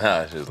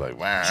 got? She was like,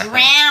 wow.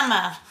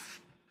 Drama.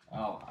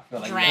 Oh, I feel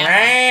like Drama.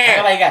 I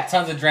feel like you got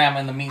tons of drama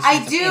in the meat. I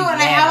streets of do, and I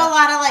Indiana. have a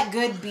lot of like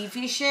good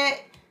beefy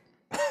shit.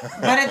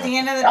 But at the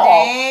end of the Oh.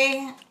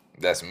 day,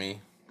 That's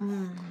me.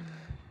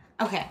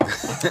 okay.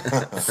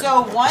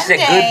 So one said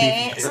good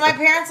day, beefy. so my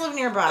parents live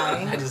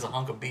nearby. That is a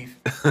hunk of beef.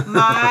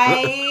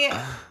 My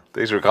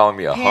Thanks for calling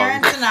me a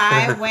parents hunk. and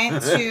I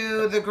went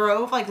to the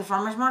Grove, like the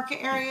farmer's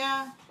market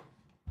area,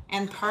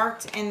 and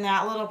parked in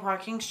that little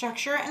parking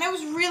structure. And it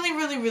was really,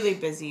 really, really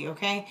busy,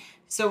 okay?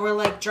 So we're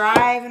like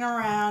driving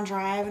around,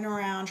 trying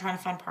to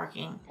find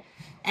parking.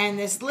 And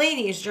this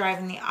lady is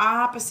driving the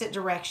opposite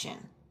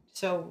direction.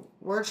 So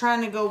we're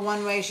trying to go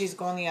one way, she's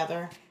going the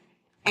other.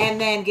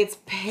 And then gets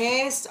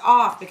pissed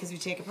off because we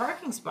take a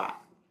parking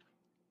spot.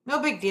 No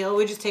big deal.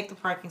 We just take the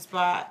parking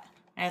spot.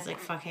 And I was like,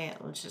 fuck it.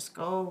 Let's just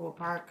go. We'll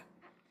park.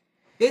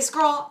 This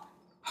girl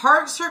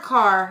parks her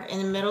car in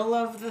the middle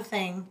of the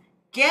thing,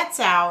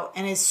 gets out,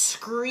 and is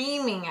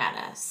screaming at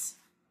us.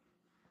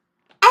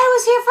 I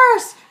was here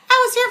first.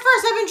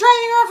 I've been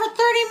driving around for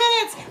 30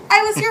 minutes.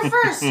 I was here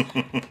first.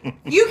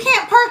 You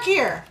can't park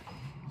here.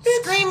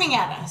 Screaming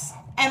at us.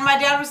 And my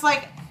dad was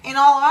like, in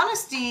all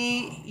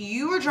honesty,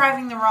 you were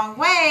driving the wrong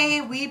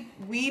way.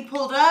 We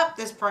pulled up.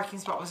 This parking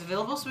spot was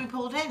available, so we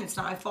pulled in. It's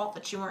not my fault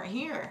that you weren't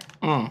here.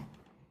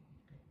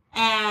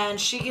 And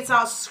she gets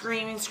out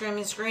screaming.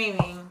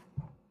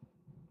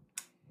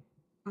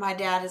 My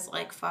dad is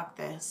like, fuck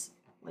this.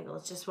 Like,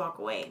 let's just walk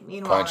away.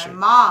 Meanwhile, Punch my her.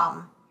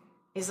 mom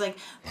is like,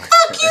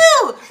 fuck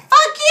you!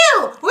 Fuck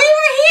you! We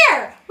were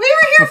here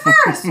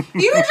first! You were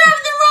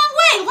driving the wrong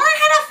way! Learn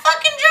how to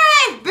fucking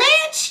drive,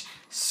 bitch!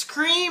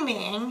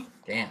 Screaming.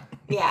 Damn.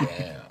 Yeah.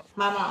 Damn.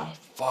 My mom.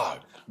 Fuck.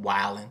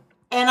 Wildin'.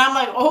 And I'm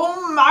like,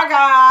 oh my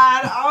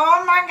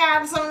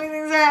God, so many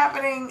things are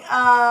happening.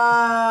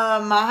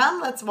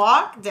 Mom, let's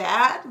walk.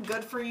 Dad,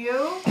 good for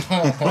you.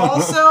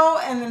 Also,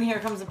 and then here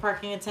comes the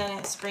parking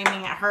attendant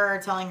screaming at her,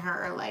 telling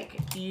her, like,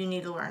 you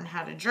need to learn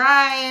how to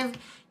drive.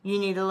 You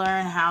need to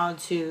learn how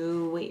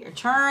to wait your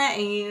turn.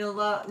 And you need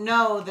to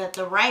know that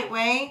the right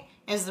way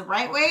is the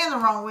right way and the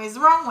wrong way is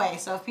the wrong way.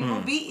 So if people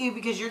beat you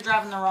because you're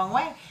driving the wrong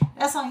way,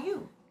 that's on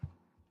you.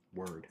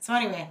 Word. So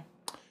anyway.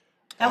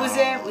 That was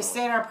it. We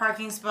stayed at our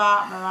parking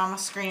spot. My mom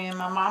was screaming.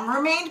 My mom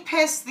remained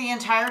pissed the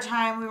entire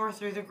time we were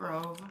through the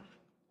Grove.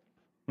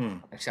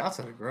 Shout out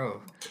to the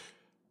Grove.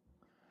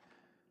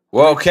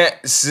 Well,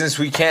 since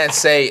we can't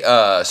say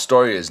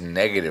story is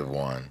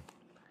 -1.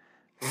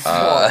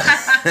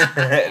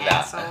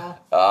 Asshole.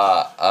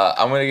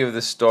 I'm gonna give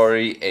the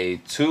story a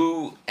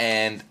 2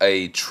 and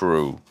a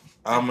true.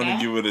 I'm Okay.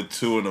 gonna give it a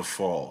 2 and a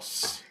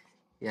false.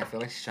 Yeah, I feel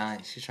like she's trying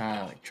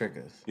to like trick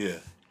us. Yeah.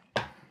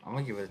 I'm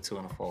gonna give it a 2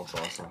 and a false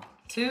also.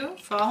 2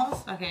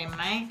 false. Okay,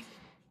 Mike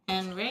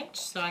and Rich.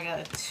 So I got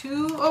a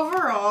 2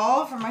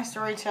 overall for my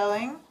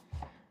storytelling.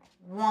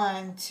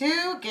 1,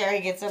 2. Gary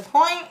gets a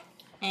point,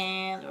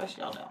 and the rest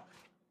of y'all don't.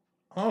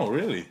 Oh,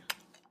 really?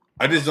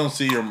 I just don't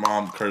see your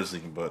mom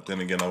cursing, but then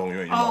again, I've only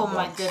met your Oh mom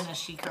my once. goodness,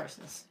 she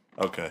curses.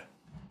 Okay.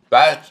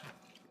 That's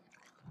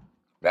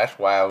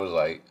why I was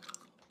like,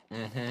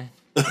 like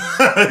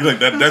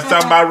that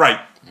sounds about right.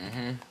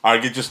 All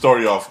right, get your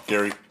story off,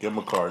 Gary. Give him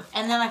a card.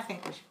 And then I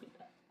think we should be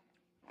done.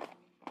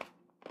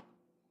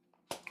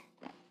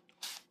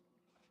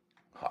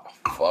 oh,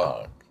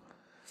 fuck.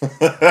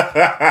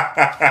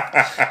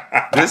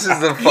 This is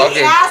the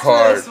fucking asked for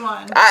card. this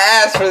one.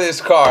 I asked for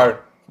this card.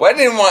 But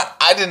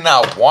I did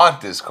not want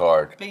this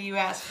card. But you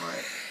asked for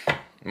it.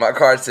 My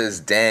card says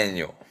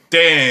Daniel.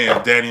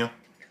 Damn, Daniel.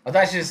 I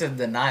thought you just said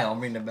denial. I'm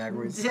reading it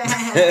backwards.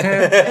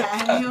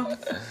 Daniel.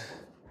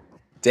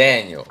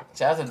 Daniel.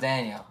 Shout out to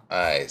Daniel. All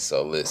right,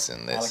 so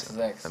listen. Alex's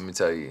ex. Let me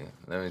tell you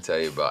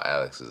about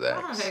Alex's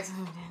I'm not ex.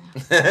 texting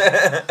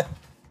Daniel.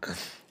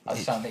 I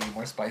was trying to make it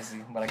more spicy,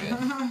 but I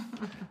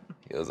couldn't.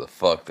 He was a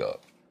fucked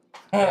up.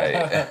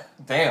 Right.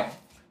 Damn.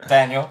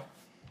 Daniel.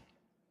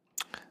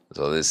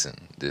 So listen,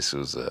 this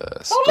was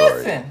a So story.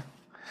 listen.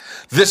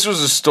 This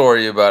was a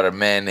story about a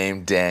man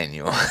named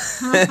Daniel.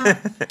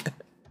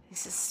 This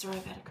is a story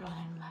about a girl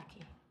named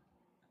Lucky.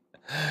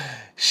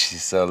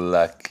 She's so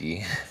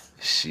lucky.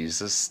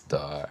 She's a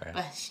star.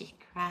 But she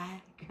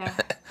cried.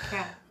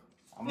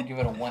 I'm gonna give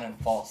it a 1 and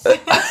false.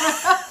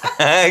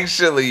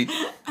 Actually,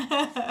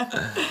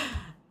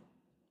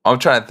 I'm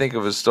trying to think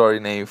of a story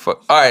named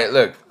fuck. All right,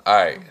 look. All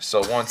right,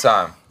 so one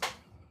time.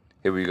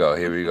 Here we go.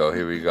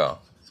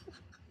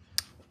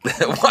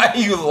 Why are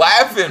you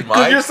laughing,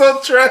 Mike? You're so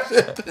trash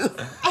at this.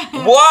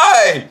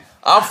 Why?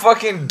 I'm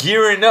fucking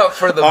gearing up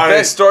for the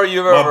best story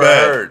you've ever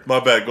heard. My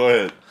bad. Go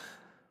ahead.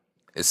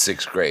 It's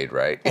 6th grade,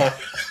 right?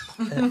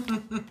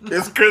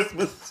 It's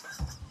Christmas.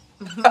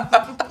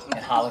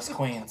 In Hollis,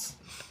 Queens.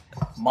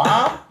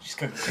 Mom? She's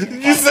cooking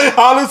chicken. You say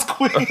Hollis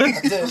Queen.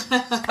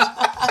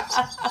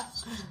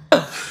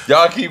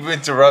 Y'all keep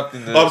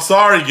interrupting the I'm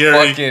sorry,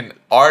 Gary. fucking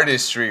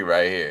artistry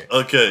right here.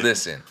 Okay.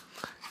 Listen,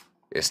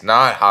 it's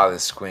not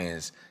Hollis,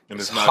 Queens. And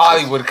It's it's not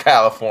Hollywood,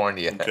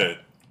 California. Okay.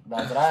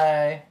 Not that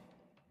I.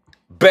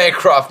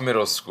 Bancroft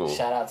Middle School.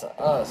 Shout out to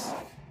us.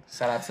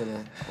 Shout out to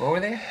the. What were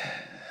they?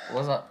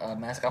 What was a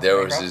mascot? There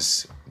for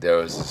was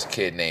Bancroft? this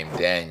kid named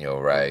Daniel,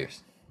 right?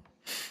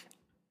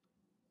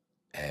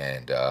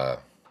 And I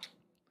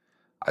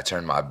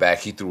turned my back.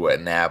 He threw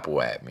an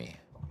apple at me.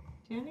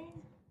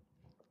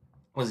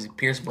 Was it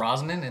Pierce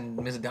Brosnan and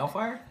Miss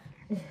Doubtfire?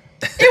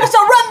 It was a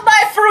run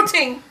by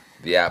fruiting.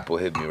 The apple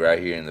hit me right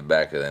here in the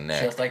back of the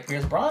neck. Just like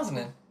Pierce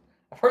Brosnan.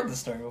 I've heard this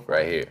story before.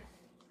 Right here.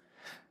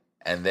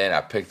 And then I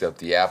picked up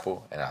the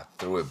apple and I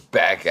threw it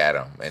back at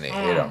him and it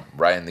hit him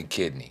right in the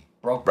kidney.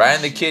 Right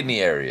in the kidney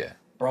area.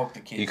 Broke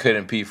the kid. He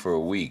couldn't pee for a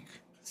week.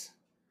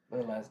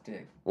 Little ass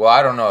dick. Well,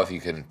 I don't know if he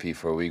couldn't pee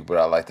for a week, but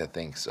I like to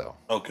think so.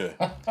 Okay.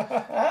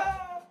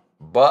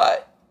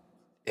 But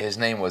his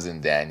name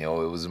wasn't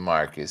Daniel, it was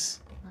Marcus.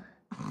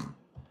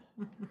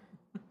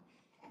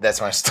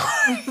 That's my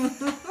story.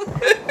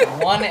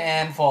 1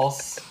 and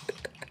false.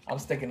 I'm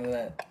sticking to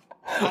that.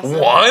 1?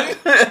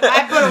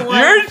 I put a 1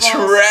 You're false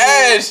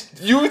trash.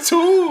 You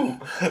too.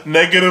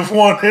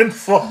 -1 and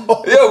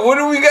false. Yeah, what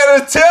do we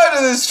gotta tell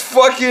to this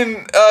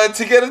fucking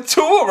to get a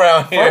 2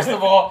 around here? First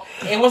of all,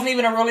 it wasn't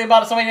even really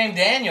about somebody named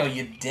Daniel,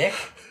 you dick.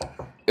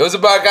 It was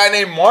about a guy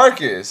named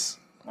Marcus.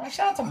 Oh,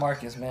 shout out to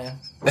Marcus, man.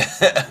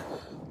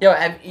 Yo,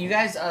 have you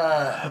guys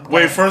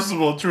Wait, first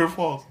of all, true or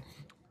false?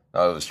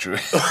 Oh, it was true.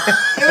 It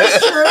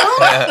was true?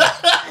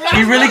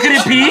 he really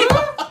couldn't pee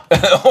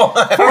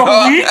for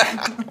a week?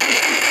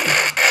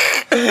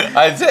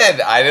 I did.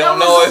 I don't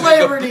know That if was he a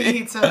could liberty pee.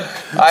 he took.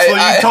 So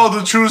you told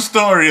the true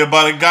story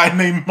about a guy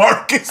named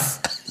Marcus.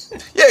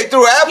 Yeah, he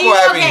threw an apple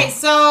at me. Okay,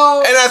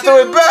 so... And I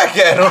threw it back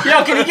at him.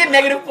 Yo, can you get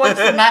negative points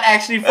for not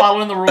actually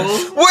following the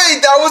rules?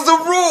 Wait, that was the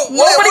rule.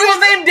 Nobody was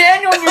named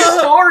Daniel in your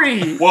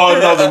story. Well,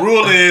 no, the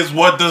rule is,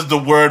 what does the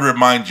word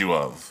remind you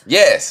of?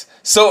 Yes.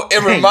 So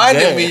it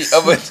reminded me Yes.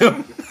 of a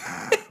dude.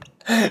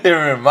 It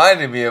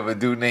reminded me of a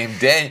dude named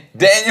Daniel.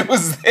 Daniel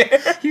was there.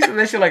 He said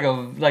that shit like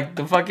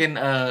the fucking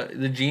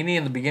the genie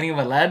in the beginning of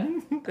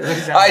Aladdin.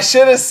 I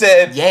should have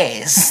said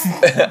yes.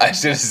 I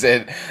should have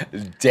said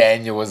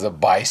Daniel was a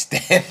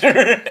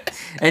bystander.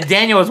 And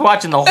Daniel was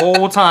watching the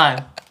whole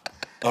time.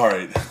 All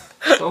right.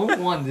 So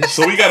who won this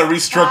So we got to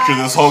restructure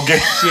this whole game.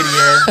 shitty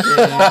ass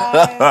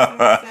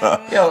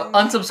shit? Yo,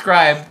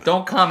 unsubscribe.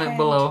 Don't comment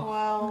below.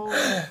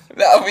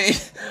 No,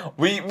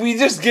 we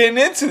just getting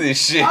into this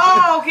shit.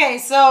 Oh, okay.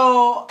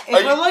 So if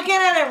Are we're you- looking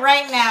at it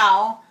right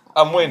now,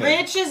 I'm winning.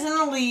 Rich is in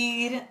the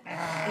lead.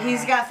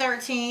 He's got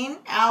 13.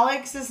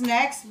 Alex is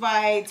next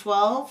by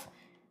 12.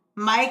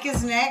 Mike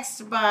is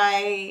next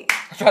by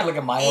I tried to look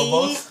at my 8.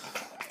 elbows.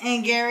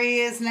 And Gary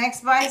is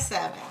next by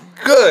 7.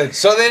 Good.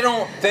 So they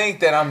don't think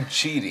that I'm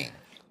cheating.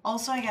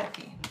 Also, I gotta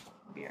pee.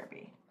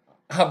 BRB.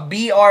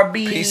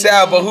 BRB. Peace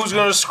out. But who's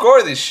gonna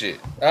score this shit?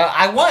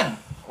 I won.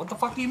 What the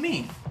fuck do you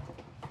mean?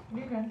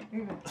 You're good.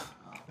 You're good.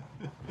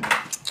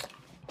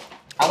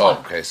 I won.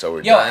 Okay, so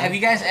we're Yo, done. have you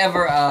guys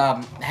ever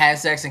had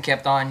sex and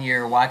kept on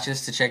your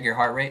watches to check your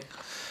heart rate?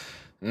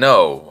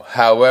 No.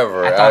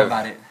 However, I thought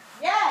about it.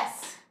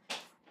 Yes!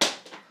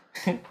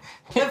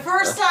 The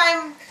first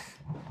time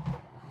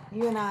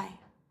you and I.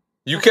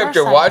 You The kept first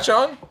your time. watch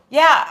on?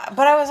 Yeah,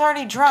 but I was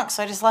already drunk,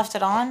 so I just left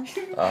it on.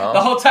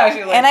 The whole time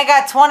she like, And I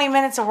got 20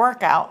 minutes of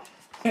workout.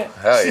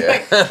 Hell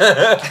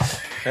yeah.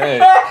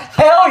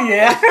 hell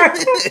yeah.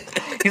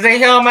 He's like,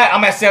 hell,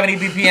 I'm at 70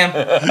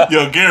 BPM.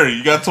 Yo, Gary,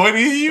 you got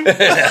 20 in you?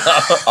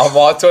 I'm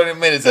all 20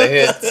 minutes of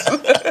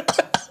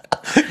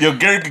hits. Yo,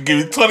 Gary could give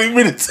you 20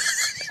 minutes.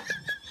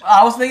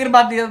 I was thinking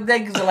about the other day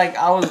because like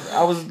I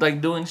was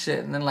like doing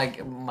shit and then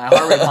like my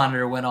heart rate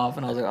monitor went off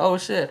and I was like, oh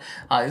shit,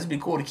 this would be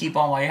cool to keep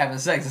on while you're having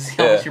sex and see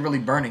how much you're really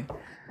burning.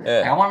 Yeah.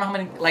 Like, I want to know how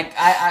many. Like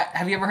I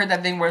have you ever heard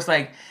that thing where it's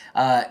like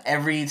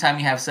every time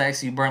you have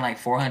sex you burn like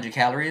 400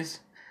 calories?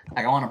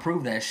 Like I want to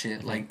prove that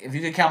shit. Like if you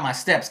could count my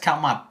steps,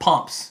 count my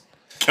pumps.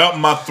 Count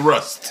my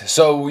thrust.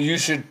 So you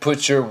should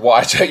put your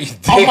watch at your dick.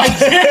 Oh my god!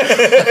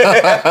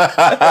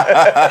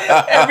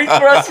 Every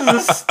thrust is a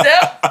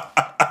step.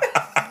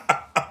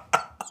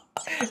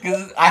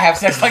 Because I have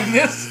sex like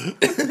this. Yo,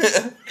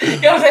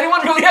 does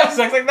anyone really have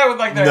sex like that with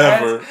like their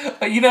Never.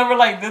 hands? You never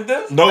like did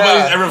this?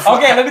 Nobody's ever.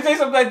 Okay, let me tell you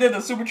something I did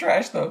that's super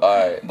trash though.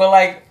 Alright. But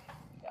like,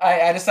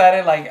 I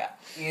decided like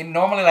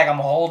normally like I'm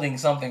holding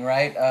something,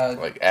 right?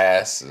 Like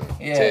ass,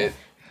 Yeah. tit,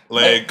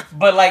 Leg.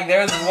 But like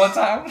there was this one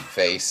time.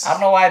 face. I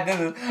don't know why I did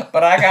this,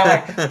 but I got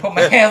like put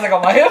my hands like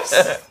on my hips.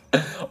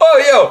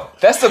 Oh, yo,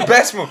 that's the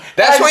best move.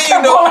 That's I when just you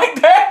kept know. going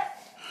like that.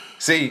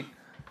 See.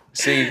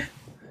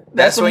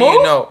 That's That's when a you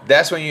move? know.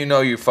 That's when you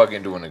know you're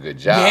fucking doing a good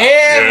job.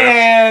 Yeah,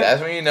 man.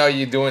 That's when you know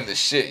you're doing the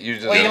shit. You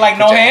just. Well, you like put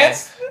no your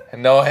hands?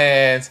 No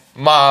hands.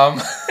 Mom,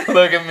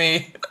 look at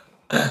me.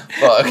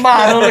 Fuck.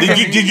 Ma, don't look at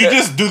me. Did you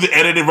just do the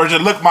edited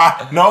version? Look,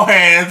 my no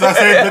hands. I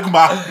said, look,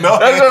 my no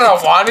That's hands. what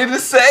I wanted to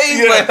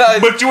say. Yeah,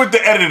 but you went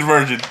the edited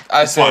version.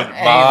 I said, Fine.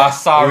 Hey, Ma,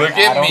 sorry, look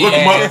I at don't me. Look,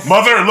 Yes.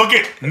 mother, look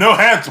at no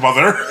hands,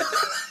 mother.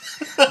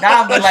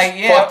 Nah, but like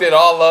yeah. Fucked it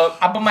all up.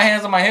 I put my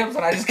hands on my hips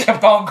and I just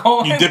kept on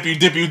going. You dip.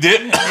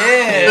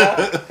 Yeah.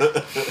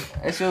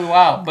 That shit was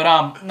wild. But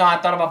no, I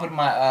thought about putting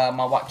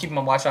my keeping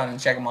my watch on and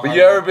checking my But heart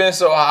you rate. ever been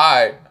so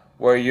high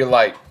where you're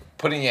like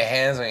putting your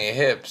hands on your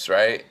hips,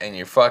 right? And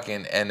you're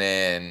fucking, and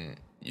then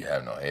you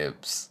have no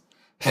hips.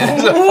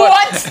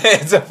 What?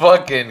 It's a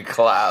fucking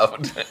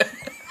cloud.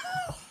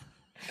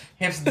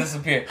 Hips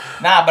disappear.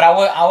 Nah, but I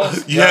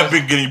was. You have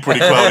been getting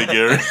pretty cloudy,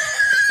 Gary.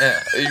 Yeah,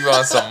 you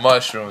on some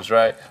mushrooms,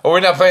 right? Oh, we're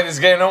not playing this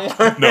game no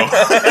more? No.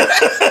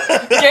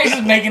 Gary's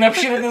just making up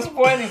shit at this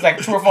point. He's like,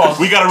 true or false?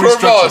 We gotta True or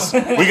false?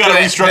 restructure. We gotta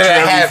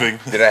restructure everything.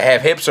 Did I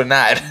have hips or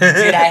not?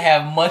 Did I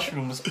have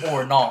mushrooms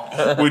or not?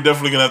 We're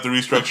definitely gonna have to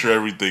restructure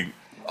everything.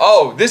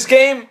 Oh, this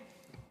game,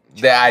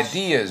 the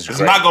idea is It's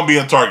great. not gonna be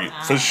on target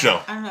for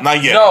sure.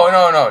 Not yet. No,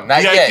 not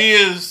The yet. idea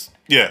is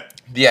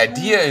The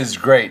idea is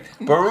great,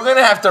 but we're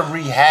gonna have to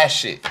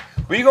rehash it.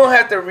 We're gonna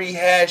have to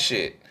rehash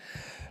it.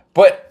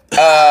 But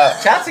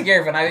Shout out to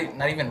Gary for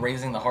not even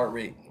raising the heart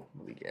rate.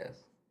 I guess.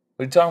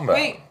 what are you talking about?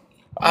 Wait,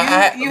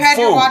 I- you had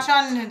your fool. watch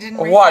on and it didn't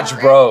Her raise watch the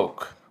heart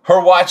broke. Her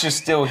watch is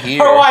still here.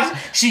 Her watch.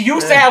 She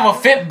used to have a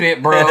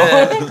Fitbit, bro.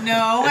 rate?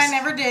 No, I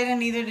never did, and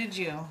neither did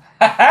you.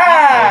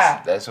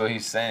 That's what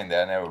he's saying.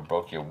 That I never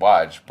broke your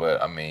watch,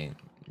 but I mean,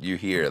 you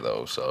here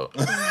though, so.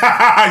 He's like,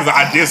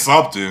 I did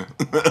something.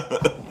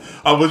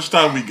 How much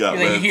time we got,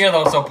 He's like, you man? hear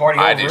those, so party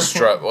I over. just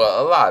struck.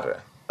 Well, a lot of.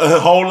 A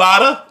whole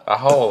lot of? A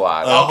whole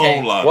lot. A Okay.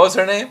 whole lot. What was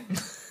her name?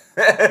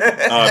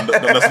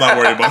 Let's not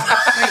worry about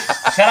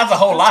that. Shout out to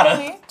Whole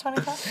Lotta.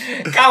 25?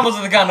 Convos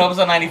in the Condo,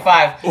 episode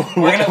 95. We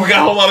got a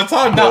whole lot of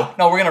time, though.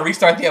 No, we're gonna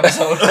restart the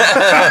episode. We're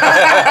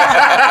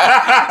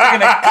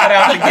gonna cut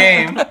out the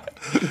game.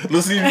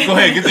 Let's see. Go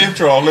ahead, get the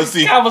intro on. Let's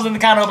see. Convos in the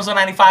Condo, episode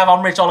 95.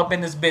 I'm Rich, all up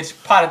in this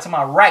bitch. Potted to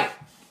my right,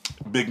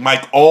 Big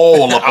Mike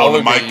all up I'll on the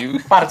look at mic. you.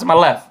 potted to my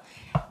left,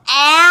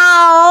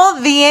 Ow,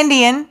 the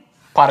Indian.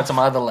 potted to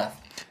my other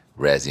left.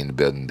 Razzie in the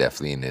building,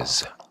 definitely in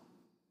this.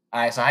 All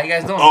right, so how you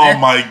guys doing? Oh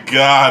man? my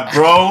God,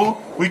 bro.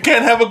 We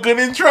can't have a good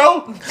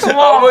intro? Come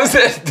Oh, on. was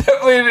that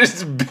definitely in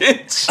this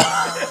bitch?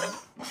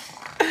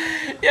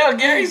 Yo,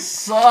 Gary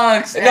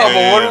sucks. No, but what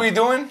Yeah. are we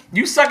doing?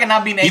 You suck at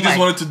not being He a just mic.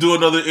 wanted to do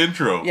another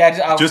intro.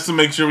 Yeah, just to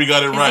make sure we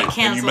got it right. And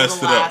you canceled messed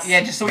the it up. last-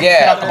 Yeah, just so we can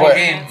cut Yeah, out the whole but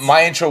game.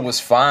 my intro was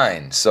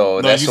fine, so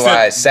No, that's you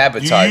why I said-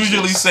 sabotaged. You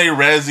usually this. say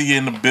Razzie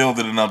in the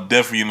building and I'm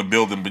definitely in the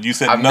building, but you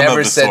said I've none never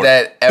of the said sort.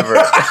 that ever.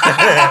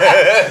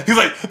 He's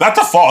like, that's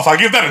a false. I'll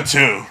give that a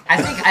 2.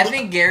 I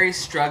think Gary's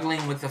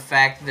struggling with the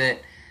fact that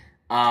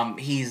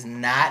he's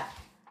not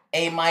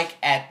a mic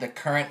at the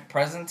current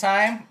present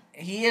time.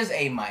 He is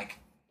a mic.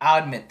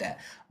 I'll admit that.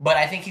 But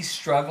I think he's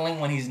struggling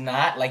when he's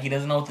not. Like, he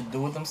doesn't know what to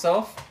do with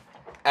himself.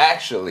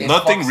 Actually,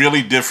 Nothing fucks-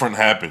 really different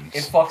happens.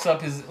 It fucks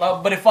up his...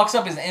 But it fucks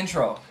up his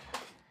intro.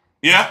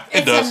 Yeah, it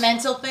It's does. a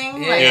mental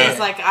thing. Yeah. Like, Yeah. it's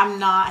like, I'm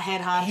not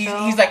head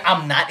honcho. He's like,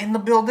 I'm not in the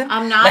building.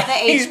 I'm not Like, the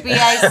he's-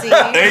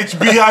 HBIC.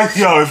 HBIC.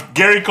 Yo, if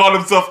Gary called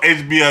himself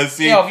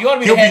HBIC, Yo, if you wanna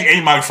be he'll the head- be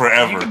A-Mic You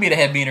forever. can be the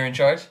head beater in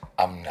charge.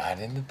 I'm not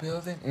in the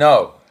building.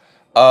 No,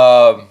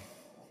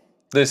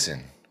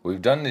 listen,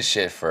 we've done this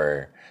shit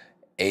for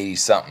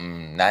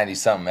 80-something,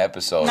 90-something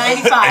episodes.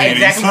 95.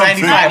 Exactly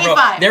something. 95, bro.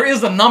 95. There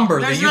is a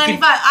number There's that you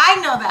 95. can... I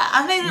know that.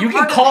 I'm not even You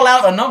part can of call this.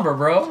 out a number,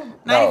 bro.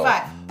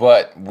 95.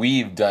 but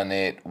we've done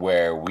it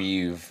where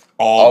we've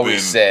All always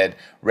been- said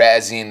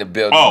Razzie in the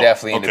building, Oh,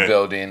 definitely in the okay.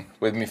 building.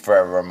 With me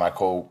forever, my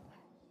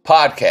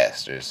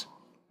co-podcasters.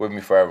 With me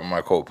forever,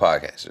 my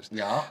co-podcasters.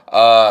 Yeah.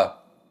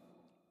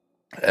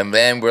 And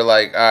then we're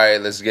like, all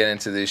right, let's get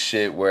into this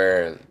shit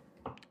where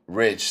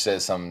Rich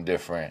says something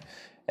different.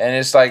 And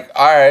it's like,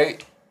 all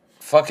right,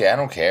 fuck it, I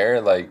don't care.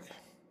 Like,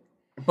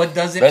 But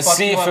does it Let's fuck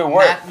see you if up it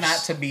works. not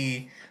to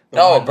be the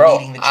no, one bro,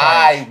 leading the charge?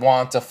 I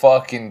want to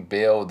fucking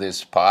build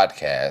this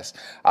podcast.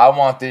 I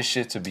want this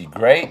shit to be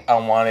great. I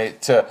want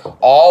it to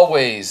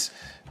always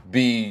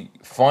be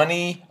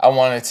funny. I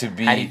want it to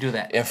be How do you do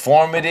that?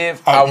 informative.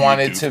 How I do want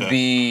you it do to that?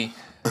 be...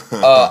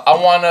 I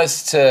want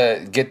us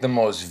to get the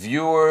most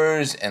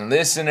viewers and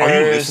listeners.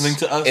 Are you listening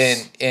to us?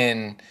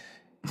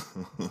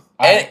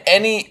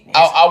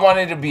 I want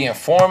it to be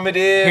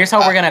informative. Here's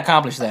how we're gonna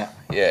accomplish that.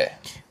 Yeah.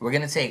 We're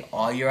gonna take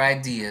all your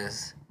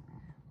ideas,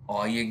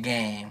 all your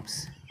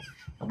games,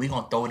 and we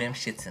gonna throw them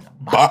shits in a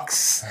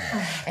box.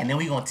 And then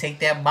we gonna take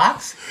that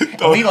box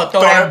and we gonna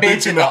throw that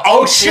bitch in the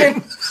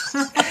ocean.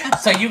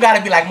 So you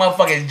gotta be like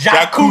motherfucking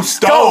Jacques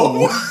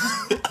Cousteau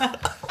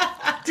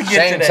to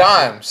get to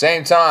that.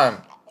 Same time.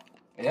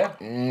 Yeah.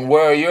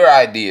 Where are your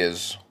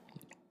ideas?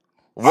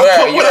 Where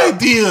are your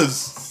ideas?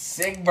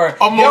 Sick bird.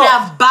 I'm Yo, In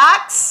a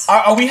box.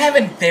 are we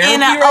having therapy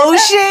In an right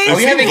ocean? now? Are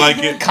we It having seems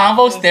like it.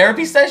 Convos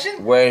therapy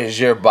session? Where's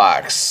your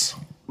box?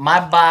 My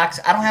box.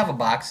 I don't have a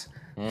box.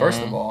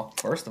 First of all.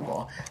 Let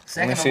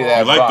Second me of see all,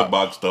 I that. like the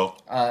box though.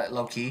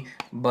 low key,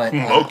 but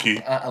Low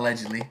key.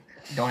 allegedly,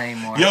 don't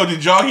anymore. Yo,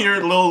 did y'all hear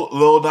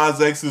Lil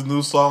Nas X's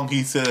new song?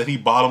 He said that he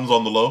bottoms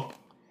on the low.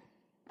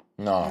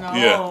 No. No.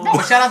 Yeah. No,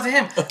 but shout out to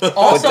him.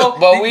 Also,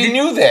 But we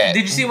knew that.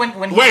 Did you see when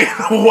he, Wait,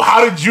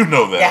 how did you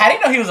know that? Yeah, how do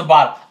you know he was a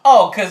bottom?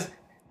 Oh, cause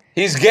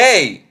He's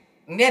gay.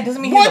 yeah, it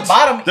doesn't mean What? he's a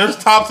bottom. There's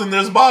tops and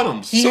there's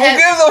bottoms. He Who had,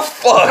 gives a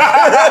fuck?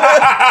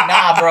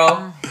 nah,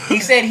 bro. He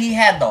said he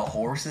had the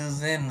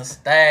horses in the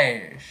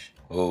stash.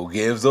 Who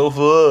gives a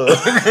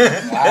fuck?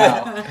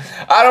 Wow.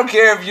 I don't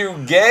care if you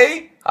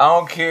gay. I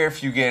don't care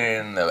if you get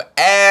it in the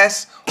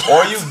ass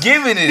or you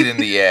giving it in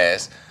the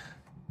ass.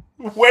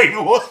 Wait,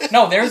 what?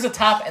 No, there's a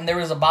top and there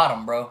is a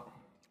bottom, bro.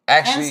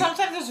 And Actually,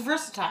 sometimes it's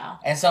versatile.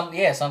 And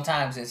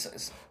sometimes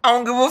it's I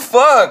don't give a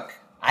fuck.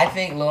 I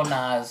think Lil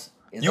Nas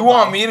is You a want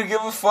bottom. me to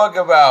give a fuck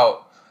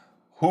about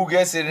who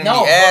gets it in No, the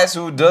but- ass,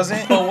 who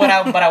doesn't?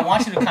 But I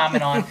want you to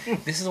comment on.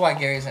 This is why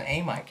Gary's an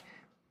A mic,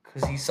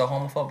 because he's so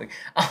homophobic.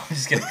 I'm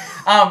just kidding.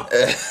 I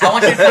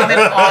want you to comment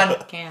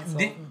on.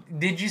 Cancel.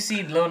 Did you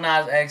see Lil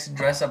Nas X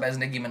dress up as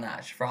Nicki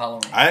Minaj for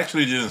Halloween? I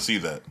actually didn't see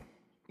that.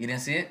 You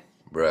didn't see it?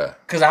 Bruh.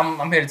 Cause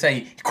I'm here to tell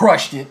you, he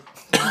crushed it,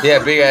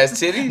 Yeah, big ass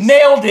titties?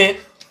 nailed it.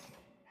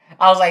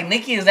 I was like,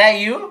 Nicki, is that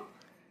you?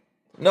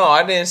 No,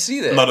 I didn't see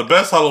that. No, the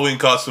best Halloween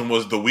costume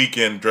was The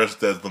Weeknd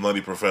dressed as the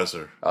Nutty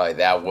Professor. Oh,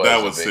 that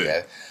was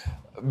sick.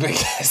 big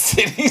ass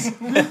titties.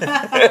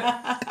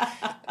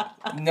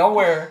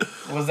 Nowhere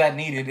was that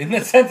needed in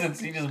the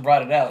sentence. You just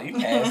brought it out. You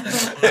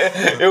asked.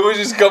 It was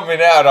just coming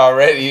out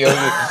already.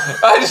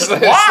 I just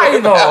let it Why,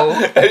 slip though?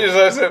 out. I just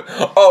let it slip.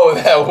 Oh,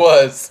 that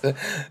was the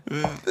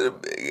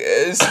big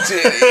ass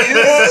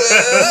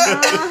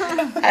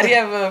titties. How do you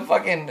have a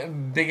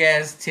fucking big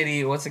ass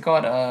titty? What's it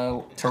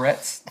called?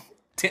 Tourette's.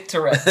 Tit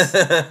Tourette's.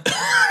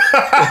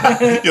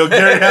 Yo,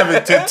 Gary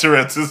having tit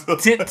Tourette's.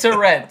 Tit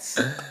Tourette's.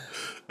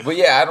 But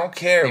yeah, I don't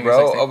care, Maybe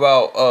bro, sexy.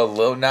 about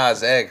Lil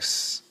Nas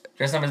X.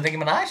 Dressed up as Nicki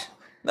Minaj?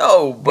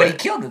 No, but he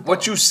killed it, though.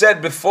 What you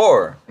said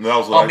before, That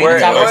was Oh, what being where,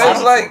 the top where of the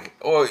it's bottom. like,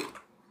 well,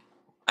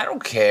 I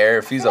don't care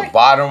if he's a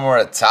bottom or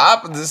a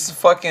top. This is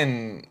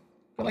fucking.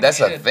 like That's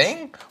you a should.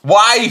 thing.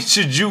 Why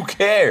should you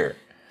care?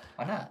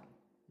 Why not?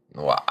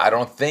 Well, I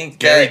don't think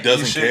Gary that you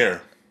doesn't should-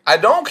 care. I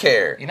don't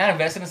care. You're not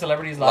invested in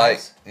celebrities' Like,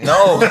 lives?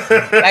 no,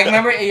 Like,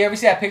 remember, you ever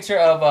see that picture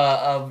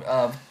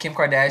of Kim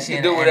Kardashian? he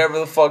can do whatever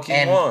the fuck he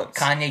and wants.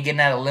 Kanye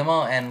getting out of a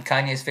limo and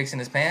Kanye's fixing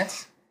his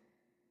pants?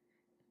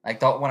 Like,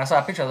 when I saw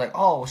that picture, I was like,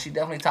 oh, well, she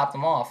definitely topped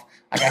him off.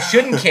 Like, I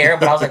shouldn't care,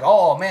 but I was like,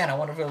 oh, man, I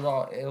wonder if it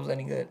was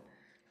any good.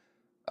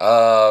 Nah,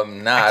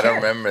 I don't can't.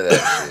 remember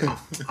that shit.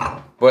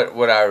 But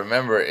what I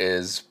remember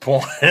is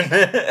porn.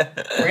 We're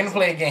going to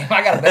play a game.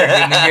 I got a better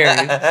game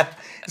than Gary's.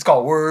 It's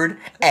called Word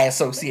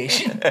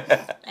Association.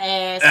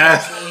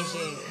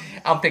 Association.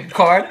 I'll pick a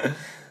card.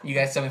 You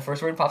guys tell me the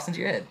first word pops into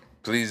your head.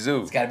 Please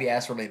do. It's got to be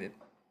ass related.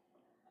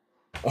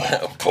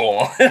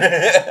 Porn.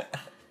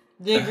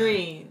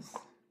 Degrees.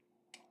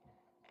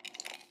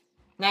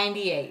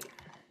 98.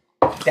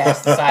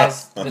 That's the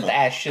size that the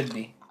ass should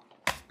be.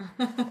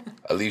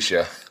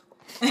 Alicia.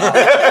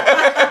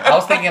 I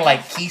was thinking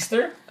like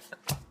keister.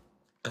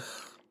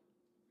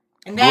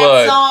 And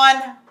that's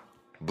on.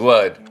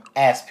 Blood.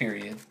 Ass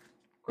period.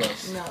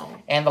 Gross. No.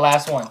 And the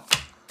last one.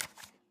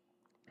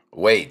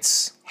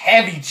 Weights.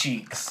 Heavy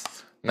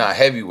cheeks. Nah,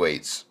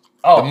 heavyweights.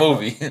 Oh, The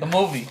movie. The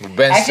movie. With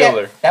Ben Actually,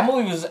 Stiller. That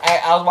movie was.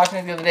 I was watching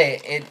it the other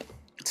day.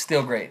 It's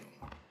still great.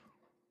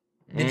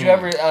 Did you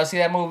ever see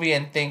that movie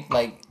and think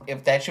like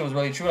if that shit was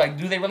really true? Like,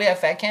 do they really have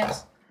fat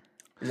camps?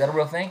 Is that a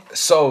real thing?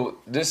 So,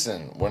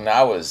 listen, when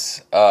I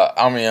was,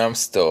 I'm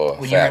still a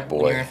When fat you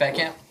boy. were in fat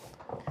camp?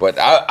 But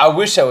I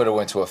wish I would have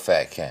went to a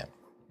fat camp.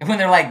 And when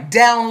they're like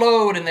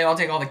download and they all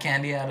take all the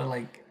candy out of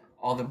like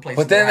all the places.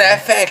 But then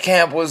that fat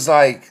camp was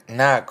like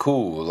not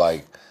cool.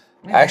 Like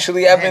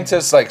actually, I've been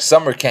to like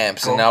summer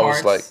camps and I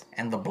was like,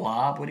 and the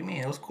Blob. What do you mean?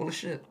 It was cool as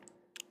shit.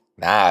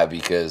 Nah,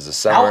 because the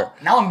summer.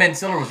 Now when Ben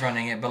Stiller was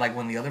running it, but like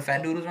when the other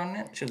fat dude was running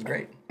it, shit was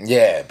great.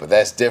 Yeah, but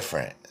that's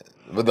different.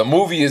 But the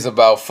movie is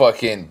about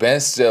fucking Ben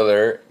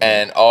Stiller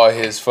and all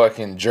his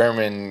fucking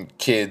German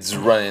kids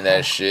running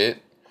that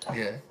shit.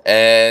 Yeah.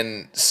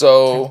 And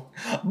so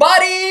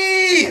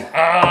Buddy!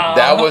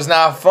 that was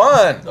not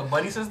fun. The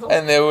buddy system?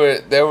 And they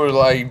were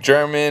like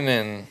German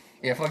and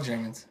yeah, fuck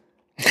Germans.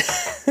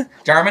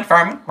 German,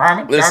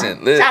 German.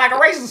 Listen. Sound like a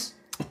racist.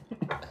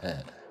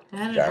 I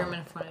had a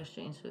German foreign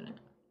exchange student.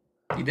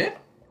 You did?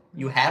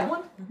 You had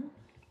one? Mm-hmm.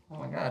 Oh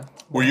my god.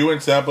 Were you in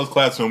Sampa's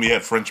class when we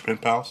had French pen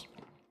pals?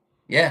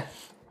 Yeah.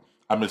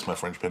 I miss my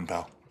French pen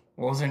pal.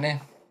 What was her name?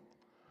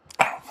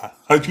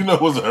 How'd you know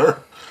it wasn't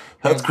her?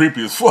 That's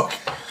creepy as fuck.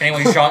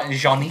 Anyway,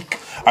 Jeanique.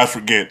 I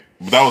forget.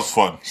 But that was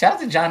fun. Shout out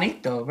to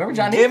Jeanique though. Remember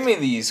Jeanique? give me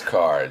these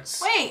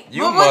cards. Wait,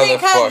 you but was it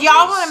because y'all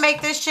motherfuckers. want to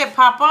make this shit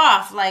pop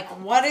off? Like,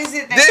 what is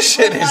it that This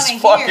people shit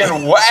is wanna fucking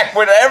hear? whack.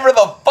 Whatever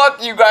the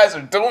fuck you guys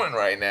are doing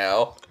right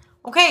now.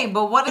 Okay,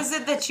 but what is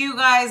it that you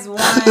guys want?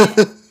 What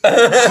is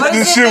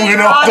This it shit that went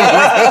your off the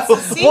audience rails.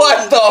 wants to see?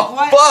 What the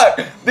What?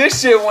 fuck?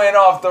 This shit went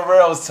off the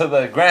rails to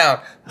the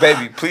ground.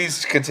 Baby,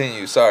 please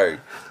continue. Sorry.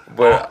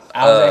 But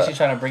I was actually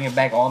trying to bring it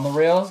back on the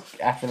rails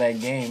after that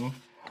game.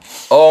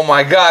 oh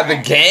my god, the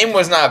game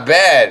was not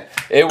bad.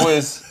 It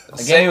was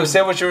say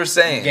what you were The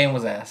saying. game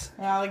was ass.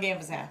 No, the game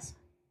was ass.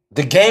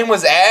 The game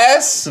was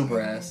ass? Super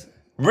ass.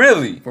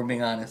 Really? For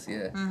being honest,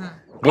 yeah.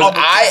 Was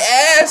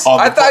I ass? On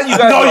the I thought you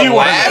guys No, were you weren't.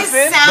 laughing.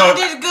 It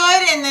sounded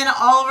good, and then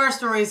all of our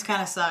stories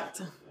kind of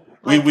sucked.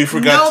 We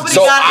forgot nobody to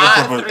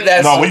got I- it.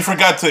 that's- No, we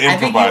forgot to I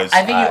think improvise. you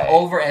Alright.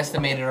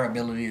 overestimated our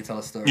ability to tell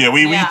a story. Yeah,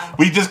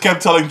 we just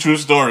kept telling true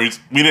stories.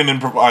 We didn't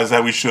improvise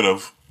that we should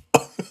have.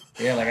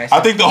 Yeah, like I said.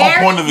 I think the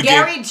whole point of the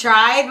game. Gary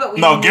tried, but we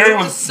No, knew Gary it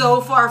was-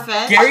 so far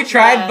fetched. Gary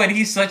tried, but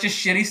he's such a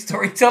shitty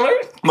storyteller.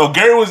 No,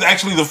 Gary was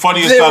actually the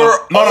funniest. They out were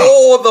of, no,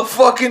 all the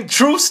fucking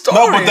true stories.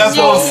 No, but that's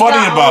what was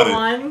funny about it.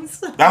 Ones.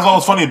 That's what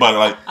was funny about it.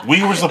 Like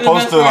we were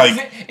supposed to like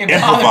It bothered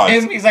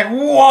improvise. him. He's like,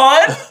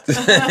 what?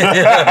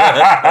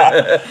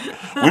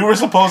 We were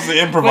supposed to What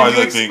improvise,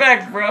 do you I think,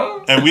 expect,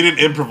 bro? and we didn't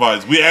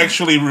improvise. We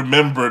actually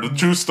remembered the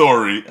true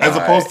story as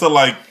All opposed right. to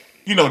like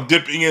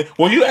dipping in.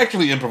 Well, you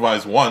actually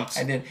improvised once.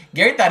 I did.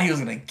 Gary thought he was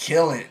gonna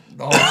kill it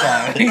the whole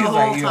time. He was The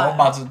like, whole "Yo, time. I'm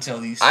about to tell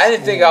these." I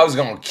didn't think I was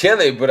gonna kill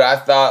it, but I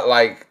thought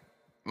like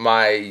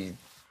I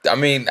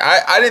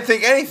didn't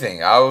think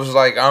anything. I was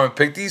like, I'm gonna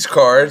pick these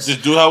cards.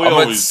 Just do how we I'm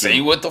gonna always see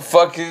do. what the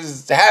fuck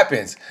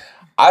happens.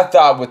 I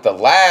thought with the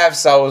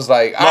laughs, I was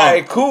like, all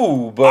right,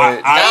 cool.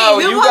 But I- now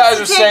Who you wants guys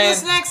to are take saying,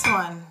 this next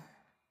one?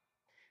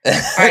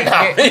 Alright,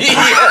 Not Gary- me. All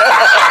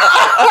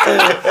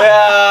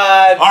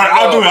right,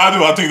 I'll do it.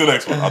 I'll take the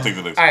next one. I'll take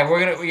the next All one. right,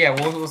 we're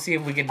gonna we'll see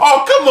if we can.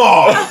 Oh, come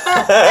on,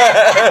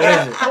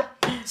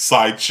 What is it?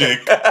 side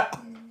chick.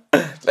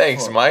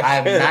 Thanks, Mike. I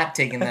have not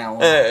taken that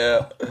one.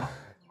 Yeah.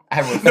 I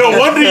refuse. No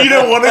wonder you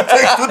didn't want to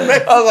take the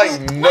next. I was like,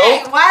 nope.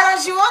 Wait, why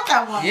don't you want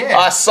that one? Yeah.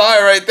 I saw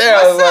it right there.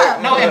 I was What's like,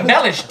 up? No,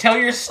 embellish. Tell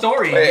your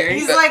story, Wait. Gary.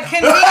 He's like,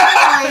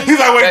 conveniently. He's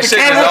like, wait, That the shit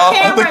is camera,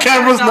 off. the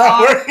camera's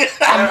not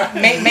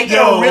working. Make it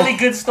Yo. a really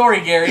good story,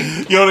 Gary.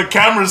 Yo, the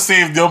camera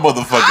saved your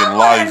motherfucking I want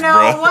life, to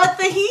know bro. what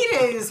the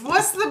heat is.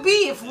 What's the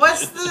beef?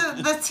 What's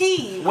the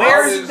tea?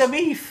 Where's the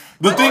beef?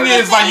 The thing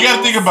is, like, you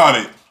gotta think about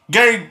it.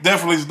 Gary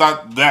definitely is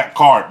not that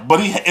card, but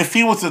if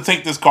he was to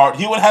take this card,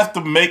 he would have to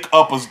make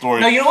up a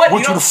story, No, you know what?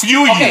 which You know- would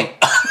fuel Okay. you.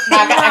 No,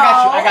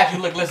 I got you.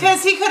 Look, listen.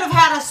 Because he could have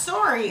had a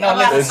story No,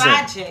 about a listen.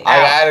 side chick.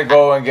 I gotta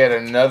go and get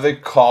another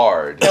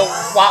card. Yo,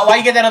 why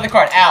you get that other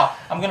card? Al,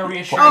 I'm gonna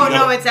reassure Oh, you.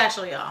 no, it's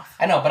actually off.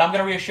 I know, but I'm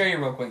gonna reassure you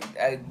real quick.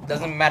 It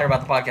doesn't matter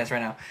about the podcast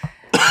right now.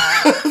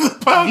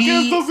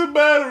 Podcast doesn't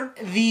matter.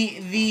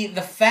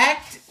 The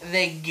fact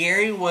that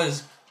Gary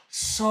was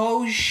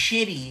so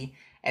shitty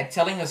at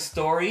telling a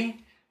story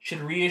should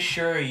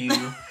reassure you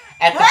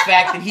at the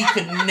fact that he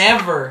could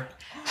never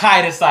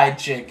hide a side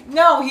chick.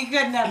 No, he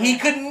could never. He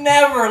could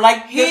never.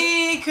 Like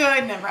He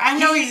could never. I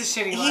know he's a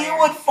shitty liar. He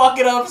would fuck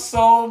it up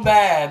so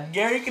bad.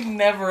 Gary could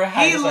never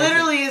hide He a side chick.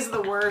 literally is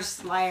the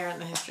worst liar in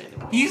the history of the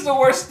world. He's the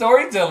worst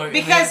storyteller. in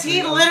the Because history he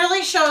of-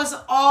 literally shows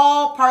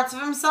all parts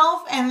of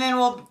himself and then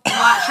will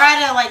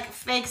try to like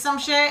fake some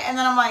shit, and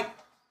then I'm like,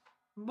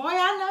 boy,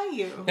 I know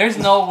you. There's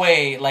no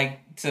way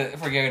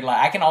for Gary to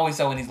lie. I can always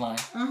tell when he's lying.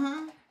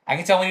 Mm-hmm. I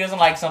can tell when he doesn't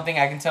like something.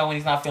 I can tell when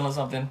he's not feeling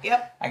something.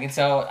 Yep. I can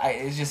tell.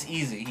 It's just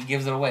easy. He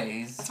gives it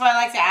away. That's why I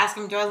like to ask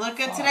him, do I look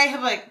good today? He'll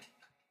be like,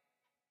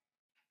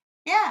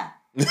 yeah.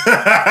 The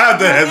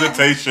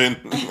hesitation.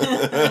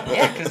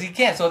 Yeah, because he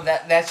can't. So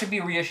that should be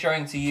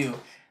reassuring to you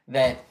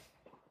that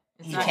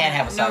he Not can't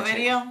have a no side chick.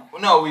 video.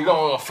 No, we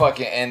gonna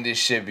fucking end this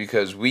shit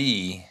because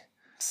we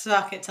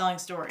Suck at telling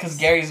stories. Because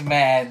Gary's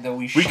mad that we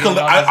We shit on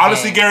his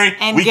honestly, game. Gary,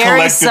 And we Gary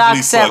collectively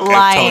sucks suck at at telling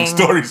lying.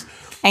 stories.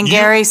 And You-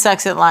 Gary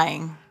sucks at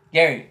lying.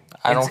 Gary,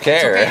 I don't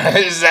care.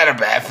 Okay. Is that a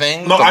bad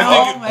thing? No,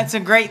 I think it's a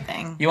great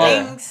thing. You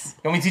want Thanks.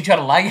 me to teach you how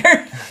to lie,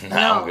 Gary?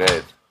 I'm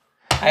good.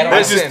 I don't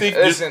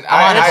Listen. all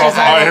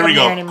right, here we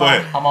go. anymore. Go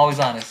ahead. I'm always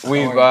honest.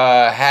 We've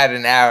had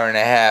an hour and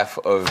a half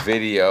of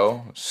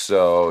video,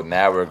 so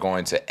now we're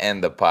going to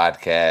end the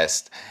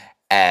podcast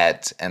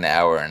at an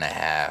hour and a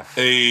half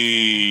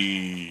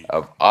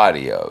of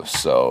audio.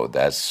 So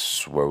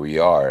that's where we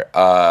are.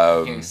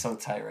 Gary's so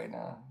tight right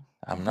now.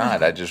 I'm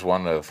not. I just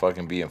want to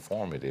fucking be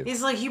informative.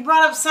 He's like, you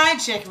brought up side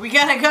chick. We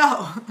gotta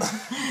go.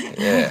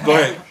 Yeah. Go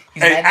ahead.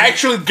 Hey,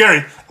 actually,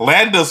 Gary,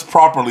 land us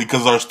properly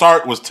because our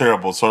start was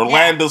terrible. So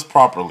land us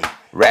properly.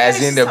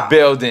 Razzie in the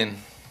building.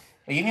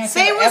 You didn't even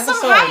Say the it with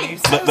some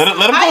episode. hype. Let him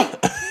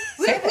go.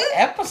 Say the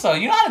episode.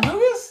 You know how to do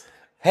this?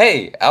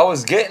 Hey, I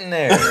was getting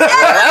there. Relax. Oh,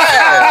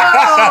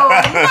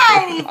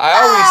 I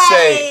always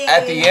say,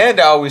 at the end,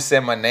 I always say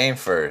my name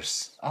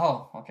first.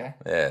 Oh, okay.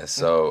 Yeah,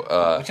 so,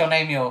 What's your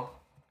name, yo?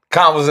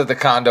 Convos at the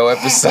Condo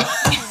episode. No,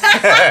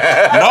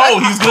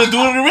 he's going to do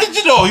it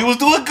original. He was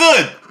doing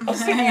good.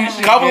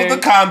 Couples the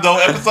Condo,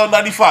 episode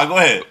 95. Go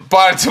ahead.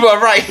 Bottom to my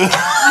right.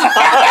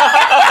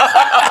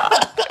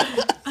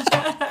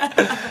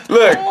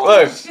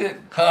 Look. Shit.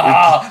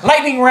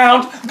 Lightning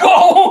round.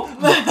 Go.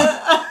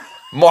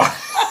 Mark.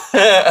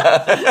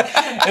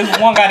 There's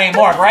one guy named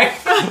Mark, right?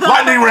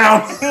 Lightning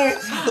round.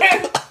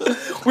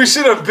 We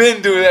should have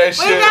been doing that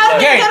shit.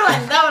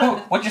 that one.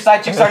 What's your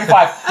side chick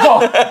 35?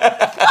 Go.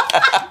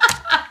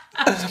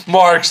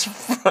 Mark's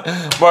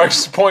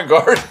point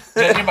guard.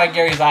 Judging by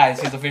Gary's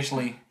eyes, he's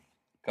officially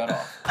cut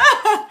off.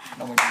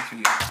 No more drinks for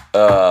you.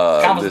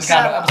 Convos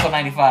episode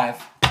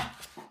 95.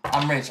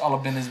 I'm rich, all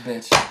up in this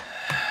bitch.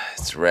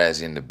 It's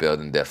Razzie in the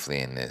building,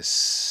 definitely in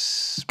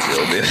this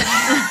building. This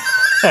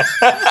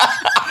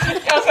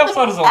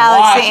episode is a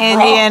Alex wash, the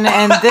Indian,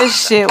 and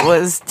this shit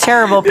was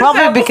terrible.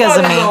 Probably because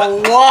of me.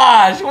 This a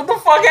wash. What the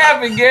fuck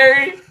happened,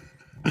 Gary?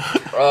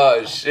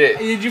 Oh, shit.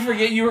 Did you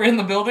forget you were in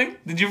the building?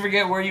 Did you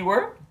forget where you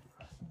were?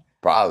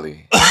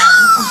 Probably.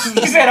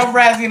 He said I'm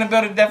Razzie in the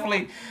building,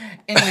 definitely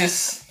in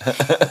this.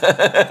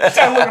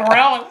 Started looking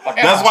around like, fuck.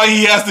 That's why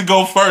he has to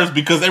go first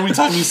because every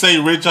time you say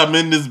Rich, I'm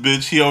in this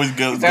bitch, he always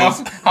goes.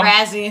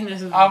 Razzie in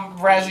this. I'm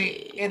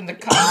Razzie in the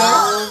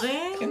condo.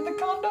 building. In the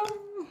condo?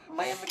 Am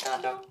I in the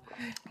condo?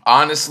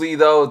 Honestly,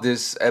 though,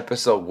 this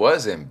episode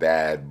wasn't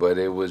bad, but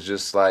it was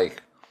just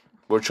like,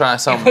 we're trying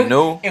something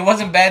new. It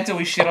wasn't bad till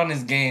we shit on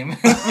his game.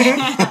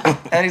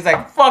 And he's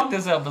like, fuck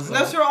this episode.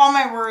 Those were all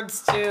my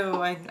words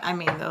too. I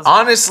mean those.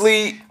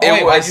 Honestly,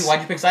 why'd you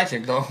pick side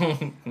chick though?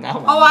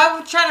 Now Oh, I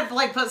would try to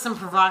like put some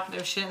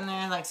provocative shit in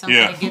there, like something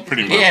to get the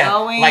people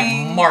going. like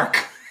Mark.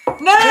 No,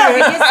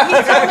 because he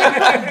told me to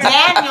put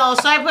Daniel,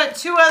 so I put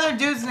two other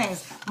dudes'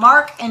 names,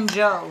 Mark and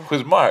Joe.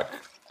 Who's Mark?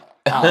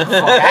 Oh, fuck.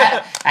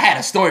 I had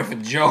a story for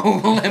Joe.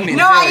 Let me No,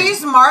 tell I you.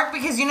 used Mark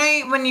because you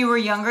know when you were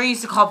younger, you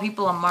used to call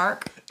people a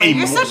Mark. But Hey,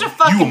 you're Mark. such a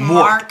fucking You a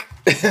Mark. Mark.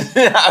 I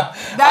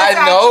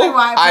know,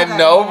 why I put that in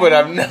but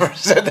there. I've never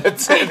said that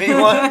to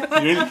anyone.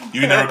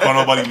 You never call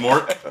nobody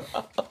Mort?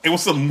 Hey,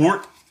 what's up,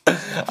 Mort?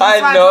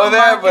 I know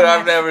that, but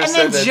I've never said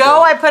that. And then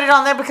Joe, I put it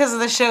on there because of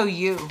the show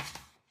You.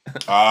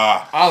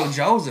 Oh,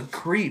 Joe's a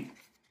creep.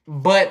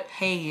 But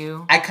Hey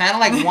You. I kind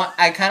of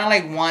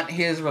want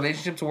his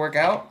relationship to work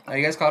out. Are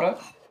you guys caught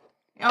up?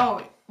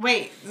 Oh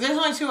wait, there's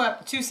only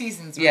two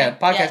seasons. Right? Yeah,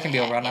 podcast can be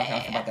over. I'm not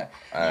talking about that.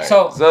 All right.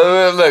 So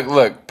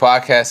look,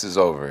 podcast is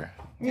over.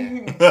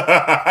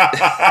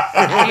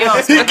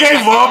 Adios. He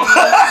gave up.